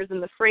Lannisters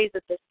and the Freys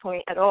at this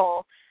point at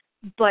all.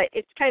 But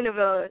it's kind of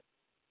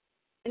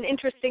an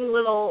interesting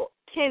little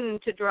pin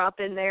to drop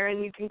in there,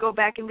 and you can go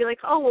back and be like,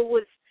 oh, well,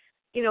 was,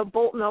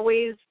 Bolton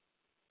always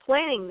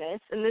planning this?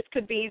 And this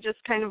could be just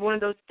kind of one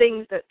of those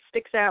things that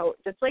sticks out.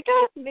 That's like,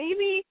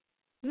 maybe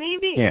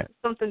Yeah.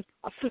 something's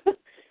off.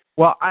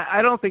 Well,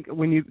 I don't think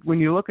when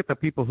you look at the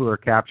people who are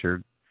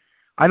captured,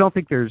 I don't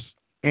think there's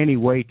any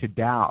way to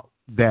doubt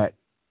that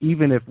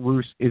even if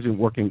Roose isn't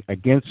working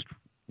against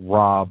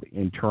Rob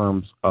in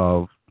terms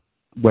of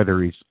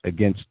whether he's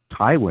against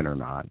Tywin or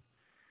not,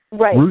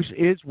 Right. Roose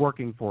is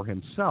working for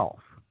himself.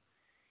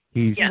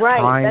 He's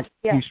Right.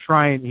 He's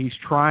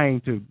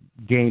trying to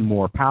gain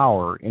more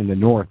power in the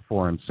North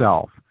for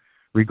himself,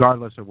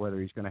 regardless of whether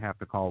he's going to have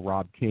to call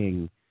Rob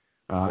King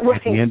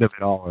at the end of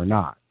it all or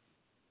not.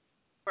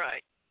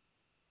 Right.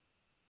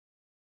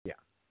 Yeah.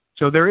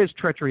 So there is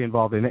treachery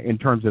involved in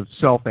terms of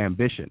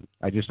self-ambition.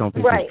 I just don't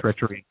think there's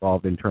treachery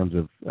involved in terms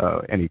of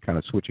any kind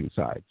of switching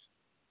sides.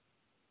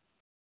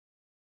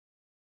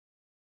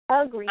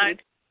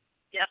 Agreed.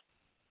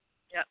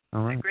 Yep.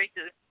 All right. I agree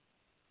too.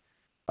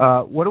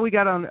 What do we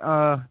got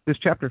on this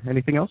chapter?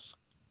 Anything else?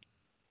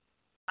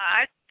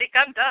 I think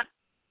I'm done.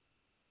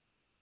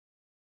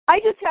 I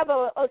just have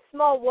a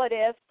small what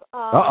if.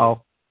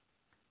 Uh-oh.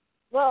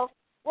 Well,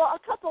 a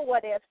couple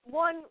what ifs.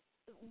 One,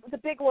 the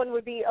big one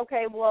would be,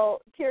 okay,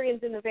 well,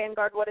 Tyrion's in the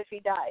Vanguard. What if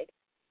he died?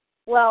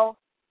 Well,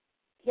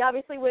 he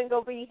obviously wouldn't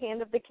go be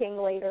Hand of the King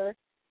later.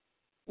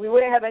 We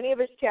wouldn't have any of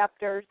his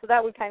chapters, so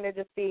that would kind of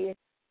just be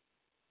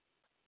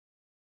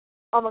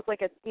almost like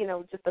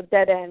just a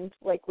dead end.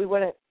 Like we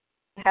wouldn't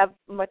have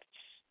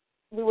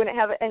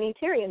any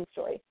Tyrion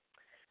story.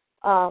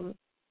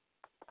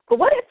 But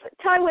what if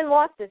Tywin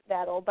lost this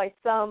battle by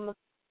some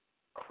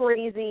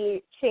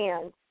crazy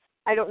chance?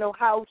 I don't know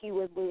how he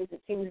would lose.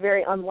 It seems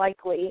very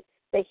unlikely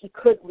that he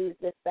could lose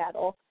this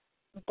battle.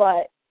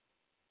 But,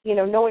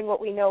 knowing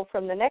what we know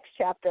from the next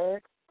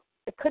chapter,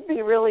 it could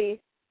be really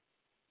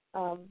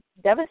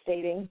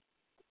devastating.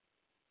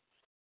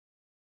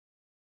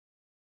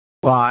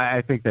 Well,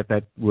 I think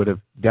that would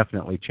have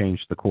definitely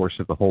changed the course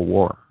of the whole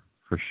war,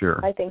 for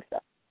sure. I think so,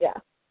 yeah.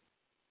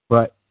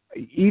 But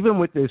even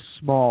with this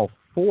small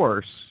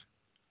force,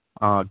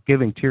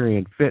 giving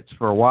Tyrion fits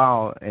for a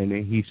while, and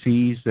he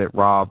sees that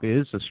Robb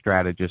is a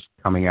strategist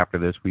coming after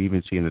this. We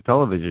even see in the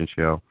television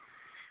show.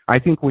 I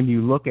think when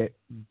you look at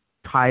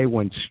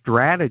Tywin's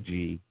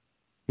strategy,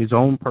 his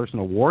own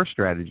personal war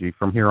strategy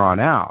from here on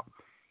out,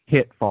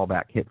 hit, fall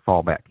back, hit,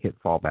 fall back, hit,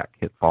 fall back,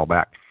 hit, fall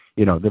back.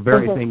 The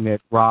very thing that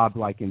Robb,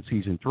 like in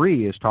Season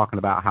 3, is talking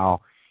about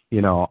how,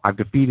 I've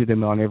defeated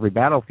him on every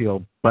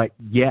battlefield, but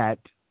yet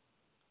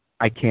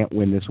I can't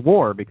win this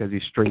war because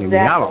he's stringing me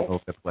out all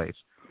over the place.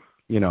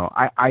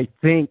 I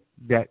think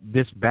that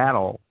this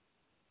battle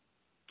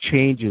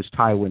changes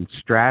Tywin's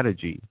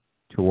strategy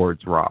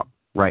towards Robb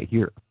right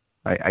here.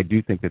 I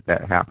do think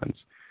that happens.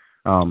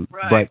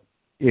 But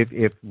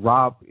if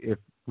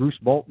Roose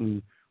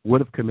Bolton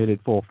would have committed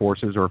full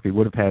forces, or if he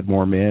would have had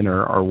more men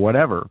or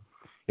whatever,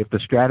 if the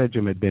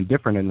stratagem had been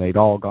different and they'd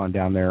all gone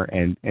down there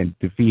and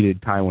defeated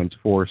Tywin's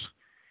force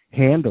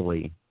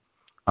handily,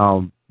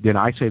 then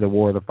I say the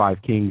War of the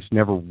Five Kings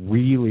never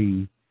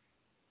really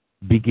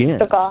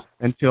begins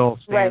until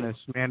Stannis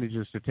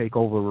manages to take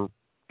over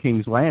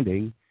King's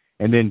Landing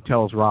and then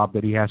tells Robb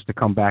that he has to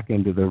come back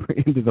into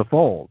the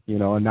fold,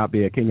 and not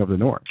be a king of the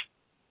North.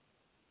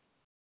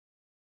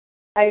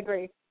 I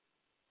agree.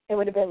 It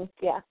would have been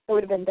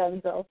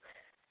done so.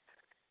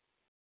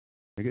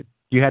 Very good.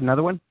 You had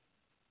another one?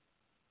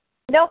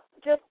 Nope,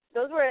 just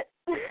those were it.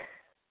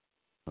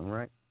 All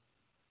right.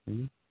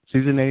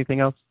 Susan, anything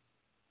else?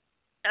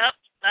 Nope,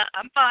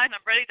 I'm fine. I'm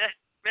ready to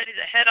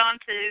head on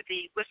to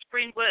the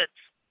Whispering Woods.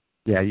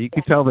 Yeah, you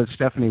could tell that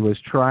Stephanie was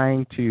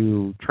trying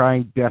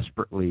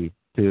desperately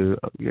to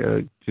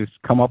just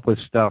come up with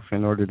stuff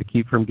in order to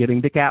keep from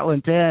getting to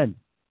Catelyn 10.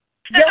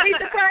 You'll be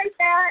surprised,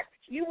 Matt.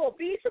 You will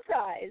be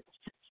surprised.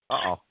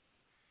 Uh-oh.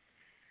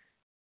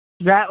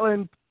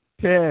 Catelyn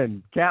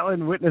 10.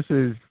 Catelyn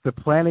witnesses the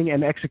planning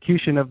and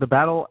execution of the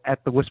battle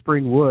at the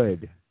Whispering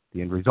Wood.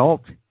 The end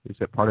result is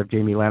that part of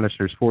Jaime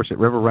Lannister's force at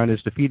River Run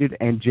is defeated,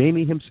 and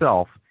Jaime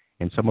himself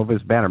and some of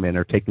his bannermen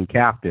are taken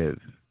captive.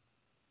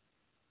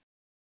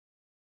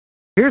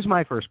 Here's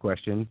my first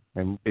question,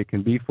 and it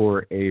can be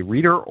for a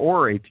reader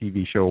or a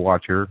TV show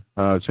watcher,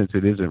 since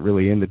it isn't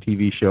really in the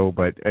TV show,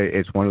 but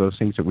it's one of those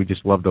things that we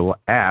just love to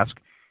ask.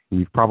 And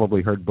you've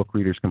probably heard book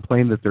readers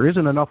complain that there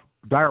isn't enough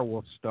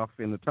direwolf stuff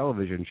in the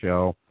television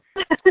show.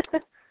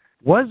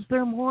 Was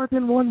there more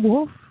than one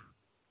wolf?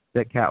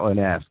 That Catelyn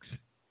asks.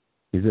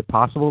 Is it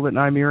possible that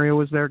Nymeria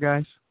was there,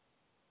 guys?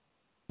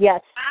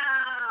 Yes.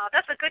 Wow,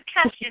 that's a good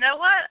catch. You know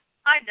what?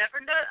 I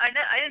never know.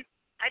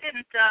 I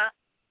didn't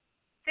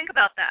think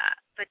about that,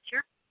 but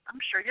I'm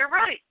sure you're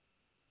right.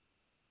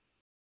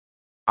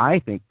 I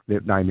think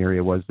that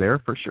Nymeria was there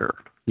for sure.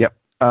 Yep.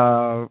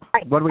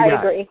 What do we got? I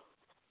agree.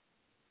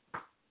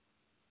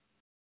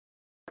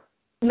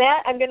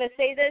 Matt, I'm going to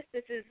say this.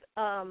 This is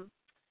an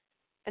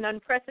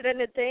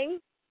unprecedented thing.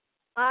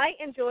 I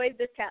enjoyed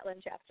this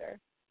Catelyn chapter.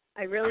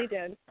 I really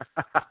did.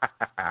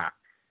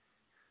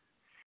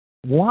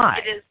 Why?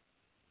 It is.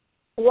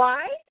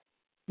 Why?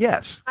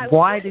 Yes.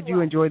 Why did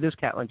you enjoy this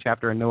Catelyn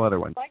chapter and no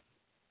other one?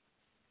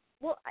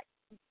 Well,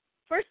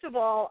 first of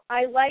all,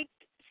 I liked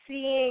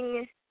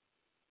seeing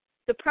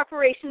the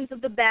preparations of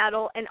the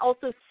battle and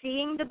also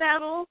seeing the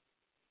battle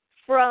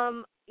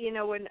from,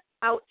 an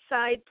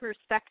outside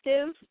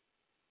perspective,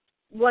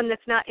 one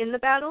that's not in the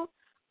battle.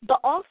 But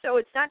also,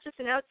 it's not just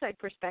an outside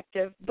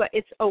perspective, but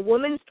it's a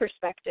woman's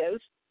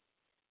perspective.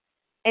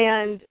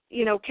 And,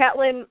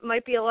 Catelyn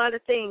might be a lot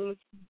of things,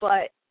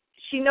 but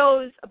she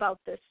knows about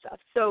this stuff.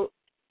 So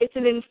it's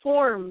an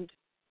informed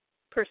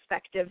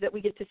perspective that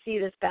we get to see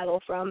this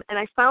battle from, and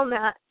I found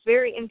that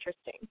very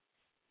interesting.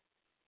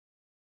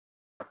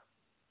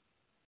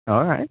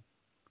 All right.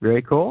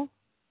 Very cool.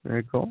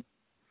 Very cool.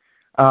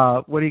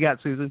 What do you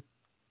got, Susan?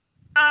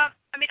 I'm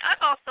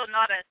also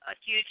not a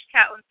huge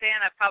Catelyn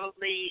fan. I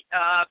probably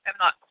am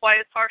not quite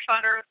as harsh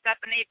on her as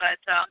Stephanie, but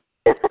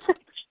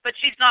but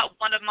she's not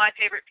one of my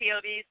favorite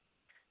POVs.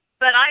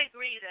 But I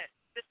agree that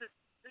this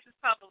is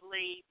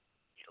probably,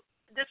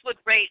 this would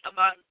rate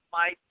among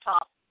my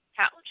top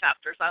Catelyn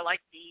chapters. I like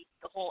the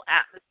whole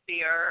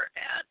atmosphere,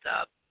 and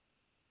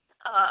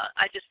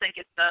I just think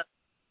it's a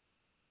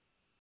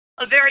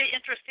very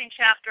interesting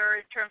chapter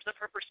in terms of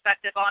her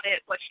perspective on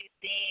it, what she's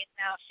seen,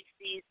 how she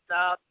sees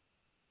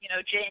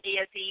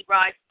Jaime as he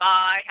rides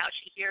by, how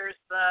she hears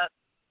the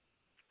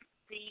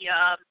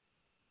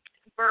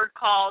bird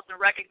calls and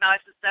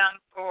recognizes them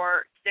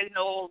for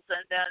signals,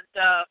 and then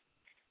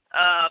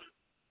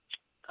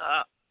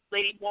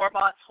Lady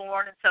Mormont's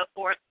horn and so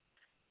forth,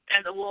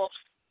 and the wolves.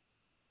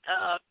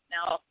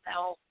 Now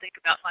I'll think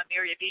about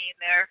Nymeria being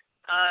there.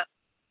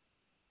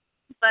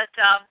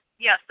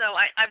 So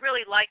I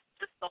really like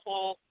just the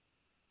whole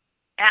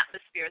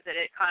atmosphere that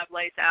it kind of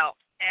lays out.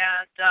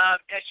 And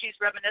as she's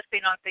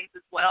reminiscing on things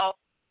as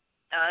well,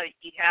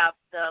 you have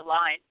the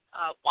line,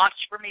 "Watch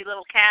for me,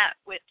 little cat,"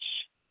 which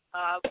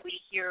we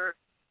hear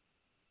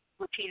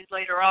repeated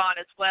later on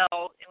as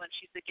well when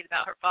she's thinking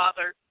about her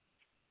father.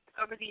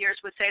 Over the years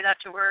would say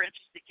that to her, and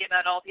she's thinking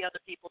about all the other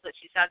people that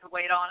she's had to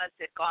wait on as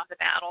they've gone to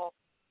battle,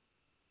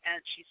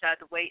 and she's had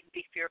to wait and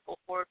be fearful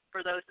for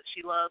those that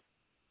she loves.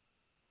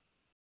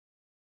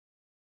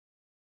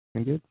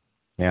 Very good.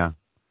 Yeah.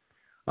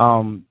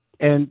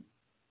 And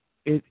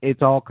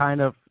it's all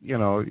kind of,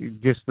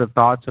 just the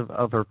thoughts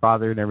of her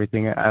father and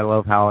everything. I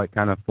love how it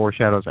kind of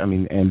foreshadows.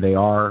 And they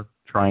are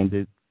trying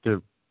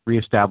to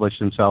reestablish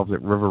themselves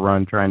at River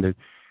Run, trying to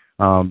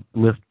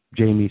lift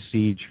Jaime's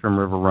siege from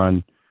River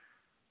Run.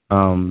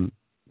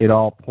 It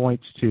all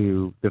points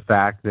to the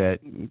fact that,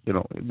 in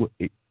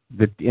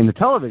the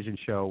television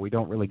show, we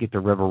don't really get to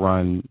River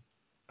Run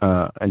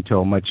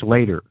until much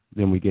later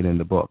than we get in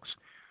the books.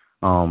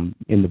 In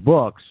the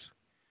books,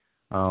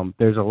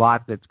 there's a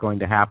lot that's going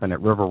to happen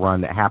at River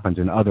Run that happens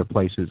in other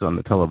places on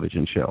the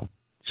television show.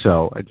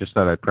 So I just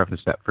thought I'd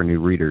preface that for new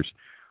readers.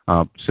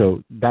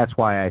 So that's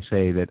why I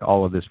say that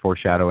all of this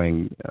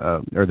foreshadowing,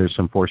 or there's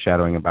some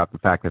foreshadowing about the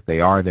fact that they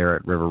are there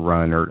at River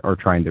Run or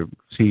trying to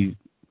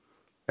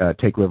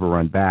take River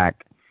Run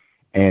back,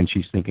 and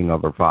she's thinking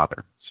of her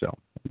father. So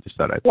I just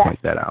thought I'd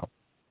point that out.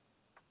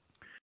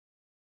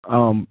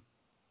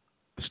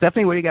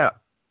 Stephanie, what do you got?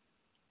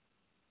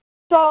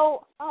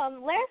 So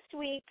last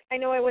week, I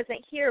know I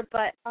wasn't here,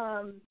 but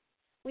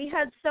we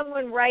had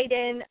someone write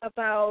in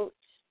about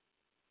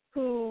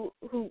who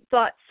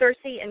thought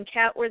Cersei and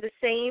Kat were the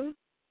same,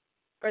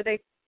 or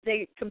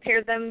they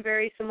compared them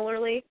very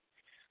similarly.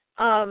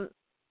 And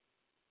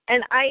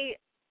I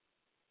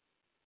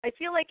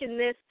feel like in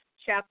this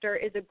chapter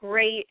is a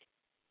great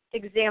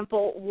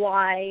example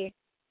why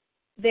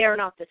they are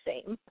not the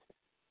same.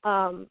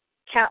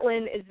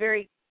 Catelyn is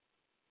very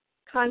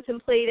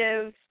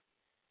contemplative.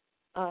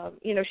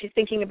 She's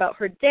thinking about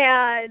her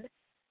dad.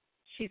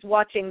 She's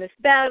watching this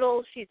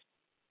battle. She's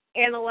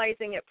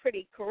analyzing it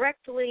pretty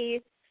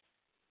correctly.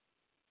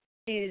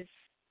 She's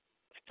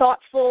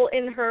thoughtful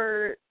in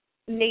her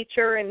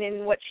nature and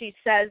in what she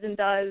says and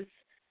does.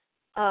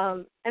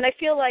 And I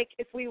feel like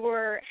if we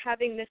were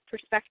having this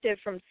perspective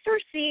from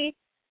Cersei,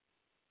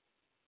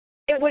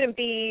 it wouldn't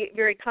be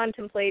very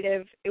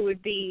contemplative. It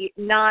would be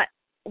not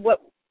what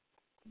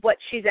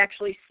she's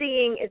actually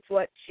seeing. It's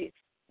what she's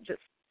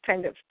just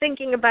kind of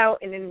thinking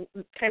about and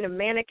kind of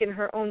manic in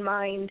her own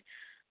mind.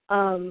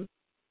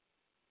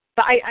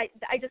 But I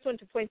just want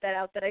to point that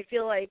out, that I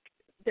feel like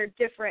they're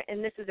different,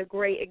 and this is a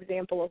great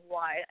example of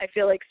why. I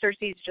feel like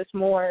Cersei's just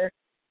more,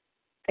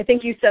 I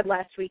think you said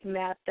last week,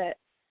 Matt, that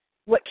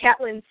what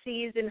Catelyn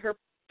sees in her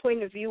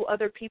point of view,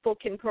 other people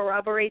can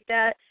corroborate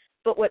that,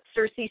 but what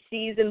Cersei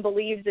sees and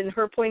believes in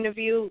her point of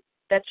view,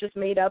 that's just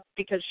made up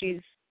because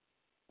she's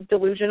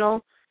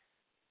delusional.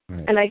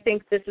 Right. And I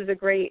think this is a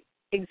great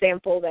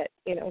example that,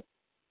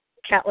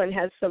 Catelyn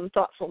has some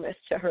thoughtfulness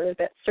to her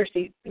that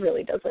Cersei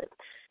really doesn't.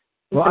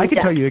 Well, I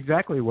can tell you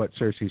exactly what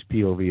Cersei's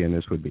POV in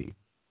this would be.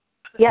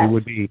 Yes. It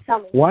would be,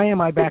 why am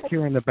I back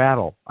here in the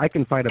battle? I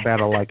can fight a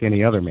battle like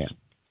any other man.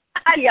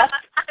 Yes.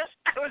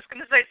 I was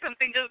going to say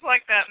something just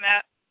like that,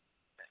 Matt.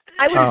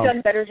 I would have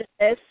done better than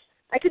this.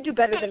 I could do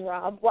better than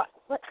Rob. What?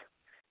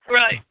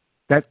 Right.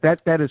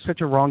 That is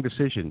such a wrong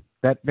decision.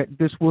 That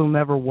this will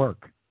never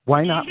work.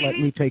 Why not let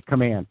me take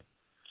command?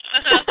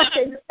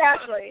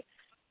 Exactly.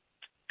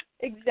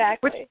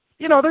 Which,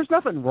 there's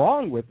nothing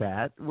wrong with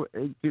that.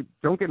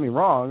 Don't get me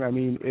wrong. I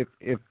mean,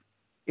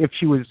 if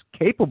she was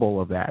capable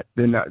of that,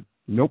 then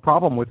no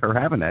problem with her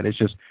having that. It's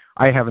just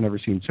I haven't ever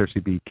seen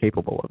Cersei be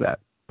capable of that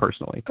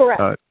personally.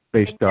 Correct.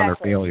 Based on her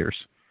failures.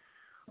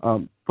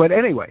 But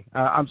anyway,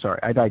 I'm sorry,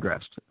 I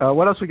digressed.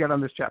 What else we got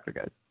on this chapter,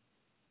 guys?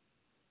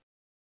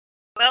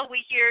 Well,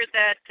 we hear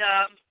that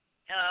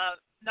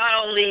not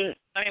only,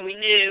 we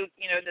knew,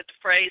 that the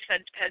Freys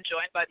had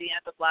joined by the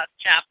end of last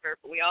chapter,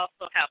 but we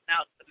also have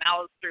now the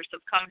Mallisters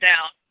have come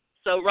down.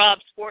 So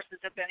Rob's forces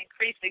have been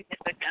increased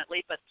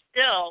significantly, but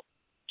still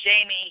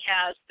Jaime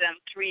has them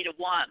 3-1,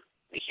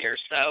 we hear.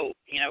 So,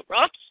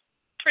 Rob's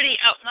pretty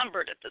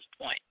outnumbered at this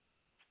point.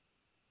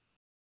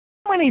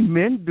 How many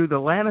men do the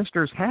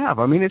Lannisters have?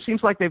 I mean, it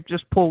seems like they've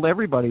just pulled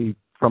everybody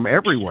from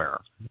everywhere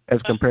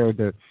as compared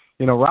to,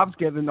 Rob's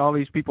getting all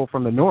these people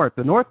from the north.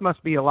 The north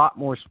must be a lot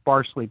more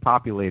sparsely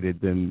populated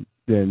than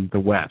the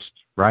west,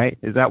 right?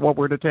 Is that what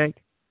we're to take?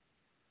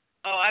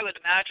 Oh, I would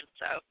imagine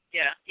so,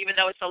 yeah. Even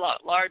though it's a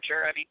lot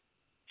larger,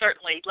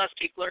 certainly less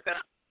people are going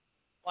to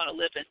want to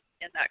live in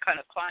that kind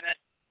of climate.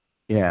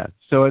 Yeah,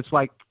 so it's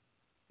like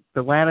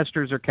the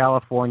Lannisters are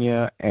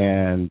California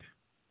and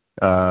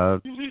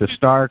the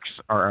Starks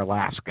are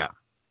Alaska.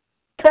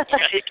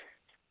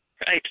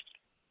 Right.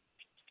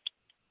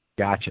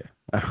 Gotcha.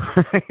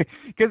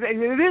 Because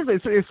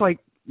it's like,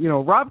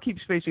 Rob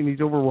keeps facing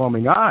these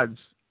overwhelming odds,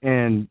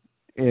 and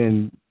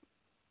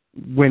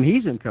when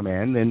he's in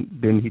command,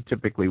 then he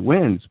typically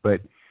wins.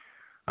 But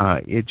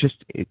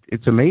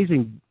it's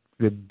amazing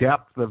the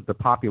depth of the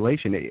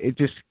population. It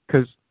just,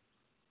 because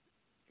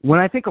when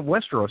I think of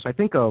Westeros, I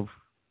think of,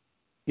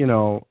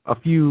 a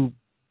few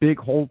big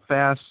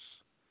holdfasts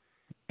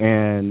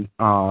and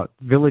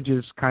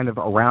villages kind of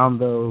around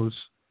those.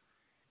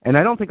 And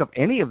I don't think of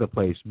any of the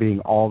place being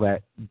all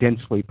that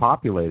densely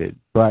populated.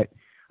 But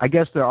I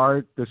guess there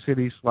are the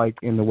cities like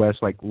in the west,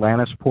 like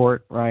Lannisport,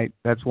 right?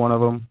 That's one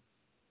of them.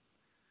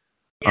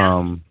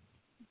 Yeah.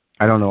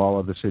 I don't know all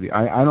of the city.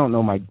 I don't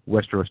know my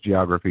Westeros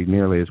geography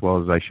nearly as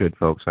well as I should,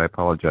 folks. I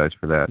apologize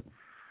for that.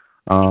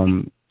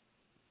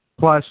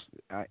 Plus,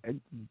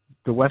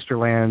 the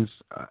Westerlands,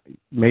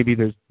 maybe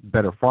there's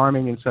better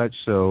farming and such,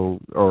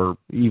 or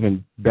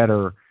even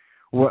better.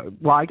 Well,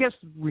 I guess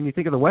when you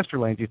think of the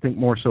Westerlands, you think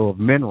more so of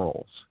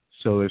minerals.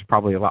 So there's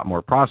probably a lot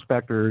more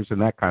prospectors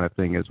and that kind of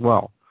thing as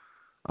well.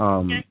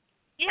 You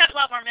have a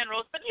lot more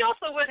minerals, but you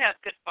also would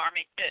have good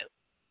farming too.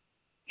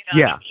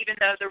 Even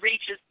though the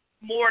Reach is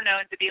more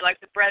known to be like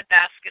the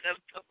breadbasket of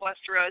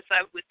Westeros,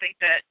 I would think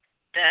that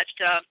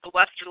the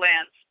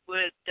Westerlands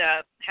would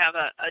have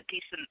a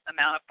decent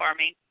amount of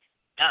farming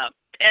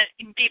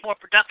and be more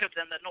productive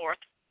than the North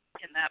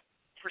in that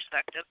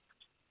perspective.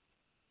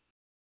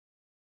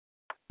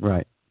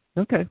 Right.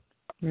 Okay.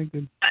 Very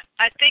good.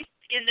 I think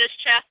in this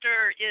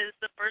chapter is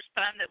the first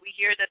time that we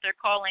hear that they're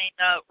calling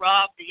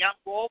Rob the Young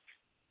Wolf,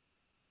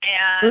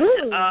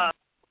 and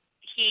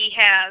he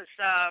has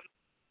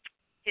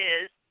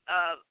his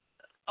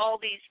all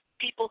these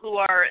people who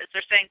are, as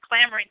they're saying,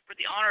 clamoring for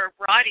the honor of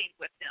riding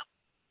with him.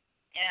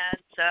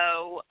 And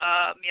so,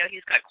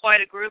 he's got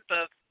quite a group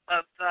of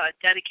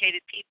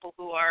dedicated people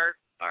who are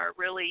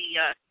really,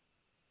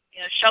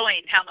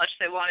 showing how much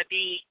they want to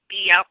be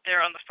out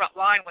there on the front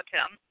line with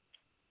him,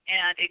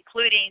 and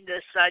including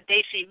this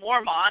Daisy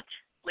Mormont,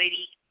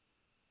 Lady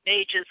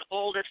Mage's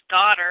oldest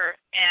daughter,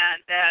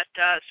 and that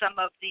some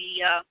of the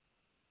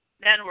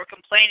men were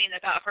complaining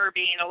about her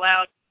being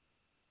allowed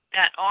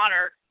that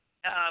honor,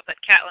 but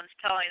Catelyn's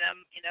telling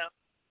them,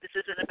 this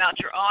isn't about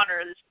your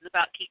honor, this is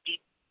about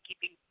keeping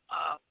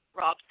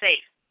Robb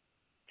safe.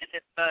 And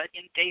if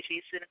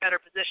Daisy's in a better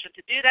position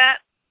to do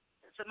that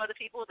than some other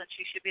people, then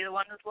she should be the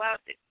one who's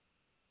allowed to.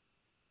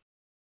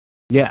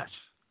 Yes.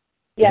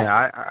 Yes.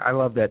 Yeah, I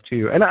love that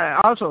too. And I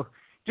also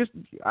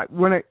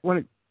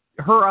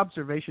her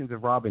observations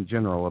of Robb in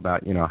general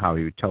about, how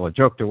he would tell a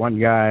joke to one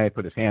guy,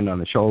 put his hand on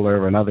the shoulder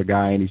of another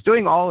guy, and he's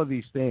doing all of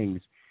these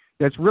things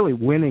that's really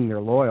winning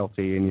their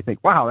loyalty. And you think,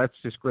 wow, that's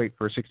just great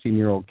for a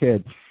 16-year-old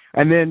kid.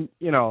 And then,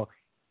 the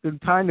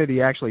time that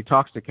he actually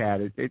talks to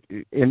Cat,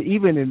 and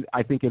even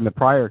I think in the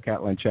prior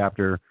Catelyn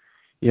chapter,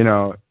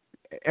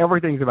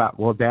 everything's about,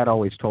 well, Dad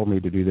always told me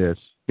to do this.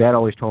 Dad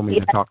always told me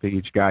to talk to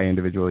each guy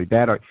individually.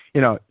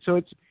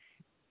 So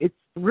it's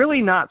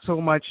really not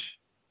so much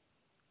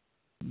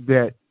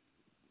that,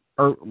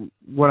 or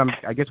what I'm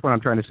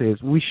trying to say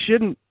is we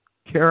shouldn't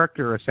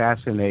character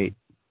assassinate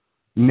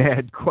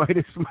Ned quite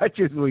as much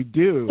as we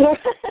do,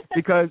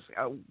 because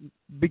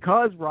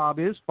Robb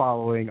is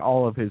following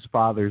all of his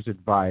father's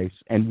advice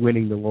and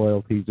winning the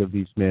loyalties of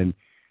these men.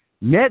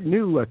 Ned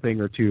knew a thing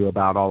or two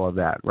about all of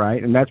that,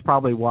 right? And that's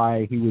probably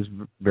why he was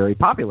very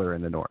popular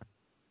in the North.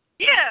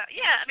 Yeah.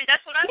 I mean,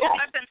 that's what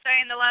I've been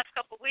saying the last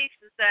couple of weeks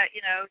is that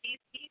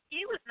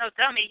he was no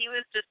dummy. He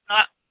was just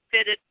not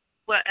fitted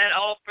at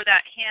all for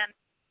that hand,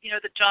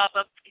 the job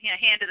of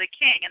hand of the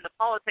king and the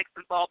politics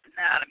involved in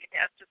that. I mean,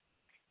 that's just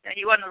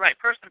he wasn't the right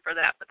person for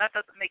that. But that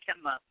doesn't make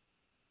him a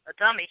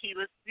dummy. He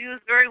was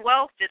very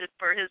well fitted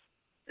for his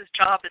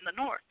job in the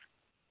North.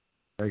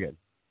 Very good.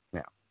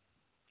 Yeah.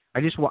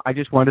 I just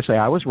wanted to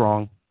say I was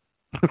wrong.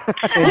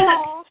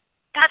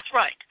 That's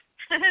right.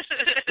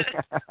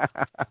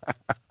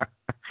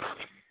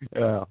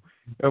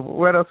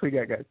 What else we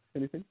got, guys?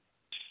 Anything?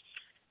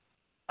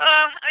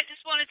 I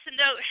just wanted to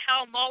note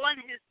how Mullen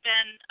has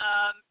been,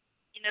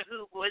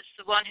 who was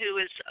the one who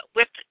was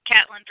whipped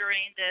Catelyn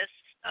during this,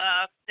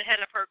 the head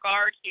of her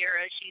guard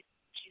here, as she's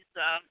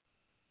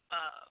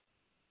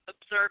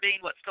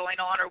observing what's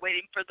going on or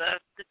waiting for the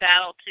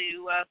battle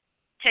to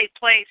take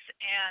place,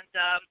 and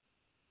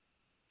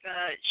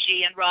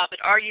she and Robb had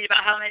argued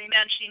about how many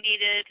men she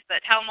needed,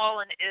 but Hal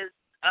Mullen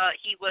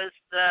he was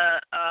the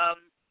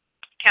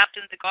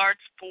captain of the guards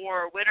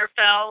for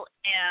Winterfell,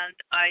 and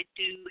I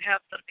do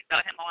have something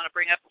about him I want to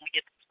bring up when we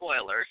get to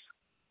spoilers.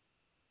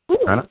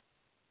 Ooh.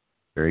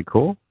 Very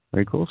cool.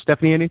 Very cool.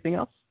 Stephanie, anything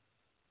else?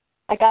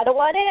 I got a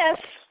what if.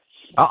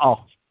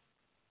 Uh-oh.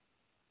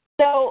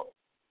 So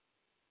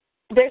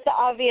there's the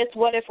obvious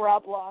what if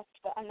Robb lost,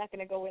 but I'm not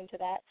going to go into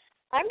that.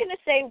 I'm going to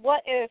say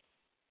what if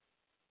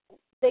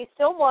they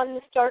still won,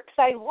 the Stark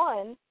side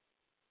won,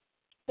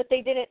 but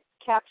they didn't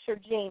capture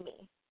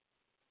Jaime.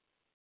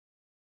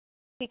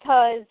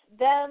 Because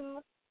them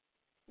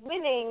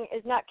winning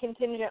is not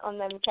contingent on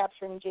them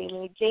capturing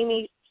Jaime.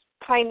 Jaime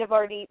kind of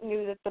already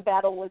knew that the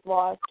battle was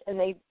lost, and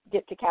they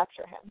get to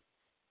capture him.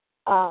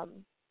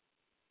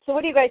 So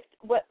what do you guys?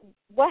 What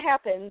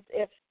happens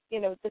if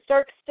the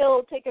Starks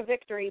still take a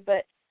victory,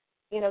 but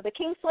the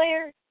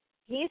Kingslayer,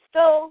 he's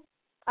still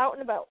out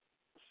and about?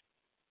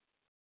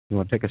 You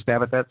want to take a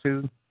stab at that,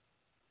 Susan?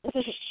 Well,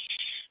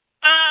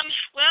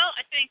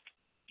 I think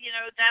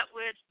that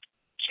would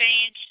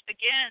change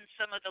again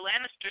some of the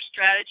Lannister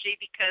strategy,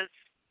 because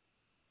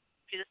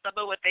some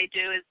of what they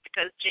do is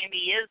because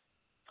Jaime is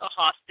a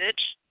hostage,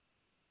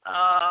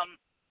 and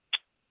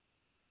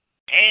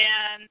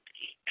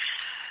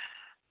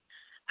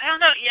I don't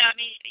know. Yeah, I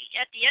mean,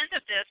 at the end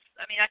of this,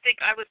 I mean, I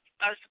think I was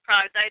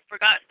surprised. I had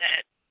forgotten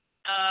that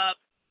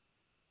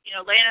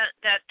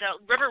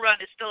River Run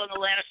is still in the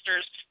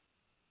Lannisters.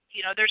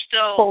 They're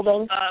still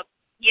holding.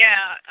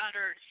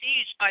 Under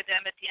siege by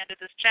them at the end of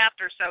this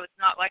chapter, so it's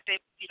not like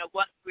they've,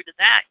 won through to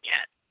that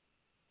yet.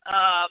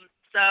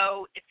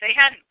 So if they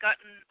hadn't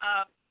gotten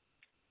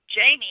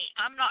Jaime,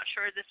 I'm not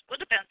sure this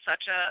would have been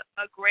such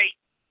a great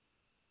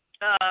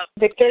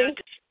victory.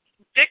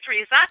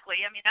 Victory,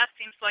 exactly. I mean, that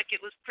seems like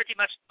it was pretty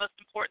much the most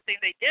important thing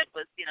they did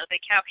was,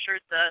 they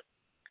captured the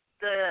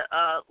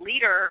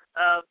leader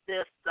of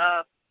this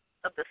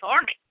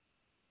army.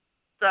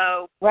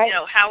 So, right.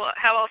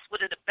 How else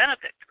would it have been a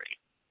victory?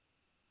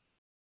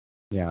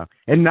 Yeah,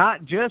 and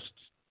not just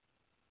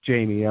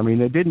Jaime. I mean,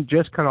 they didn't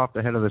just cut off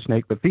the head of the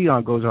snake, but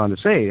Theon goes on to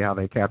say how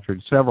they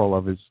captured several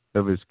of his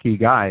key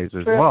guys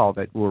as well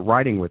that were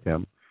riding with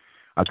him.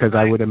 Because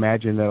I would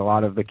imagine that a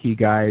lot of the key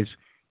guys,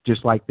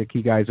 just like the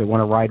key guys that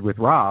want to ride with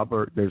Robb,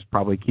 or there's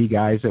probably key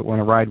guys that want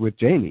to ride with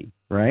Jaime,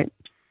 right?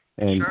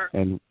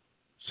 And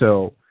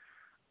so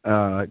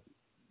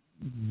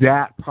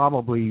that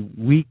probably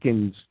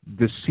weakens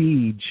the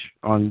siege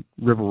on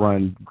River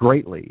Run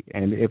greatly.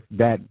 And if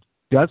that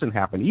doesn't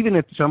happen, even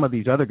if some of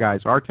these other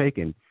guys are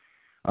taken,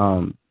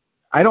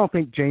 I don't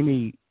think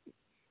Jaime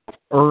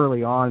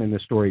early on in the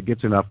story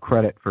gets enough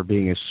credit for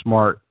being as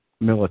smart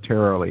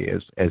militarily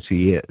as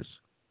he is,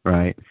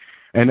 right?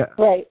 And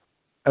Right.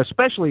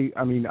 especially,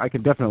 I mean, I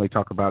can definitely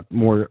talk about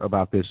more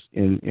about this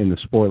in the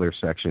spoiler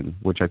section,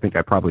 which I think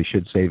I probably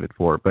should save it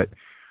for. But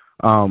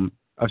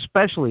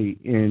especially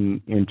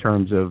in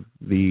terms of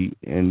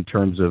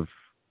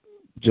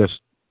just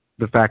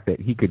the fact that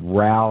he could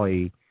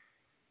rally.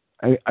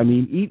 I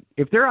mean,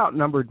 if they're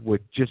outnumbered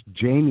with just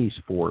Jaime's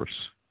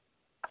force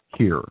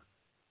here,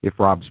 if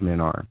Robb's men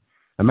are,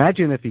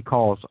 imagine if he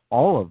calls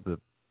all of the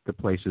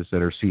places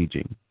that are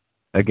sieging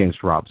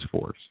against Robb's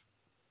force.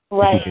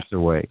 Right. If he gets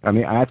away. I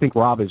mean, I think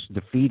Robb is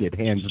defeated,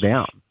 hands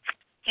down.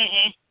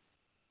 Mm-hmm.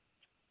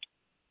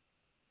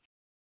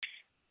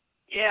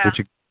 Yeah.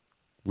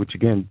 Which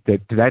again,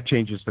 that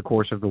changes the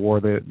course of the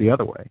war the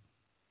other way.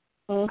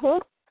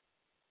 Mhm.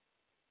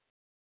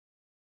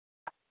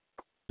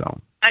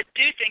 So. I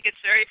do think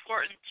it's very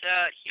important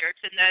here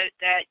to note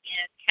that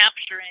in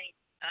capturing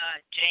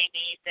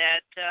Jaime,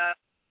 that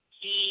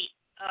he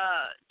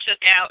took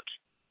out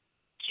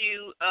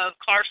two of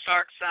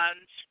Karstark's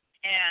sons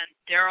and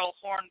Daryl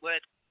Hornwood.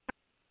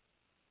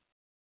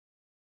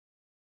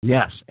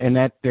 Yes, and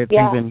that's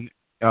even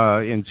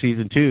in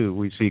season 2,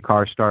 we see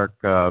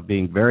Karstark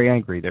being very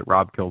angry that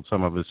Robb killed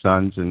some of his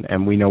sons,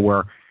 and we know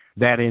where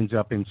that ends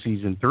up in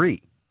season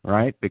 3,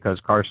 right? Because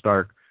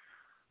Karstark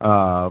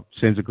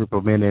sends a group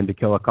of men in to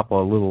kill a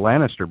couple of little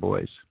Lannister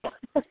boys.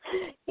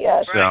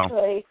 Yes,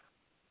 Right.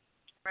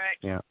 Right.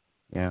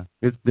 Yeah.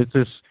 This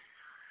is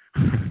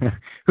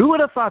who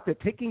would have thought that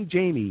taking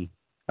Jaime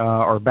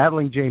or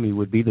battling Jaime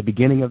would be the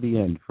beginning of the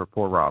end for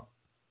poor Robb?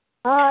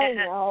 I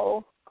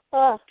know.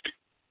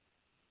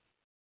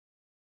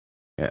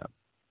 Yeah.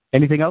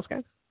 Anything else,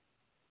 guys?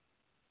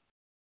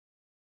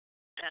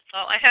 That's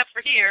all I have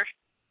for here.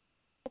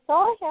 That's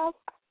all I have.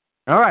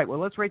 All right. Well,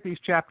 let's rate these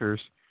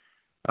chapters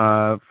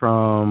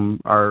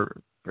from our,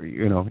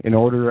 in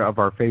order of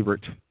our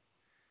favorite.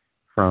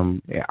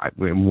 From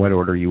in what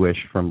order you wish,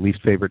 from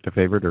least favorite to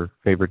favorite or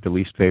favorite to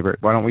least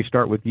favorite. Why don't we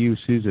start with you,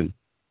 Susan?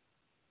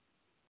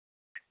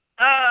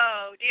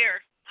 Oh, dear.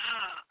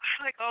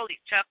 I like all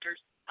these chapters.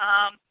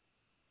 I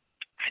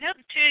know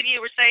the two of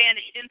you were saying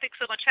that you didn't think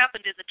so much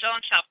happened in the John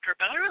chapter,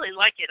 but I really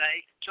like it. I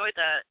enjoyed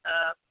that.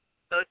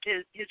 Both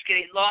his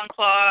getting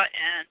Longclaw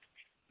and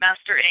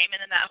Master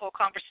Aemon in that whole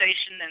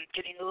conversation and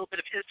getting a little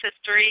bit of his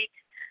history.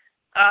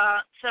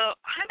 So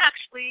I'm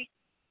actually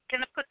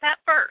going to put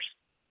that first.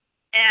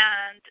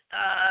 And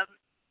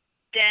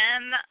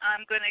then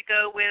I'm going to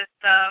go with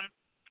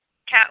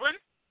Catelyn,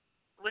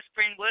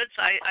 Whispering Woods.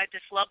 I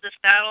just love this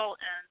battle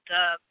and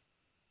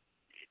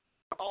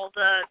all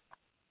the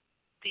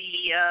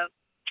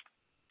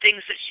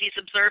things that she's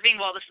observing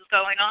while this is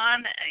going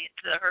on,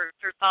 her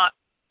thought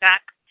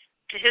back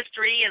to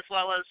history as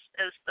well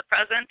as the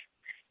present.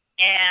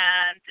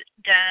 And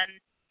then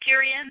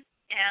Tyrion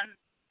and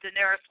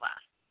Daenerys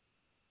last.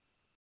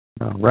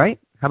 All right.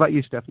 How about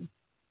you, Stephanie?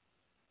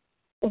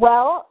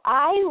 Well,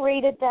 I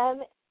rated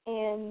them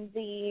in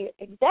the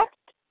exact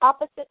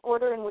opposite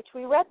order in which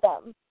we read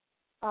them.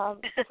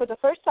 For the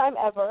first time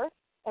ever,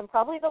 and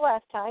probably the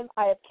last time,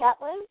 I have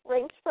Catelyn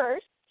ranked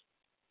first.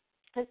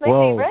 That's my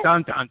favorite.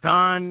 Dun, dun,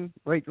 dun.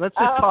 Wait, let's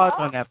just pause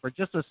on that for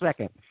just a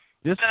second.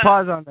 Just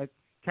pause on that.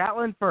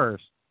 Catelyn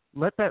first.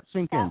 Let that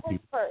sink in,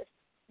 people. First.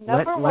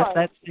 Number one. Let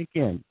that sink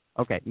in.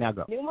 Okay, now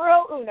go.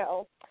 Numero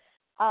uno.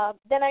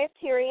 Then I have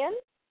Tyrion.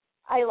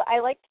 I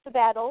liked the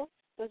battles.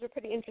 Those are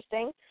pretty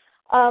interesting.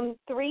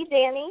 3,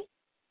 Dany,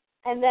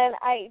 and then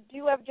I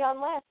do have John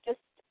last. Just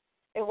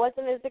it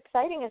wasn't as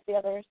exciting as the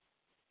others.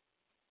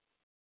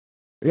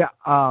 Yeah.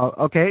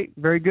 Okay.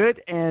 Very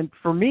good. And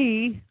for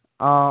me,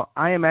 I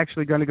am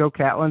actually going to go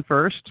Catelyn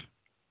first.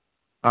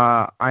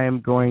 I am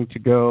going to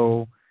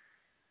go.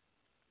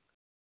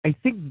 I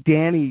think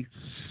Dany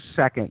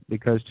second,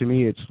 because to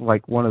me it's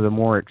like one of the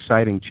more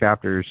exciting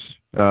chapters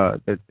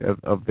of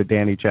the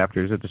Dany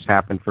chapters that just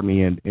happened for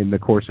me in the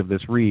course of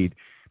this read.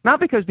 Not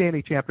because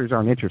Dany chapters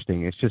aren't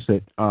interesting. It's just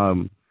that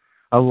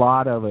a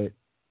lot of it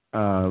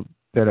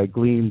that I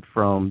gleaned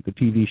from the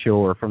TV show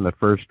or from the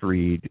first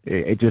read,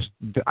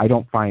 I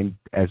don't find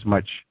as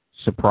much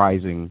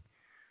surprising,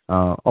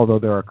 although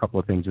there are a couple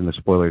of things in the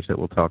spoilers that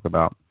we'll talk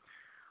about.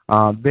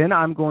 Then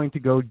I'm going to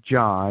go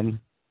John,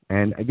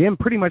 and again,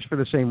 pretty much for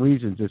the same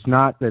reasons. It's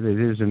not that it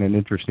isn't an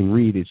interesting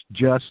read. It's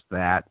just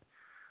that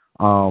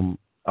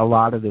a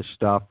lot of this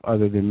stuff,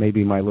 other than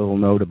maybe my little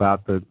note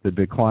about the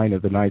decline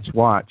of the Night's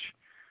Watch,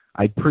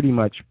 I pretty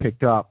much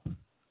picked up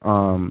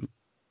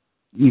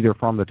either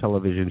from the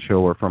television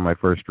show or from my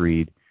first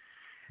read.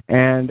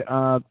 And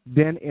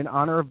then in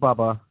honor of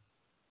Bubba,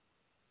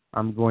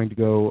 I'm going to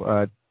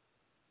go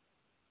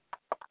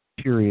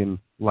Tyrion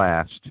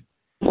last,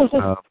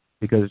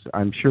 because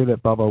I'm sure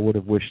that Bubba would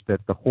have wished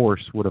that the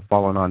horse would have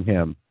fallen on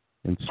him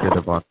instead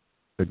of on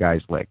the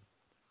guy's leg.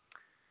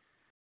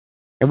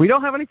 And we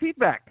don't have any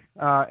feedback,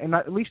 and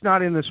at least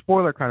not in the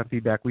spoiler kind of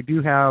feedback. We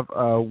do have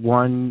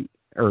one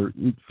or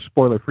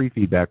spoiler-free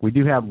feedback. We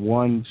do have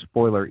one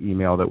spoiler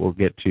email that we'll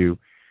get to.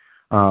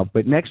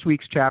 But next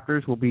week's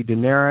chapters will be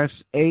Daenerys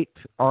 8,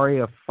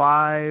 Arya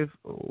 5.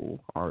 Oh,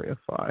 Arya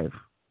 5.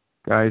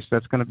 Guys,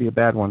 that's going to be a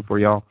bad one for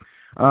y'all.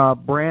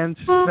 Bran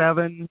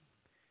 7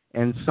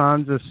 and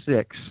Sansa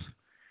 6.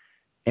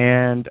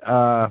 And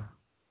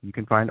you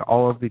can find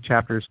all of the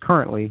chapters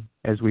currently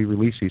as we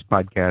release these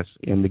podcasts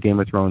in the Game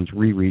of Thrones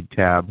reread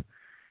tab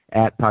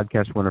at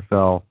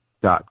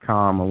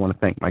podcastwinterfell.com. I want to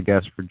thank my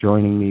guests for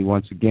joining me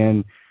once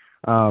again.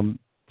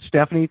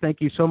 Stephanie, thank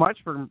you so much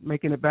for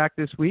making it back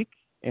this week,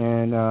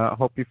 and I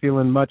hope you're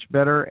feeling much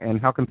better.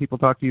 And how can people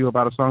talk to you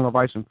about A Song of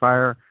Ice and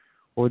Fire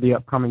or the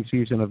upcoming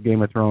season of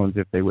Game of Thrones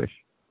if they wish?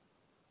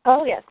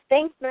 Oh, yes.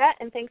 Thanks, Matt,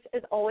 and thanks,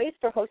 as always,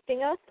 for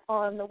hosting us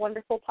on the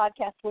wonderful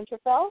podcast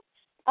Winterfell.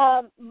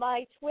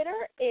 My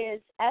Twitter is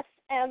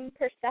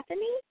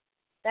smpersephone.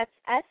 That's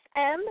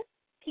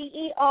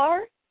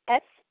SMPERSE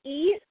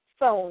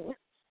phone.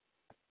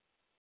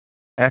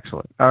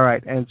 Excellent. All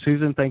right. And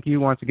Susan, thank you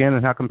once again.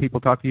 And how can people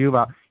talk to you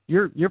about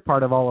you're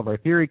part of all of our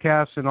theory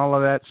casts and all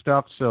of that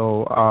stuff,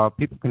 so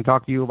people can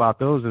talk to you about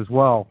those as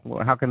well.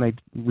 How can they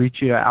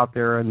reach you out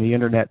there on the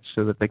internet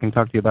so that they can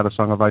talk to you about A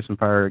Song of Ice and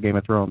Fire or Game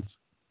of Thrones?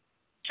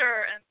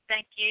 Sure, and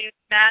thank you,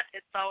 Matt.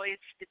 It's always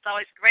a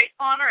great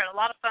honor and a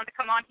lot of fun to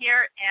come on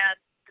here. And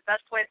the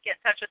best way to get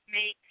in touch with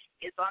me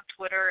is on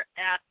Twitter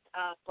at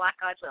Black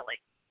Eyed Lily.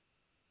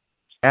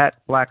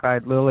 At Black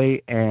Eyed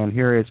Lily, and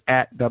here is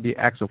at W.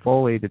 Axel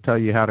Foley to tell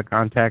you how to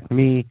contact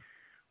me.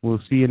 We'll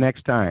see you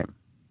next time.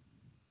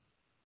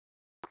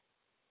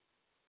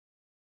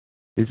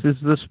 This is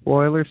the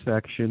spoiler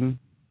section.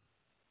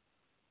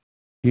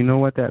 You know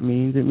what that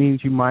means? It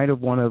means you might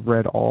have want to have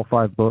read all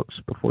 5 books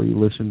before you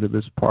listen to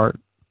this part.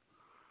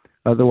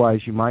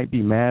 Otherwise, you might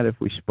be mad if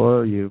we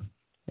spoil you,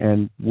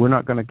 and we're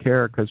not going to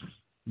care because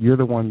you're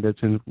the one that's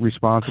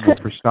responsible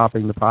for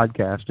stopping the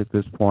podcast at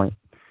this point.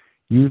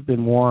 You've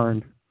been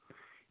warned.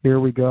 Here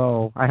we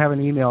go. I have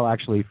an email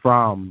actually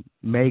from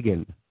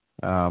Megan.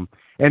 And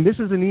this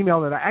is an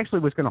email that I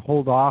actually was going to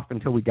hold off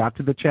until we got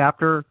to the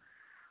chapter.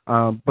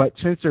 But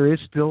since there is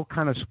still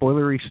kind of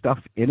spoilery stuff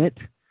in it,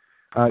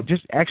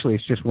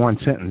 it's just one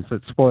sentence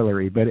that's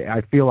spoilery, but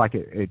I feel like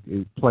it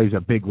plays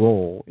a big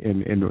role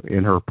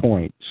in her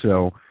point.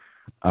 So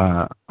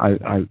I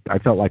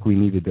felt like we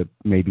needed to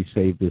maybe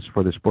save this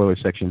for the spoiler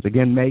sections.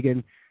 Again,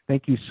 Megan,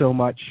 thank you so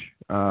much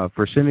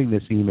for sending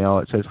this email.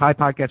 It says, "Hi,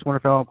 Podcast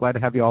Winterfell. Glad to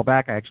have you all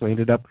back. I actually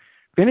ended up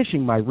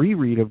finishing my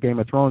reread of Game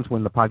of Thrones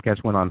when the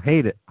podcast went on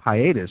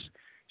hiatus.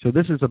 So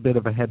this is a bit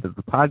of ahead of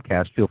the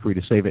podcast. Feel free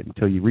to save it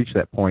until you reach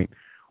that point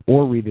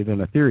or read it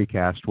in a theory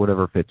cast,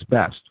 whatever fits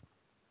best.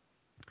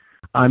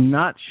 I'm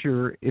not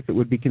sure if it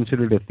would be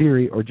considered a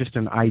theory or just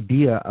an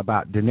idea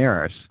about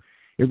Daenerys.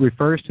 It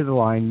refers to the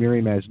line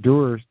Miri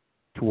Mazdur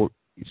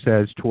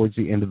says towards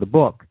the end of the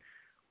book.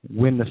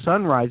 When the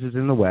sun rises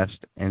in the west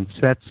and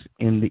sets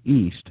in the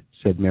east,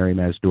 said Miri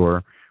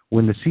Mazdur,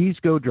 when the seas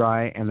go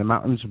dry and the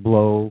mountains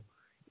blow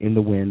in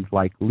the wind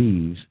like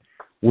leaves,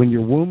 when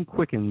your womb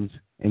quickens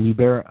and you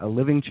bear a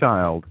living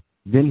child,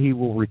 then he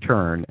will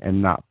return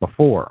and not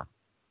before.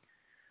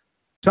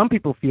 Some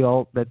people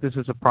feel that this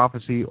is a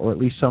prophecy or at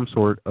least some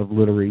sort of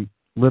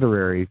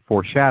literary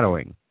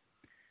foreshadowing.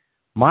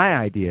 My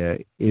idea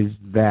is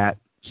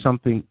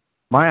something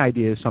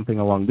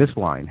along this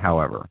line,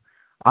 however.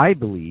 I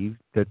believe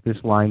that this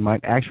line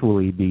might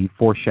actually be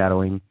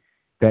foreshadowing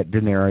that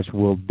Daenerys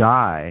will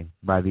die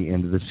by the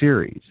end of the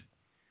series.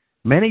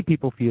 Many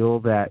people feel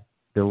that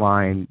the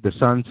line, the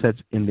sun sets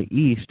in the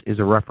east, is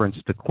a reference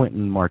to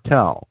Quentin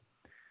Martell.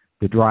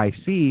 The dry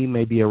sea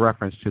may be a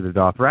reference to the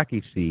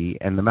Dothraki Sea,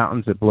 and the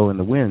mountains that blow in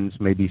the winds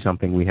may be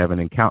something we haven't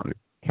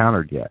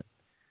encountered yet.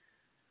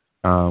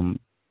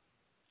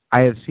 I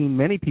have seen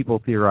many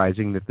people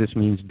theorizing that this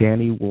means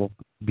Dany will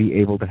be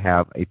able to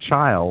have a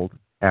child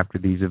after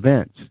these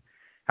events.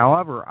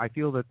 However, I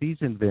feel that these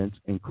events,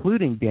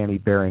 including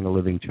Dany bearing a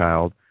living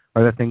child,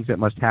 are the things that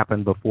must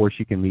happen before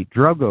she can meet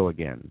Drogo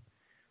again.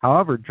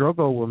 However,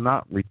 Drogo will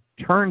not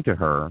return to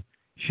her.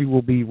 She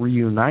will be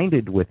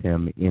reunited with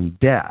him in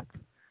death.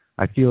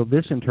 I feel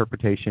this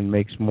interpretation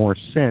makes more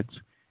sense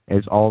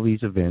as all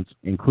these events,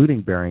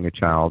 including bearing a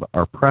child,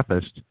 are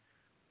prefaced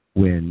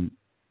within,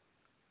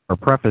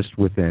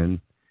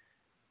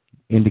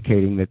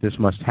 indicating that this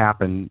must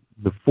happen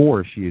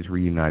before she is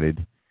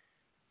reunited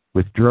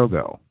with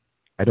Drogo.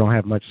 I don't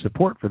have much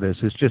support for this.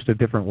 It's just a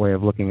different way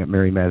of looking at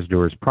Miri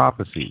Mazdur's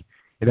prophecy.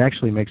 It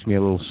actually makes me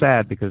a little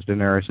sad because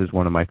Daenerys is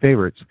one of my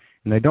favorites,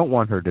 and I don't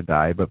want her to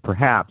die, but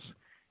perhaps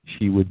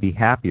she would be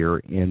happier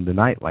in the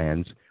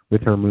Nightlands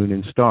with her moon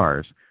and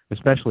stars,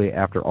 especially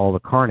after all the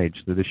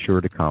carnage that is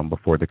sure to come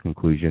before the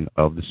conclusion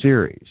of the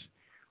series.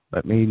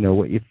 Let me know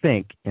what you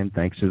think, and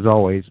thanks as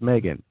always,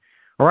 Megan.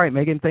 All right,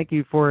 Megan, thank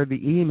you for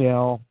the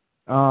email.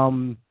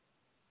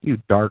 You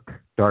dark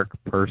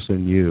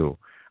person, you.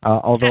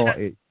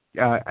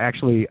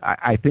 Actually,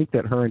 I think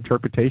that her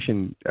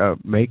interpretation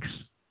makes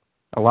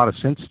a lot of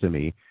sense to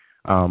me.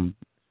 I'm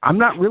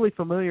not really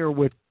familiar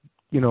with,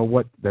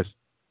 what the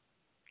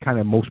kind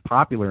of most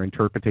popular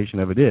interpretation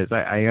of it is.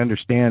 I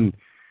understand,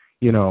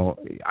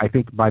 I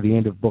think by the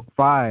end of book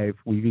 5,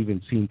 we've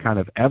even seen kind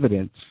of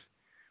evidence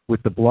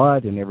with the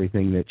blood and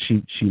everything that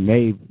she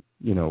may,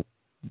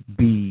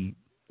 be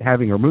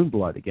having her moon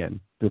blood again,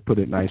 to put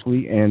it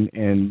nicely,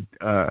 and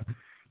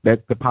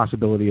that the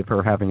possibility of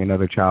her having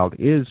another child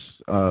is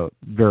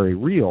very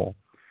real.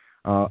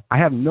 I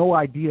have no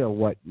idea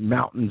what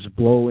mountains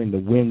blow in the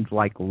wind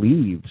like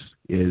leaves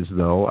is,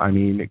 though. I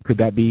mean, could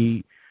that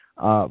be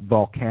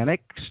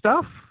volcanic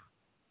stuff?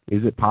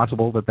 Is it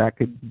possible that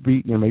could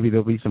be, maybe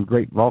there'll be some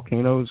great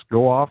volcanoes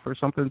go off or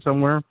something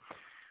somewhere?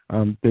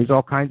 There's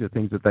all kinds of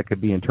things that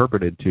could be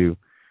interpreted to.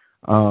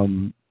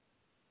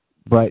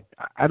 But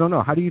I don't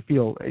know. How do you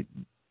feel?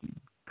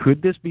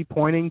 Could this be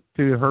pointing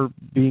to her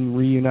being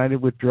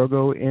reunited with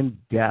Drogo in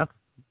death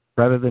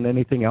rather than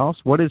anything else?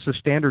 What is the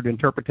standard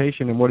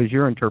interpretation, and what is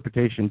your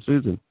interpretation,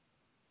 Susan?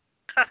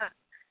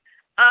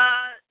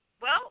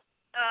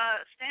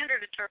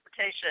 Standard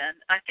interpretation.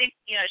 I think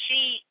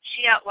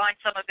she outlined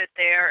some of it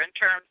there in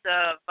terms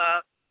of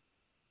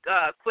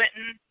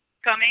Quentin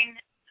coming,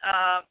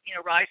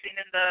 rising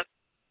in the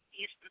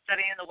east and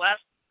setting in the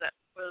west. That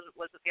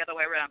was it the other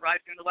way around?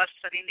 Rising in the west,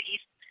 setting in the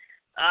east.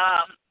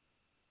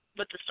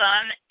 With the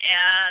sun,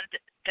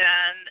 and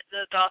then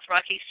the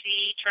Dothraki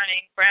Sea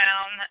turning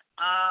brown.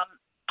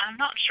 I'm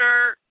not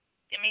sure.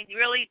 I mean,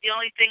 really, the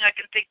only thing I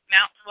can think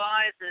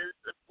mountain-wise is,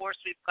 of course,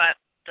 we've got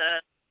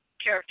the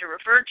character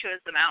referred to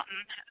as the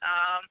mountain.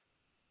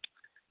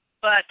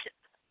 But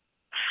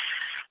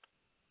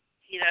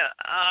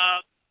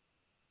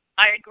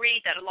I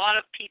agree that a lot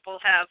of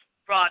people have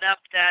brought up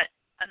that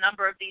a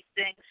number of these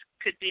things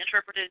could be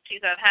interpreted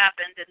to have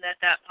happened, and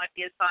that might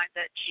be a sign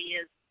that she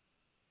is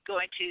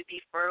going to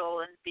be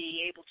fertile and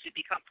be able to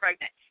become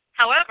pregnant.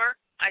 However,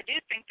 I do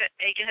think that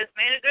Megan has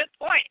made a good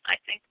point. I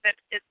think that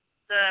it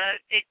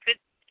could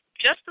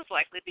just as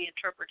likely be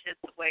interpreted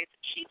the way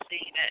that she's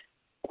seeing it.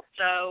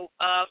 So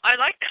I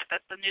like that.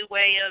 That's a new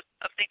way of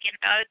thinking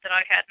about it that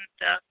I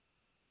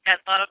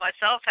hadn't thought of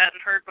myself,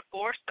 hadn't heard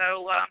before.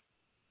 So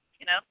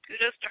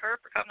kudos to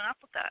her for coming up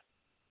with that.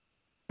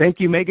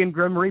 Thank you, Megan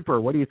Grim Reaper.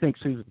 What do you think,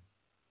 Susan?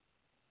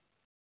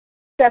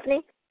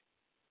 Stephanie?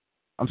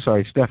 I'm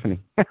sorry, Stephanie.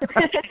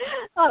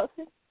 Oh,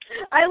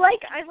 I like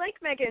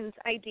Megan's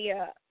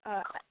idea.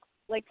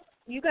 Like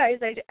you guys,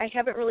 I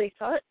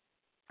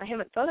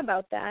haven't thought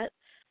about that.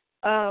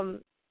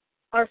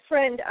 Our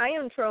friend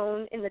Iron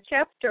Throne in the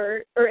chat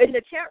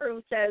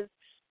room says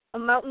a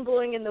mountain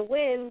blowing in the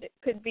wind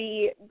could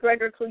be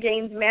Gregor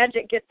Clegane's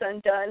magic gets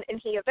undone and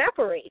he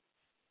evaporates.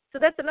 So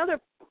that's another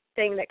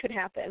thing that could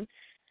happen.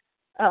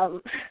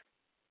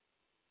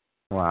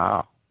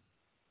 Wow.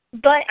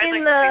 But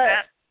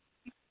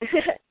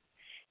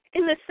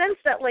in the sense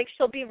that like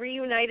she'll be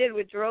reunited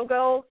with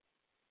Drogo,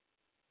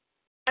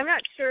 I'm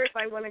not sure if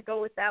I want to go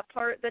with that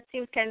part. That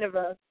seems kind of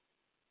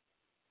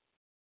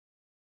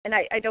and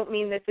I don't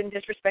mean this in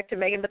disrespect to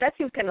Megan, but that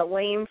seems kind of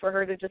lame for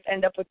her to just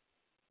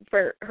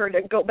for her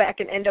to go back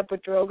and end up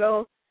with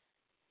Drogo.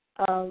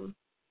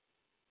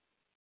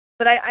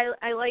 But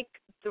I like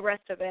the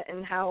rest of it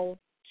and how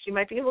she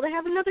might be able to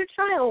have another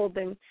child,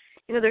 and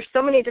there's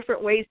so many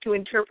different ways to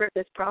interpret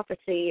this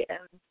prophecy, and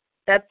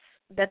that's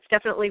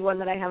definitely one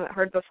that I haven't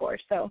heard before.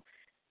 So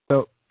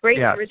great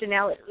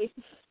originality.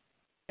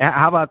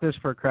 How about this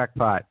for a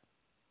crackpot?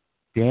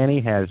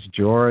 Danny has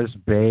Jorah's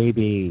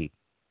baby.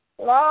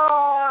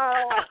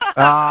 Oh!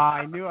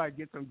 I knew I'd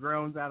get some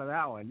groans out of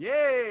that one.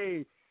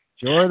 Yay!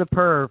 Jorah the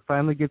Perv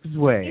finally gets his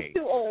way. He's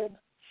too old.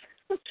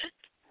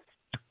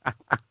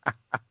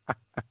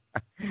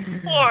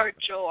 Poor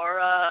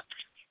Jorah.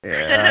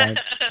 Yeah.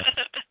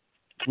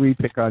 We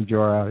pick on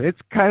Jorah. It's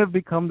kind of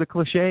become the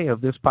cliche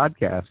of this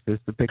podcast, is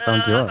to pick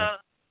on Jorah.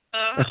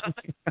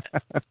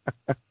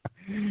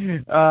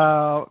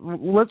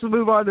 Let's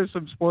move on to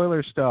some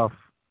spoiler stuff.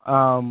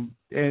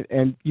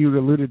 And you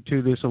alluded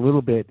to this a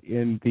little bit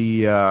in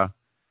the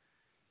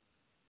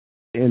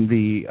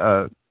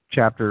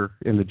chapter,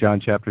 in the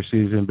John chapter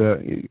season, but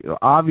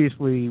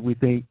obviously we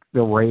think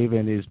the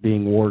Raven is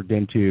being warged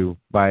into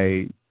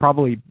by,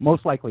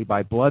 most likely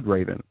by Blood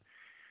Raven.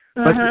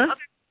 But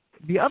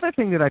the other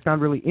thing that I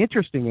found really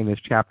interesting in this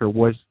chapter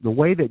was the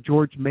way that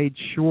George made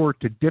sure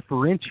to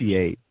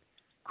differentiate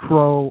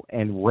Crow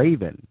and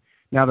Raven.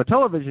 Now, the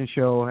television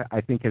show,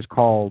 I think, has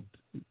called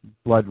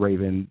Blood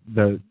Raven,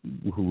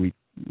 who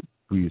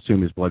we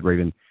assume is Blood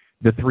Raven,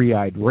 the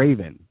three-eyed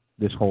Raven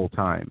this whole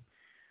time.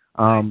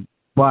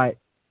 But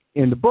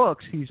in the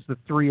books, he's the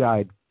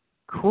three-eyed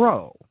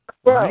Crow,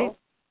 right?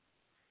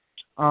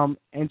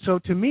 And so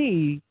to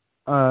me,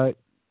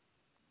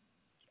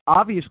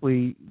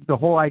 obviously, the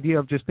whole idea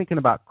of just thinking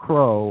about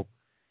Crow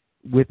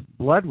with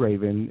Blood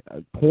Raven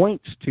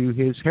points to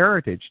his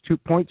heritage,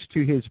 points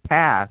to his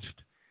past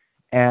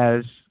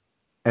as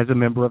a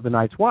member of the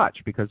Night's Watch,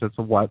 because that's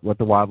what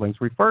the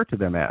wildlings refer to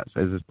them as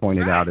is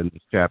pointed out in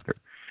this chapter.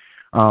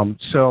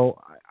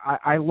 So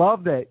I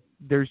love that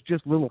there's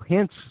just little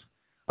hints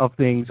of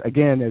things.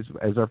 Again,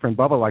 as our friend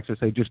Bubba likes to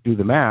say, just do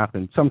the math.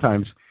 And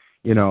sometimes,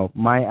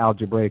 my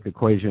algebraic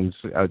equations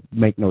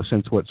make no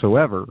sense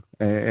whatsoever,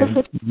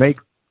 and may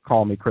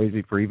call me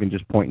crazy for even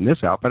just pointing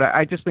this out. But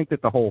I just think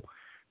that the whole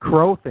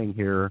crow thing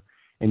here,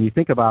 and you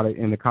think about it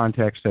in the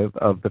context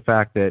of the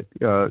fact that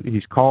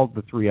he's called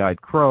the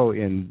three-eyed crow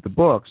in the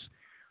books,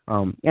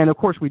 and of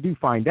course we do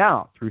find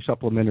out through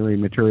supplementary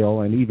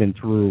material and even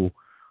through,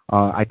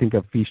 I think,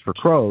 of Feast for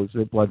Crows,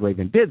 that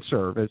Bloodraven did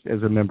serve as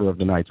a member of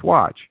the Night's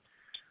Watch.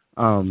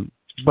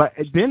 But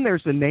then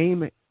there's the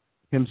name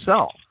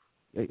itself,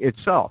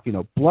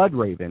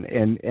 Bloodraven,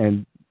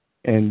 and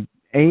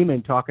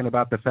Aemon talking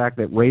about the fact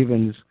that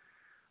ravens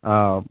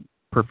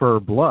prefer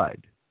blood,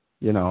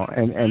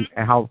 and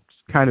how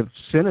kind of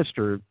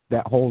sinister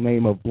that whole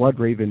name of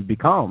Bloodraven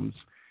becomes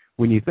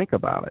when you think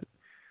about it.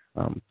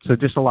 So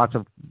just lots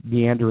of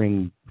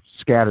meandering,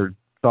 scattered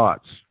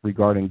thoughts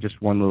regarding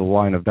just one little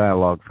line of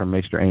dialogue from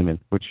Maester Aemon,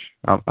 which,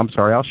 I'm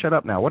sorry, I'll shut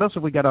up now. What else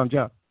have we got on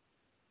John?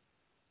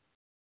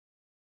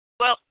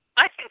 Well,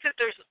 I think that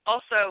there's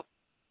also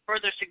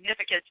further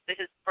significance to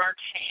his burnt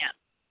hand.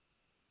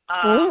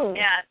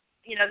 And,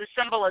 the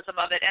symbolism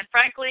of it. And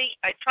frankly,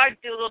 I tried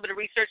to do a little bit of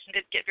research and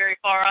didn't get very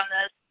far on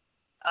this.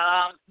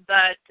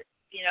 But,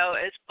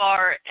 as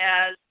far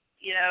as,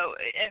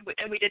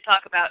 and we did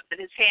talk about that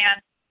his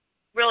hand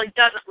really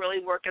doesn't really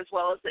work as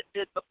well as it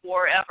did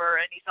before ever.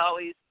 And he's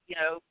always,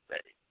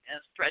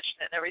 stretched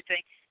it and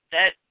everything.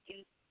 That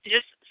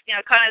just,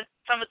 kind of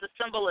some of the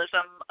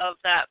symbolism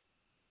of that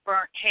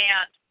burnt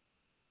hand.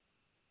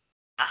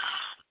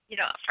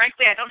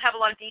 Frankly, I don't have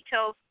a lot of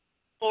details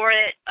for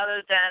it,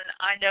 other than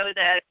I know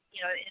that,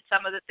 in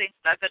some of the things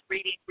that I've been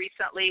reading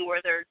recently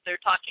where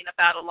they're talking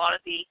about a lot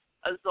of the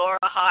Azor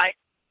Ahai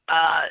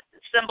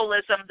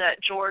symbolism that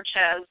George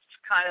has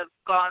kind of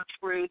gone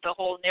through the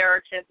whole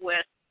narrative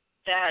with,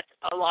 that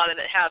a lot of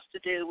it has to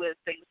do with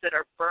things that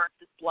are burnt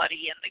and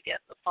bloody, and again,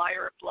 the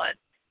fire of blood,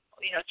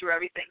 through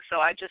everything. So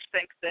I just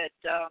think that,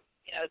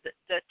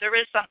 that there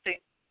is some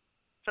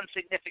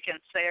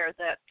significance there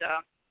that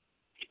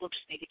people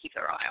just need to keep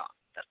their eye on.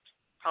 That's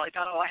probably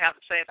about all I have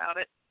to say about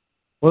it.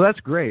 Well,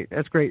 that's great.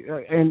 That's great.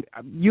 And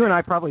you and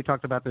I probably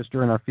talked about this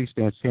during our Feast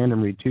Dance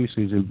Tandem Read too,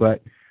 Susan,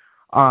 but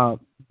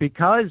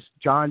because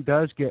John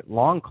does get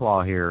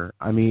Longclaw here,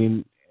 I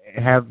mean,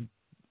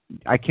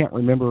 I can't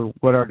remember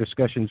what our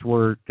discussions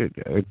were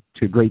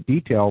to great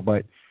detail,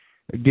 but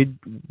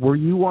were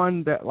you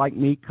one that, like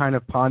me, kind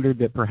of pondered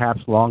that perhaps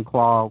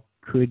Longclaw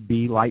could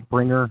be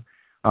Lightbringer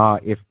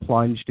if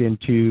plunged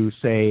into,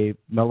 say,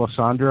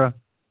 Melisandre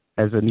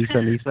as a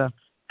Nisa?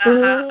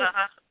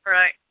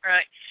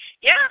 Right.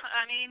 Yeah,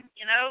 I mean,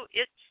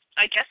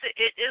 I guess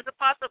it is a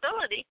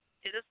possibility.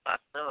 It is a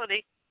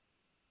possibility.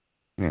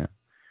 Yeah.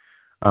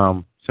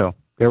 So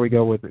there we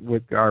go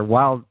with our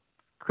wild,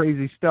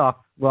 crazy stuff.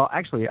 Well,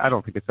 actually, I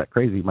don't think it's that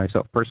crazy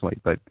myself personally,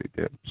 but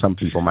some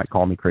people might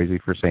call me crazy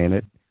for saying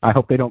it. I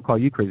hope they don't call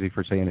you crazy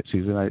for saying it,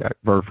 Susan,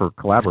 or for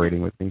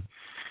collaborating with me.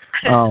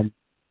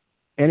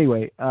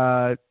 Anyway,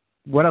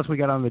 what else we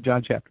got on the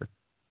John chapter?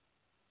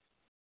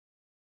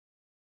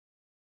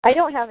 I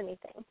don't have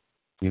anything.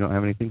 You don't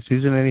have anything?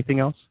 Susan, anything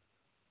else?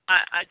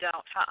 I don't.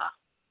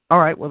 All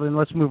right, well, then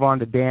let's move on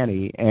to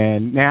Dany.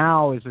 And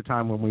now is the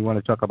time when we want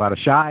to talk about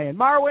Ashai and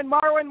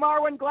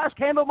Marwyn, Glass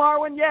Candle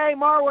Marwyn, yay,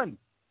 Marwyn.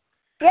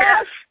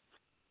 Yes!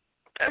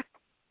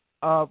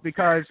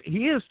 Because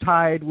he is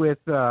tied with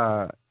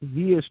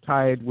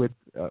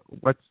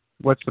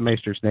what's the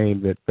maester's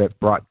name that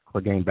brought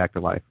Clegane back to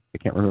life? I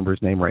can't remember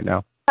his name right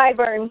now.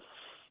 Qyburn,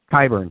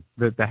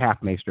 the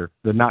half maester,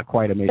 the not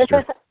quite a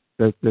maester,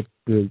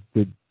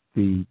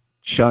 the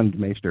shunned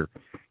maester,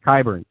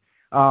 Qyburn.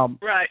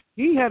 Right.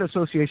 He had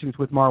associations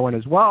with Marwyn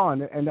as well,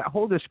 and that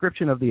whole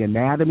description of the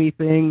anatomy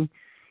thing,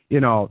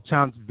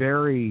 sounds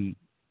very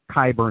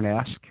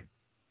Qyburn-esque,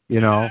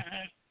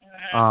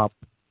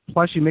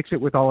 plus you mix it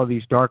with all of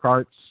these dark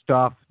arts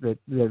stuff that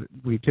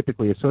we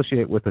typically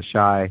associate with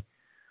Ashai.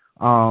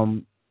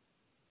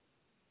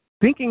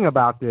 Thinking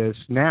about this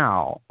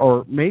now,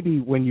 or maybe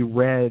when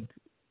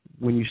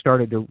you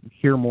started to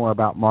hear more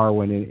about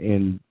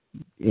Marwyn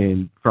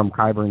from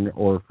Qyburn,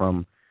 or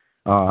from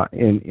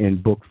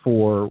in book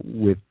 4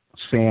 with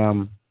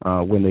Sam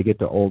when they get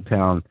to Old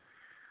Town,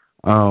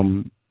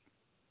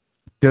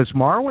 does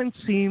Marwyn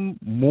seem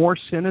more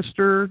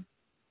sinister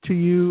to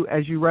you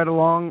as you read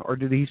along, or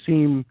did he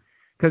seem,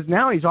 because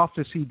now he's off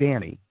to see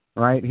Dany,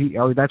 right?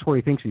 That's where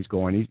he thinks he's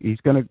going.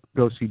 He's going to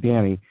go see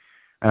Dany,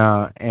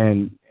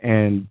 and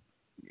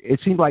it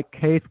seemed like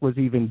Kaith was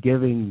even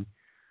giving.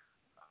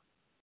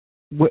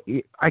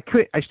 I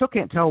still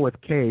can't tell with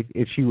Kaith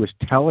if she was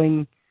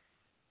telling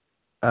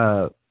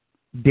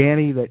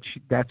Dany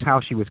that's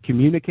how she was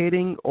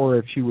communicating, or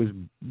if she was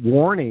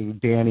warning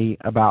Dany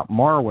about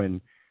Marwyn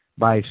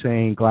by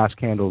saying glass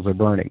candles are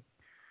burning.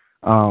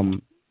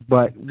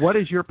 But what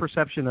is your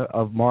perception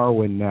of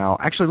Marwyn now?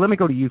 Actually, let me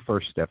go to you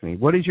first, Stephanie.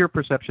 What is your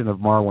perception of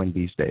Marwyn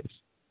these days?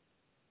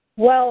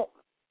 Well,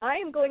 I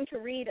am going to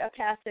read a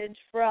passage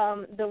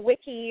from the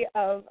wiki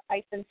of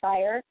Ice and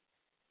Fire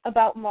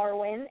about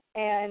Marwyn,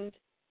 and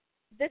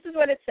this is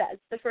what it says,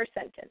 the first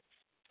sentence.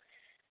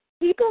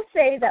 People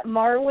say that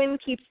Marwyn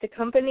keeps the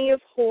company of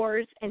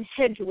whores and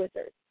hedge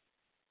wizards,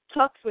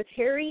 talks with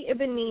hairy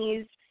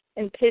Ibonese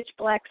and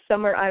pitch-black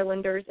summer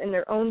islanders in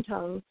their own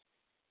tongues,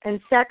 and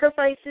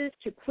sacrifices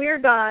to queer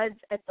gods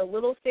at the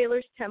Little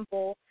Sailor's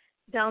Temple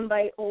down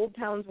by Old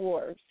Town's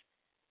wharves.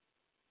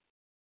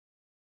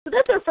 So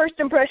that's our first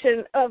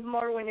impression of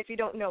Marwyn if you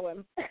don't know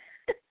him.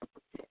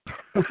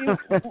 If you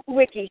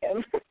wiki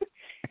him.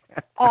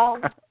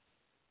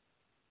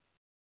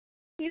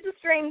 He's a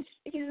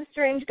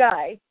strange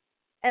guy.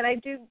 And I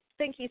do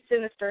think he's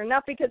sinister,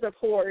 not because of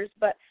whores,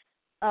 but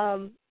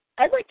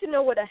I'd like to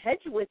know what a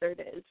hedge wizard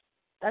is.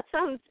 That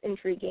sounds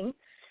intriguing.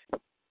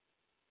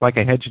 Like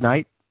a hedge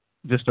knight?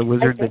 Just a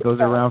wizard that goes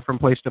around from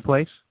place to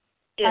place?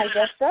 I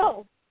guess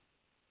so.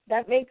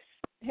 That makes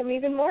him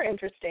even more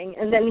interesting.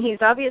 And then he's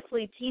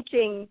obviously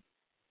teaching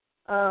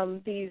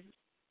these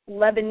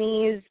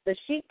Lebanese, the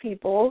sheep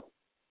people,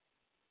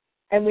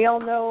 and we all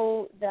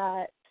know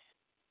that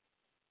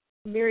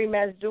Miri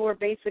Mazdur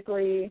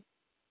basically,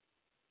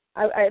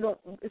 I don't,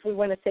 if we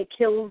want to say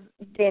kills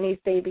Dany's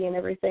baby and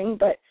everything,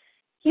 but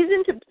he's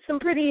into some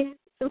pretty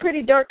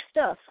dark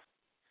stuff.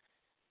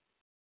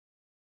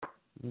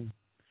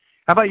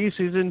 How about you,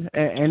 Susan?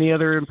 Any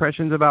other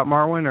impressions about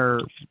Marwyn, or?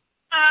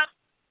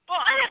 Well,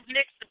 I have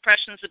mixed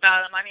impressions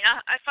about him. I mean,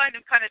 I find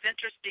him kind of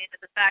interesting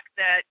in the fact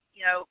that,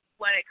 you know,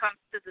 when it comes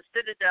to the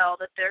Citadel,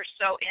 that they're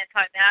so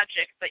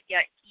anti-magic, but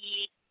yet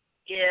he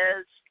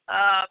is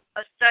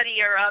a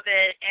studier of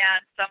it and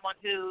someone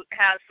who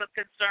has some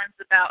concerns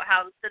about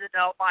how the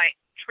Citadel might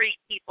treat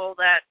people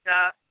that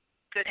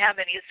could have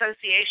any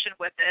association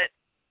with it.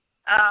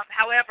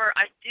 However,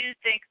 I do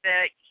think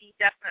that he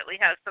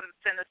definitely has some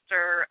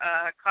sinister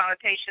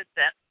connotations.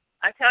 And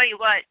I tell you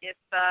what, if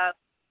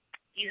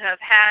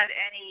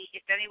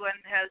anyone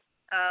has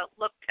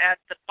looked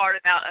at the part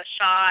about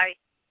Ashai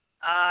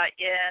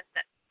in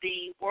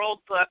the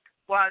World Book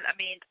one, I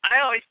mean,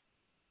 I always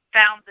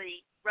found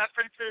the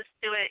references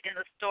to it in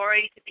the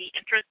story to be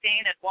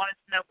interesting and wanted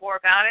to know more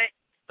about it.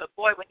 But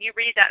boy, when you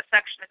read that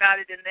section about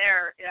it in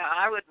there, yeah,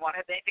 I wouldn't want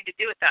to have anything to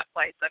do with that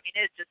place. I mean,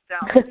 it just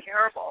sounds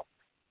terrible.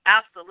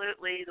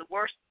 Absolutely the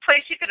worst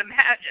place you could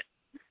imagine.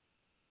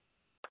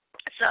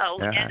 So,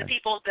 and the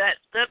people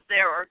that live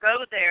there or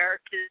go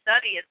there to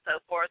study and so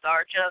forth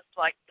are just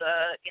like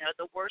the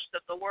worst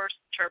of the worst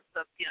in terms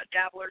of,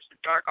 dabblers in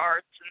dark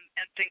arts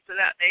and things of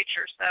that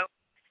nature. So,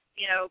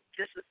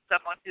 this is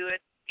someone who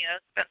had,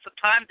 spent some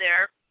time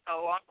there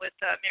along with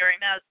Miri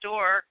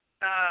Mazdur.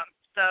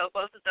 So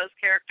both of those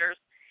characters,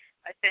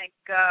 I think,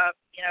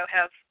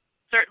 have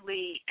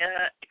certainly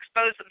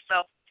exposed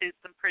themselves to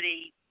some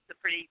pretty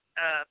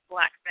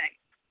black things.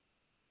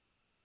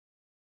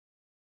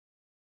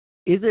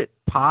 Is it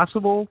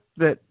possible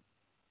that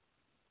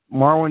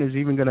Marwyn is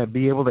even going to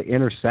be able to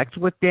intersect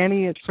with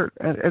Dany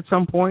at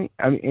some point?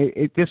 I mean,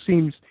 it just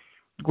seems,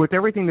 with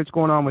everything that's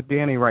going on with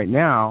Dany right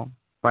now,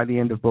 by the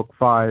end of Book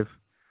 5,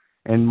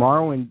 and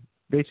Marwyn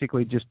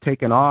basically just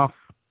taken off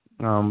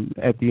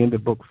at the end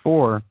of Book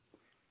 4,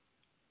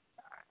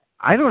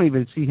 I don't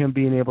even see him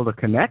being able to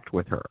connect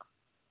with her.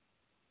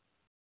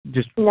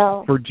 Just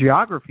for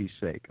geography's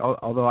sake.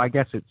 Although I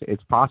guess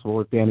it's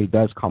possible if Dany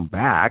does come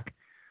back,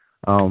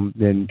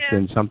 then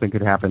something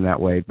could happen that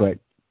way. But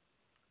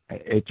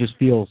it just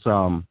feels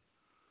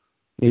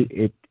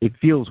it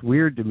feels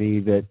weird to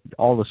me that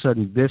all of a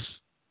sudden this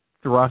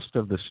thrust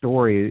of the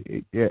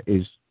story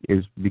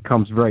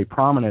becomes very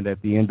prominent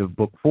at the end of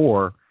Book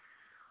 4,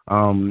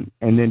 and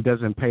then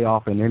doesn't pay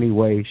off in any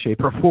way,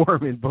 shape, or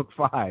form in Book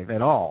 5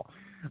 at all.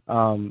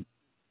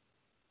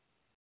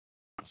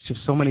 It's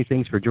just so many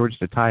things for George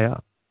to tie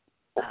up.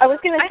 I was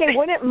going to say,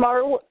 wouldn't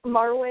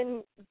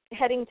Marwyn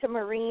heading to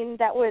Marine,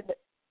 that would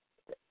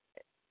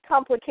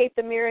complicate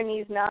the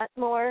Myronese knot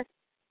more,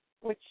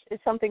 which is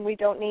something we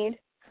don't need?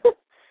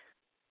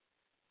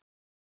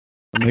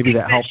 Maybe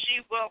that helps.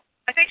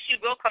 I think she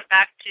will come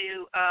back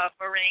to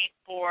Marine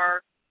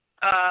for,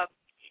 at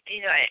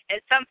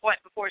some point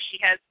before she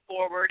heads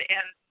forward.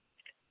 And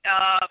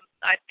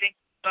I think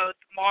both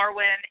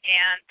Marwyn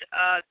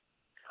and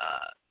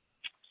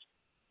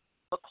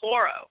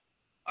Macloro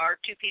are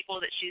two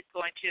people that she's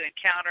going to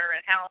encounter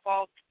in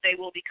Harrenhal. They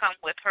will become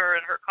with her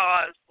and her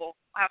cause. We'll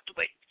have to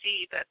wait and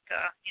see. But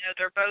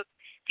they're both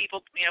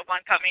people.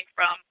 One coming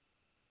from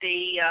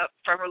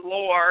from her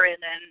lore, and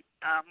then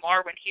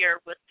Marwyn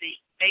here with the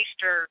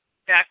Maester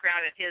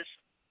background and his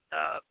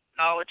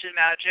knowledge in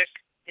magic.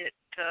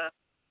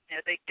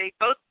 They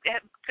both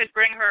could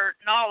bring her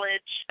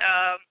knowledge,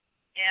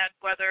 and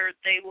whether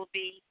they will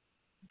be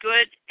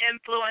good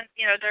influence,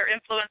 their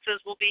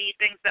influences will be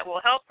things that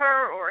will help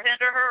her or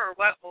hinder her, or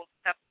what, we'll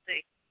have to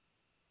see.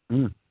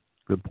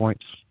 Good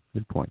points.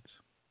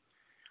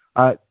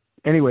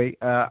 Anyway,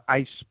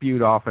 I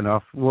spewed off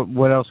enough.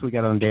 What else we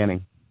got on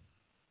Dany?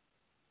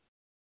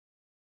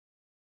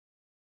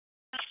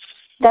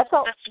 That's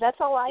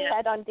all I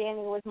had on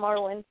Dany was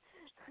Marwyn.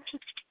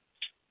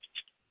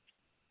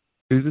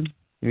 Susan,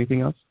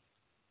 anything else?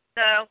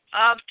 So,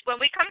 when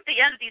we come to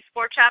the end of these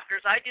 4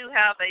 chapters, I do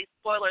have a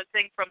spoiler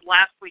thing from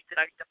last week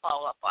that I need to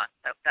follow up on.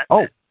 So that's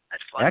it. I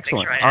just want to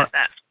make sure I have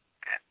that.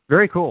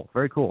 Very cool.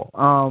 Very cool.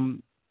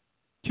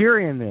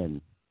 Tyrion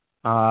then,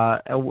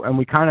 and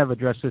we kind of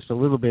addressed this a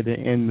little bit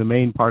in the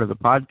main part of the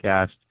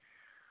podcast.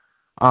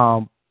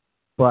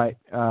 But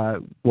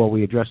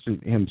we addressed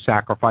him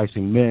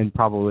sacrificing men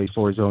probably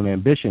for his own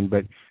ambition.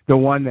 But the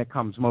one that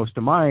comes most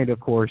to mind, of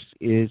course,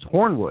 is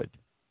Hornwood.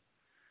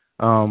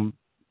 And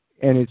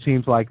it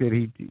seems like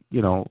that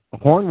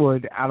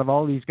Hornwood, out of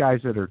all these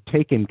guys that are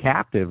taken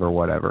captive or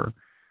whatever,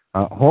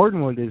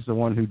 Hornwood is the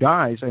one who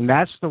dies, and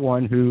that's the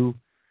one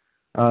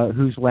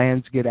whose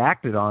lands get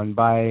acted on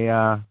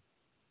by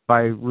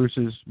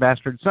Roos's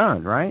bastard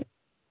son, right?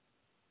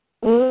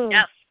 Mm.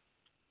 Yes.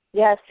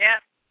 Yes. Yeah.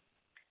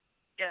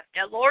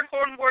 Yeah. Lord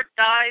Hornwood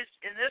dies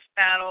in this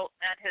battle,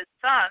 and his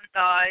son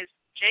dies.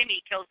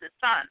 Jaime kills his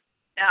son.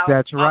 Now,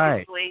 that's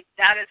right. Obviously,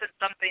 that isn't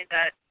something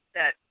that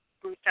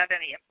Roose had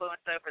any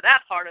influence over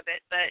that part of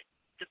it, but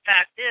the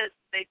fact is,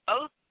 they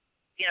both,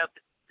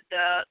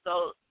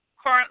 the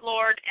current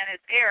Lord and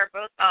his heir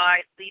both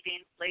died,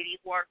 leaving Lady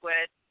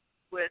Hornwood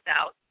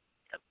without,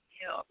 a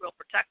real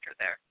protector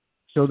there.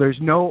 So there's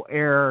no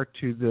heir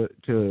to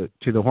the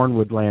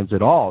Hornwood lands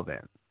at all,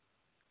 then.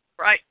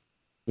 Right.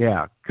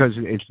 Yeah, because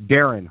it's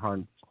Darren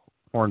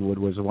Hornwood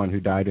was the one who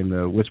died in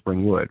the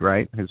Whispering Wood,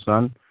 right? His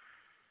son.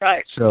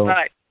 Right. So.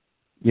 Right.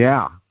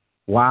 Yeah.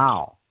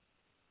 Wow.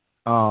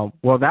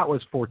 Well, that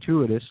was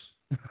fortuitous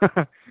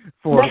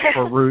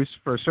for Roose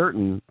for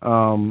certain,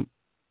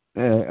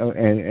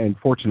 and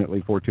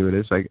fortunately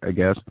fortuitous, I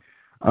guess.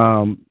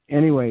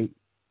 Anyway,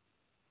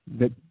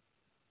 the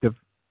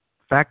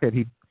fact that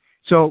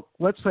so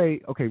let's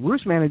say, okay,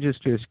 Roose manages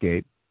to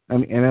escape.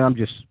 And I'm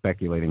just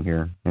speculating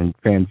here and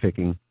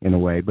fanficking in a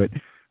way, but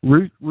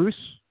Roose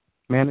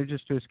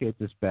manages to escape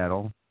this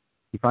battle.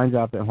 He finds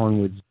out that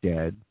Hornwood's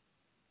dead.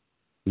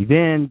 He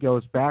then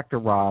goes back to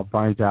Robb,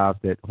 finds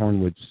out that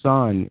Hornwood's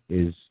son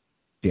is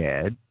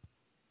dead,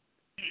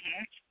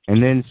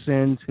 and then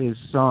sends his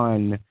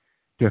son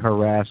to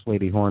harass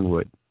Lady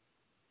Hornwood.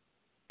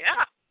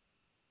 Yeah.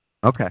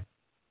 Okay.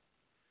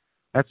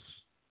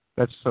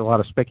 That's a lot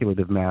of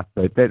speculative math,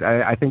 but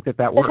I think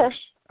that works.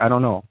 I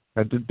don't know.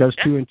 Does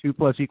 2 and 2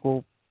 plus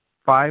equal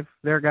 5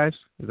 there, guys?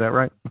 Is that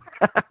right?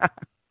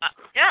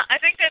 Yeah,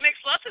 I think that makes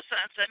lots of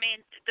sense. I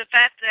mean, the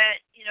fact that,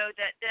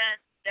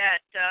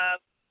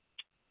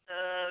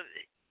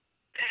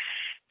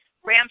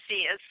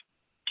 Ramsay is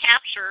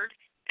captured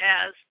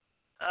as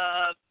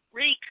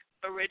Reek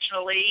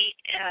originally,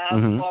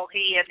 while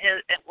he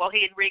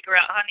and Reek are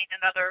out hunting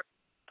another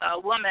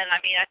woman.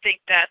 I mean, I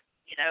think that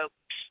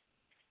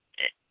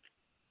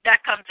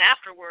that comes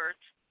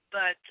afterwards.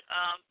 But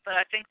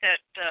I think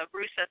that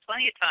Roose had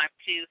plenty of time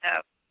to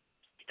have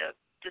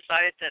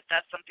decided that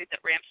that's something that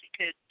Ramsay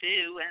could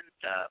do, and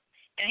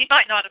he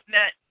might not have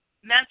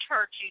meant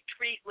her to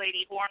treat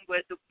Lady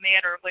Hornwood the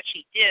manner in which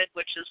he did,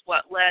 which is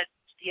what led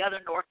the other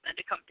Northmen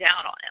to come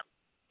down on him.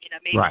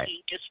 Maybe right.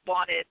 He just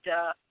wanted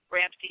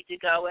Ramsay to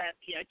go and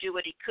do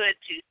what he could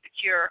to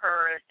secure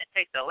her and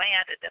take the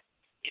land, and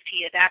if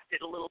he had acted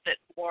a little bit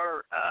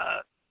more,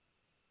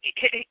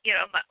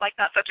 like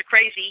not such a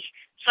crazy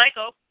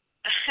psycho.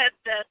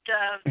 That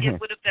it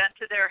would have been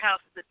to their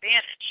house's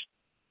advantage.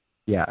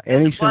 Yeah,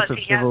 any sense of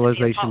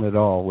civilization at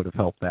all would have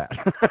helped that.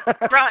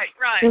 Right.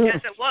 Yes,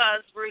 it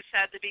was. Roose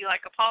had to be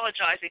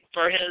apologizing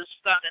for his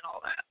son and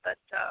all that, but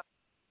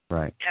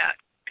right. Yeah,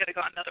 could have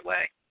gone another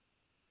way.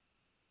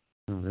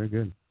 Oh, very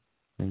good.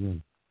 Very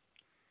good.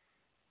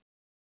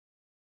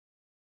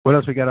 What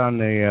else we got on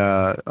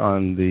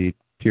the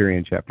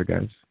Tyrion chapter,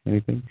 guys?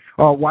 Anything?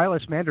 Oh,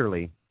 Wylis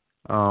Manderley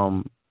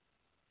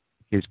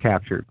is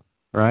captured,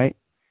 right?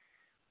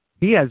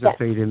 He has a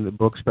fate in the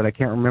books, but I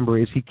can't remember.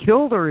 Is he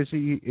killed, or is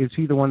he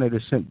the one that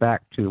is sent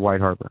back to White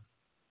Harbor?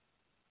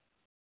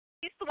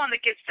 He's the one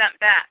that gets sent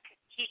back.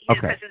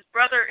 Because his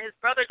brother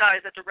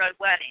dies at the Red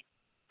Wedding,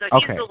 so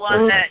he's the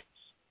one that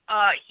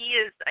he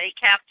is a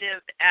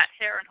captive at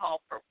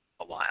Harrenhal for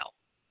a while.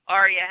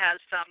 Arya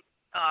has some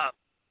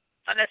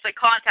not necessarily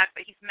contact,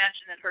 but he's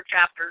mentioned in her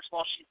chapters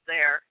while she's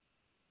there.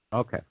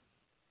 Okay.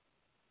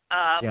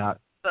 Yeah.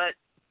 But.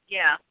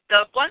 Yeah.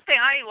 The one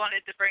thing I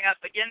wanted to bring up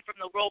again from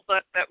the rule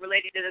book that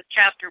related to this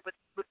chapter with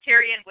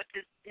Tyrion with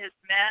his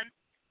men,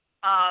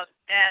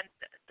 and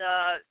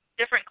the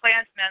different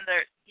clansmen,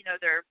 they're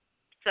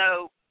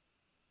so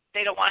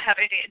they don't want to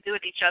have anything to do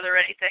with each other or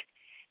anything.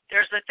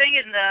 There's a thing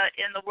in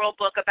the rule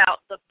book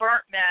about the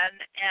burnt men,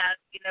 and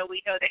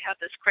we know they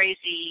have this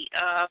crazy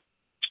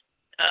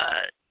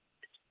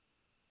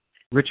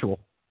ritual.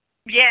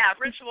 Yeah,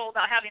 ritual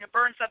about having to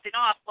burn something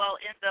off. Well,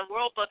 in the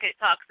rule book it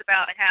talks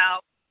about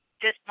how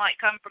this might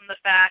come from the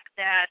fact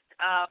that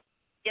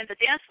in the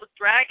Dance with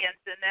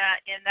Dragons, in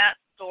that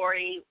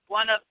story,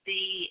 one of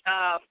the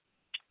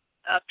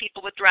people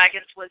with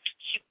dragons was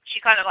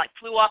she kind of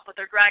flew off with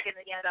her dragon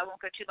again. I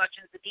won't go too much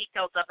into the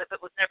details of it,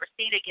 but was never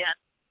seen again.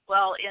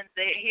 Well,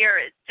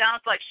 here it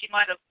sounds like she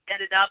might have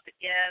ended up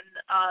in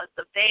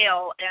the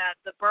Vale, and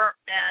the burnt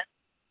men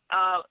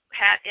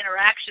had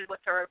interaction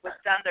with her, would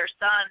send their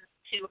sons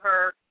to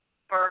her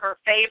for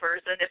her favors,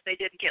 and if they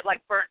didn't get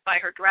like burnt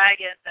by her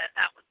dragon, then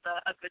that was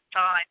a good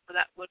sign. So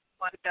that would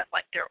might have been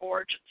like their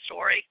origin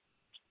story.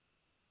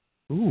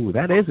 Ooh,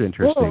 that is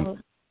interesting. Ooh.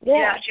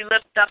 Yeah. She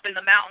lived up in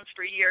the mountains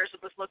for years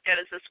and was looked at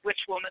as this witch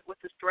woman with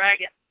this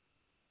dragon.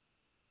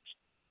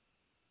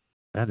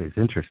 That is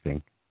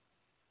interesting.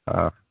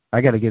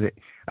 I got to get it.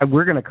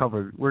 We're going to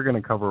cover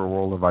a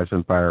World of Ice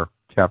and Fire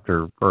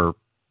chapter or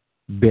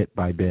bit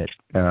by bit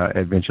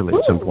eventually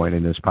at some point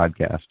in this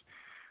podcast.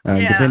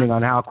 Depending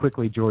on how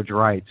quickly George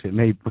writes, it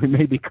may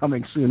be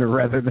coming sooner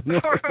rather than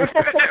later.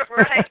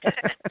 Right.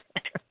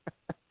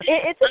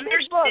 It's a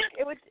big book.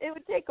 It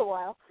would take a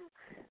while.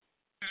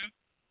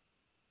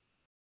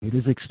 It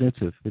is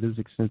extensive.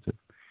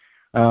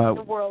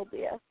 The world,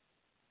 yeah.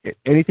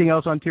 Anything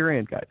else on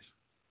Tyrion, guys?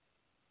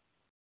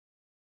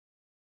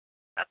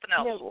 Nothing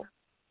else.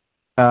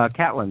 No.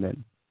 Catelyn,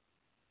 then.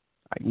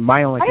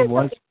 My only thing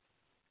was...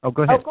 Oh,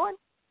 go ahead. Oh, go on.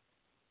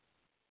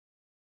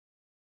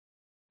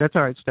 That's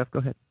all right, Steph. Go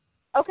ahead.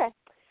 Okay.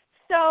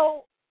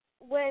 So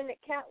when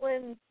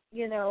Catelyn's,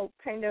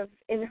 kind of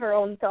in her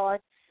own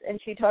thoughts, and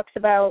she talks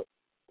about,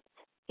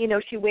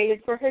 she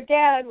waited for her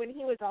dad when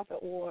he was off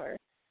at war.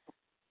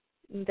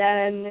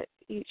 Then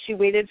she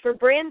waited for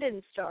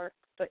Brandon Stark,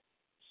 but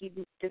he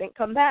didn't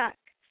come back.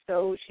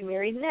 So she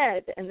married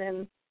Ned. And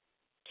then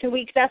 2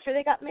 weeks after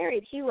they got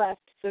married, he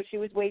left. So she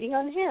was waiting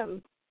on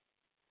him.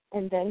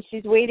 And then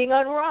she's waiting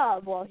on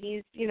Robb while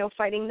he's,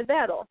 fighting the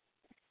battle.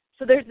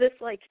 So there's this,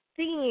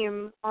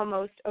 theme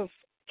almost of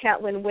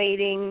Catelyn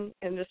waiting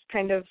and just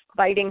kind of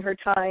biding her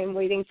time,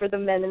 waiting for the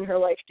men in her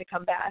life to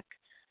come back.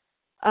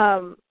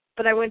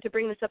 But I wanted to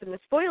bring this up in the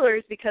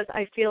spoilers because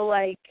I feel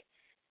like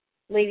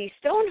Lady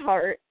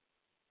Stoneheart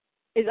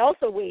is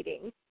also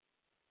waiting.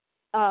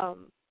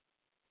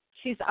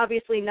 She's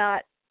obviously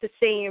not the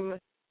same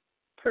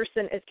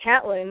person as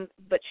Catelyn,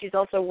 but she's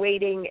also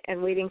waiting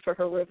for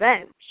her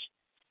revenge.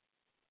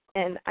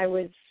 And I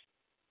was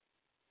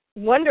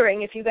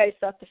wondering if you guys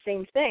thought the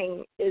same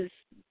thing. Is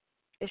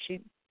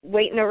she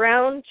waiting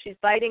around? She's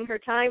biding her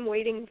time,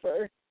 waiting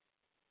for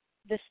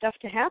this stuff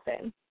to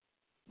happen.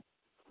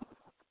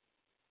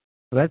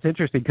 Well, that's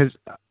interesting because,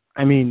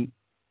 I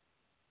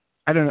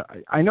don't know.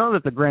 I know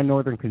that the Grand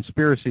Northern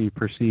Conspiracy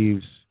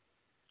perceives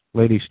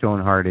Lady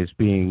Stoneheart as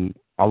being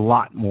a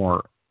lot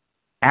more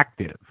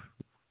active,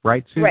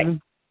 right,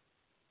 Susan?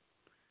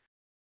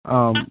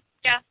 Right.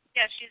 Yeah,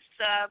 she's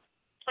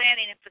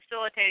planning and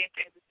facilitating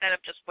things instead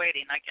of just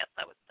waiting, I guess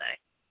I would say.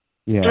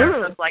 Yeah. In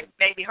terms of,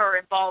 maybe her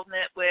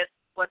involvement with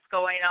what's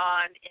going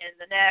on in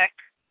the neck,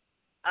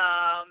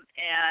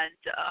 and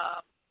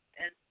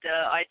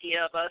the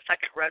idea of a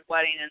second red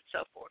wedding and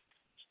so forth.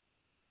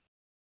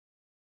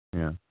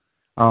 Yeah.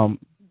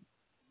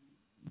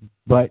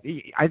 But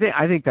I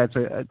think that's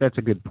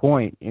a good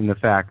point in the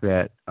fact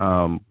that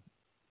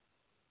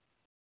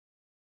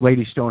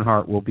Lady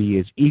Stoneheart will be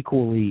as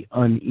equally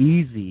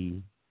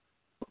uneasy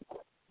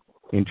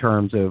in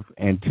terms of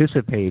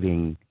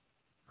anticipating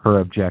her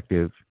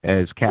objective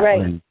as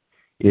Catelyn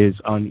is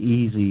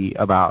uneasy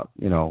about,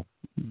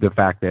 the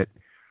fact that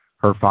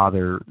her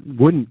father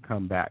wouldn't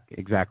come back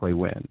exactly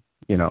when,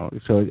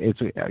 So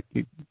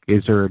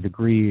is there a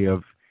degree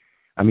of,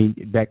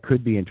 that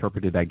could be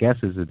interpreted, I guess,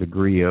 as a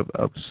degree of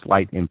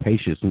slight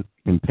impatient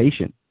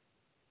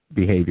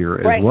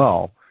behavior as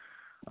well.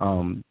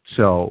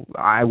 So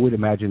I would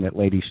imagine that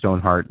Lady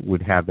Stoneheart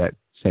would have that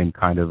same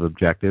kind of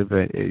objective.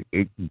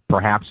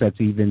 Perhaps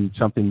that's even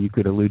something you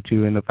could allude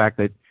to in the fact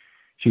that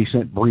she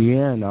sent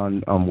Brienne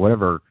on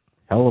whatever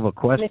hell of a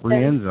quest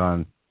Brienne's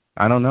on.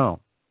 I don't know.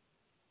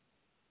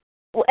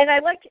 Well, and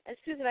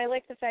Susan, I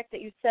like the fact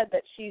that you said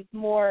that she's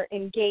more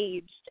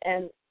engaged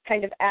and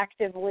kind of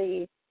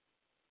actively,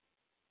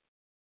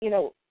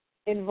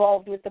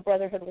 involved with the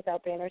Brotherhood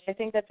Without Banners. I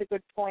think that's a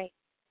good point.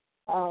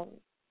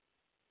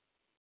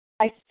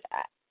 I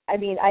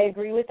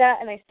agree with that,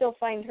 and I still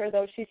find her,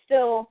 though, she's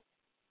still,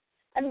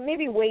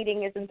 maybe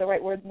waiting isn't the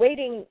right word.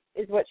 Waiting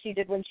is what she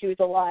did when she was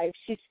alive.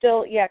 She's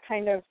still,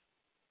 kind of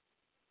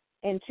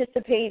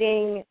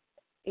anticipating,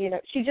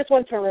 she just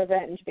wants her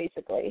revenge,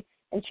 basically.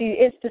 And she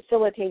is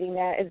facilitating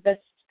that as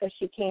best as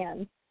she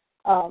can.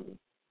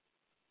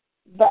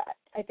 But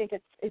I think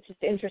it's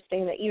just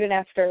interesting that even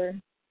after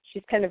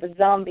she's kind of a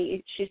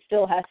zombie, she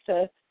still has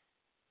to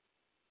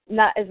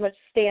not as much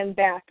stand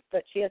back,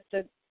 but she has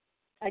to,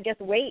 I guess,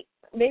 wait.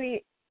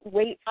 Maybe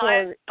wait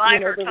for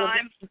bide her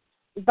time.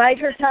 Bide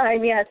her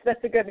time. Yes,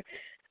 that's a good.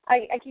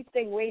 I keep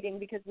saying waiting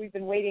because we've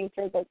been waiting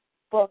for the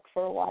book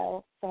for a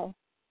while, so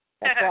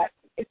that's why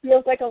it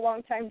feels like a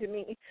long time to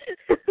me.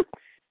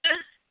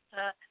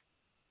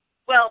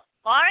 Well,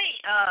 my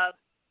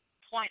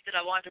point that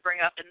I wanted to bring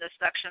up in this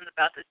section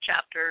about this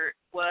chapter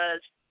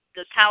was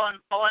this Talon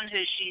Cullen,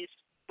 who she's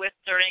with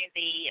during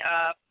the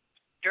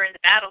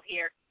battle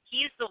here.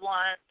 He's the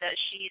one that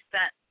she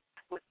sent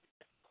with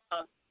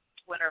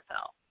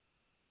Winterfell.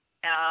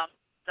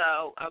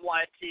 So I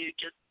wanted to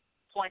just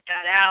point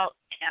that out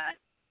and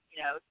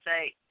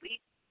say we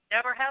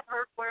never have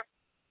heard where.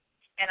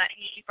 And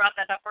he brought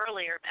that up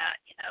earlier, Matt.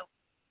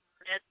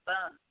 Ned's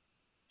bones.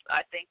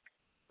 I think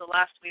the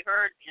last we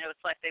heard,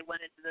 it's like they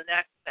went into the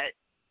next, but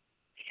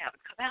they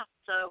haven't come out.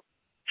 So,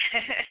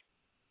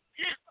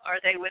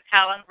 are they with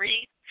Alan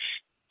Reed?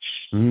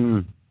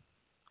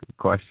 Good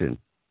question.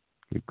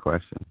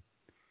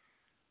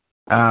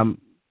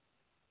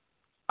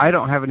 I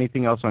don't have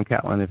anything else on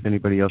Catelyn. If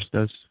anybody else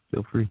does,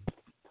 feel free.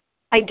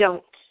 I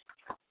don't.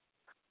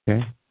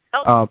 Okay.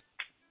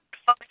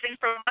 Something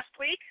from last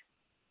week?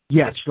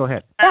 Yes, go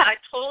ahead. I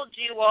told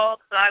you all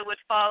that I would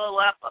follow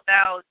up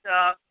about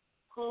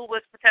who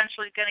was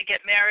potentially going to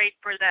get married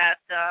for that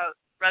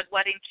Red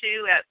Wedding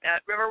 2 at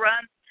River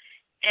Run.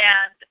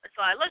 And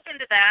so I looked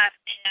into that,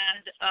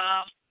 and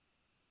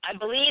I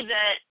believe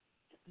that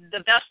the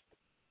best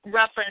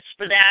reference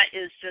for that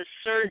is the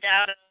Sir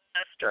Davin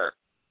Lannister.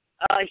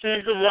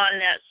 He's the one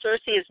that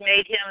Cersei has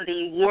made him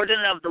the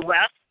Warden of the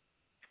West.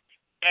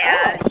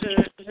 And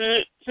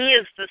he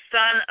is the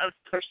son of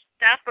Sir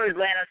Stafford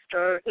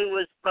Lannister, who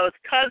was both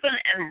cousin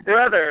and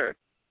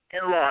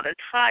brother-in-law to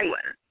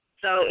Tywin.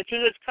 So if he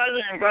was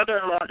cousin and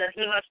brother-in-law, then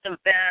he must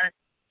have been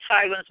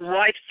Tywin's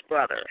wife's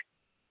brother,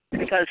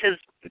 because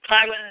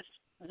Tywin's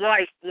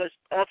wife was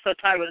also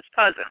Tywin's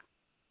cousin.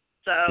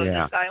 So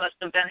this guy must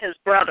have been his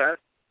brother,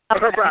 or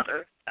her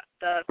brother,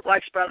 the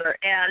wife's brother.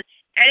 And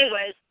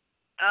anyways,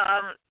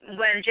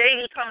 when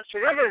Jaime comes to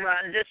River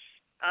Run, this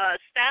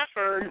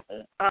Stafford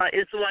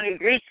is the one who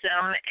greets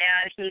him,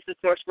 and he's, of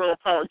course, real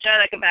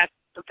apologetic about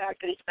the fact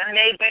that he's been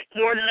made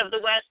Warden of the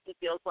West. He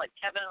feels like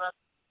Kevin must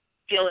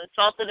feel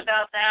insulted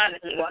about that,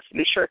 and he wants to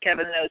be sure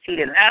Kevin knows he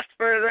didn't ask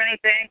for it or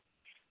anything.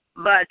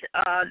 But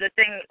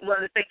one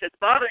of the things that's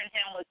bothering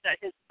him was that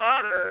his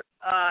father,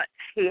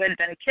 who had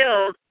been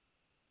killed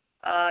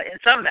in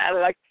some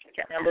battle, I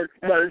can't remember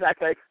what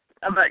exactly,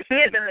 but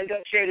he had been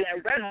negotiating a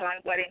red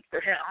wine wedding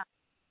for him.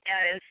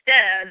 And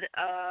instead,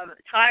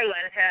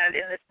 Tywin had,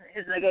 in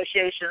his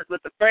negotiations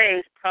with the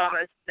Freys,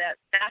 promised that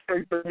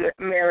Stafford would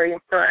marry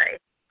Frey.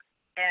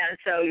 And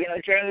so,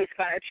 Jaime's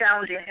kind of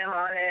challenging him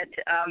on it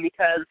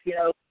because,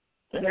 you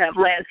have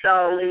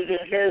Lancel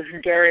leaving his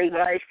dairy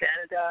wife,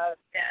 and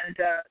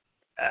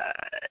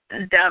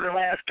Davin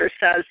Lannister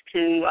says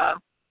to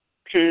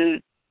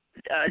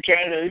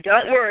Jaime,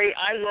 "Don't worry,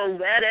 I will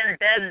wed and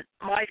bed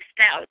my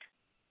stout,"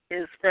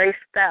 his Frey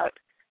stout.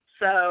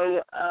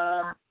 So,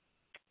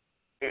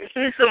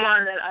 he's the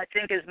one that I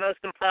think is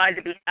most implied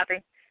to be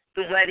having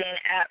the wedding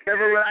at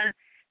River Run.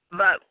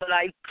 But what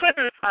I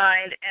couldn't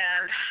find,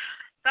 and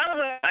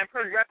somewhere I've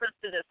heard reference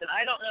to this, and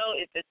I don't know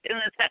if it's in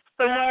the text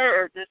somewhere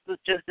or if this was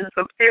just in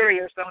some theory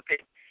or something,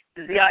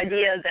 is the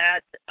idea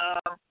that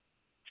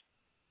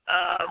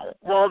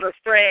Walder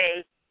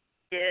Frey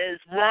is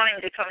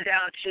wanting to come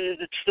down to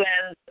the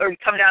Twins, or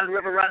come down to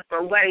River Run for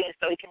a wedding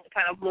so he can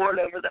kind of lord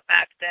over the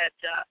fact that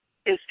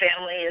his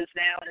family is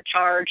now in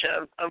charge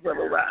of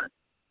River Run.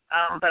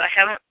 But I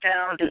haven't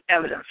found the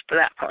evidence for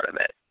that part of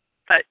it.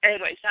 But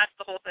anyways, that's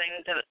the whole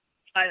thing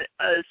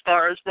as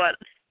far as what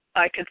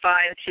I could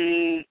find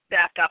to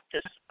back up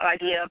this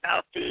idea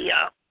about the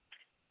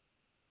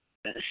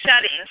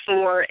setting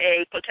for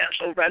a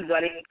potential Red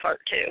Wedding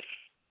Part 2.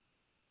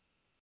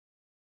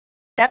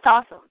 That's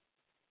awesome.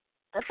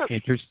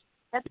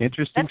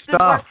 Interesting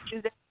stuff.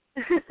 Yeah.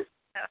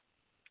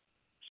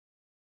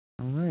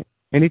 All right.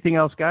 Anything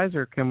else, guys,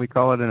 or can we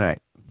call it a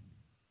night?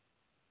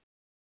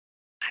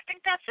 I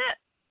think that's it.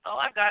 All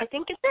I've got. I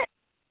think it's it.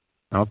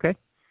 Okay.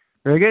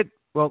 Very good.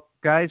 Well,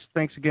 guys,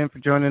 thanks again for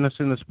joining us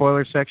in the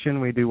spoiler section.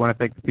 We do want to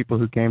thank the people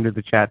who came to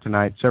the chat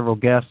tonight, several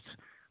guests,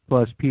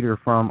 plus Peter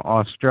from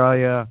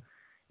Australia,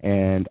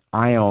 and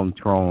Ion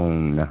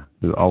Throne,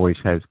 who always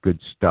has good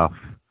stuff.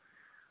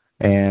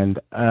 And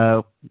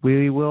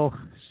we will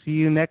see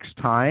you next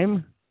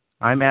time.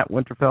 I'm at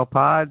Winterfell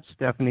Pod.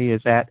 Stephanie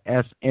is at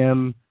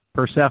SM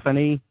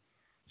Persephone.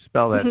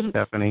 Spell that,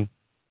 Stephanie.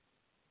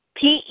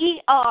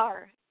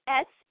 PERSEPHONE.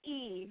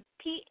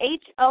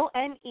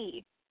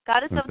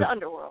 Goddess of the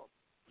Underworld.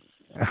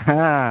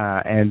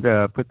 And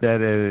put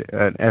that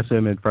an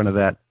SM in front of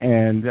that.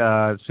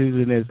 And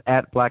Susan is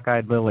at Black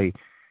Eyed Lily.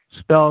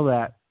 Spell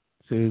that,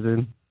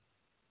 Susan.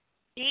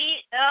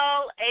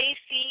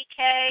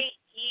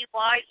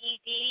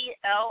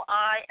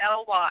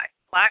 BLACKEYEDLILY.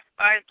 Black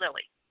Eyed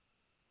Lily.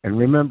 And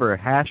remember,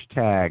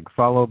 hashtag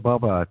follow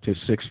Bubba to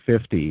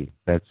 650.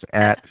 That's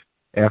at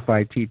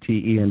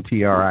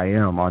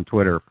FITTENTRIM on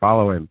Twitter.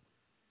 Follow him.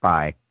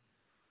 Bye.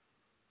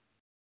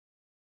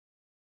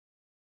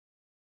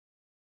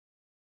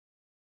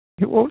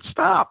 It won't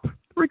stop. The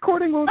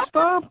recording won't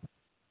stop.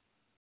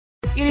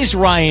 It is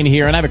Ryan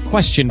here, and I have a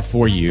question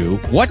for you.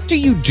 What do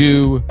you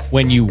do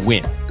when you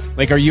win?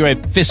 Like, are you a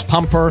fist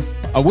pumper,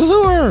 a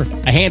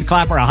woohooer, a hand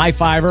clapper, a high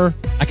fiver?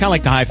 I kind of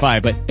like the high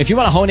five, but if you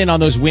want to hone in on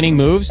those winning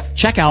moves,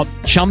 check out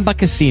Chumba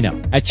Casino.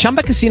 At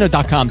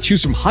ChumbaCasino.com,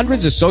 choose from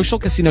hundreds of social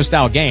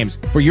casino-style games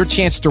for your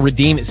chance to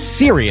redeem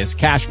serious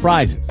cash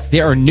prizes.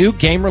 There are new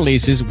game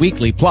releases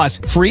weekly, plus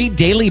free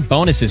daily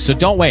bonuses. So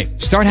don't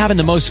wait. Start having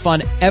the most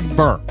fun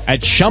ever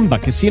at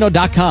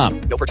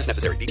ChumbaCasino.com. No purchase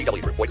necessary.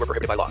 VGW Group. Void where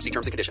prohibited by law. See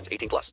terms and conditions. 18+.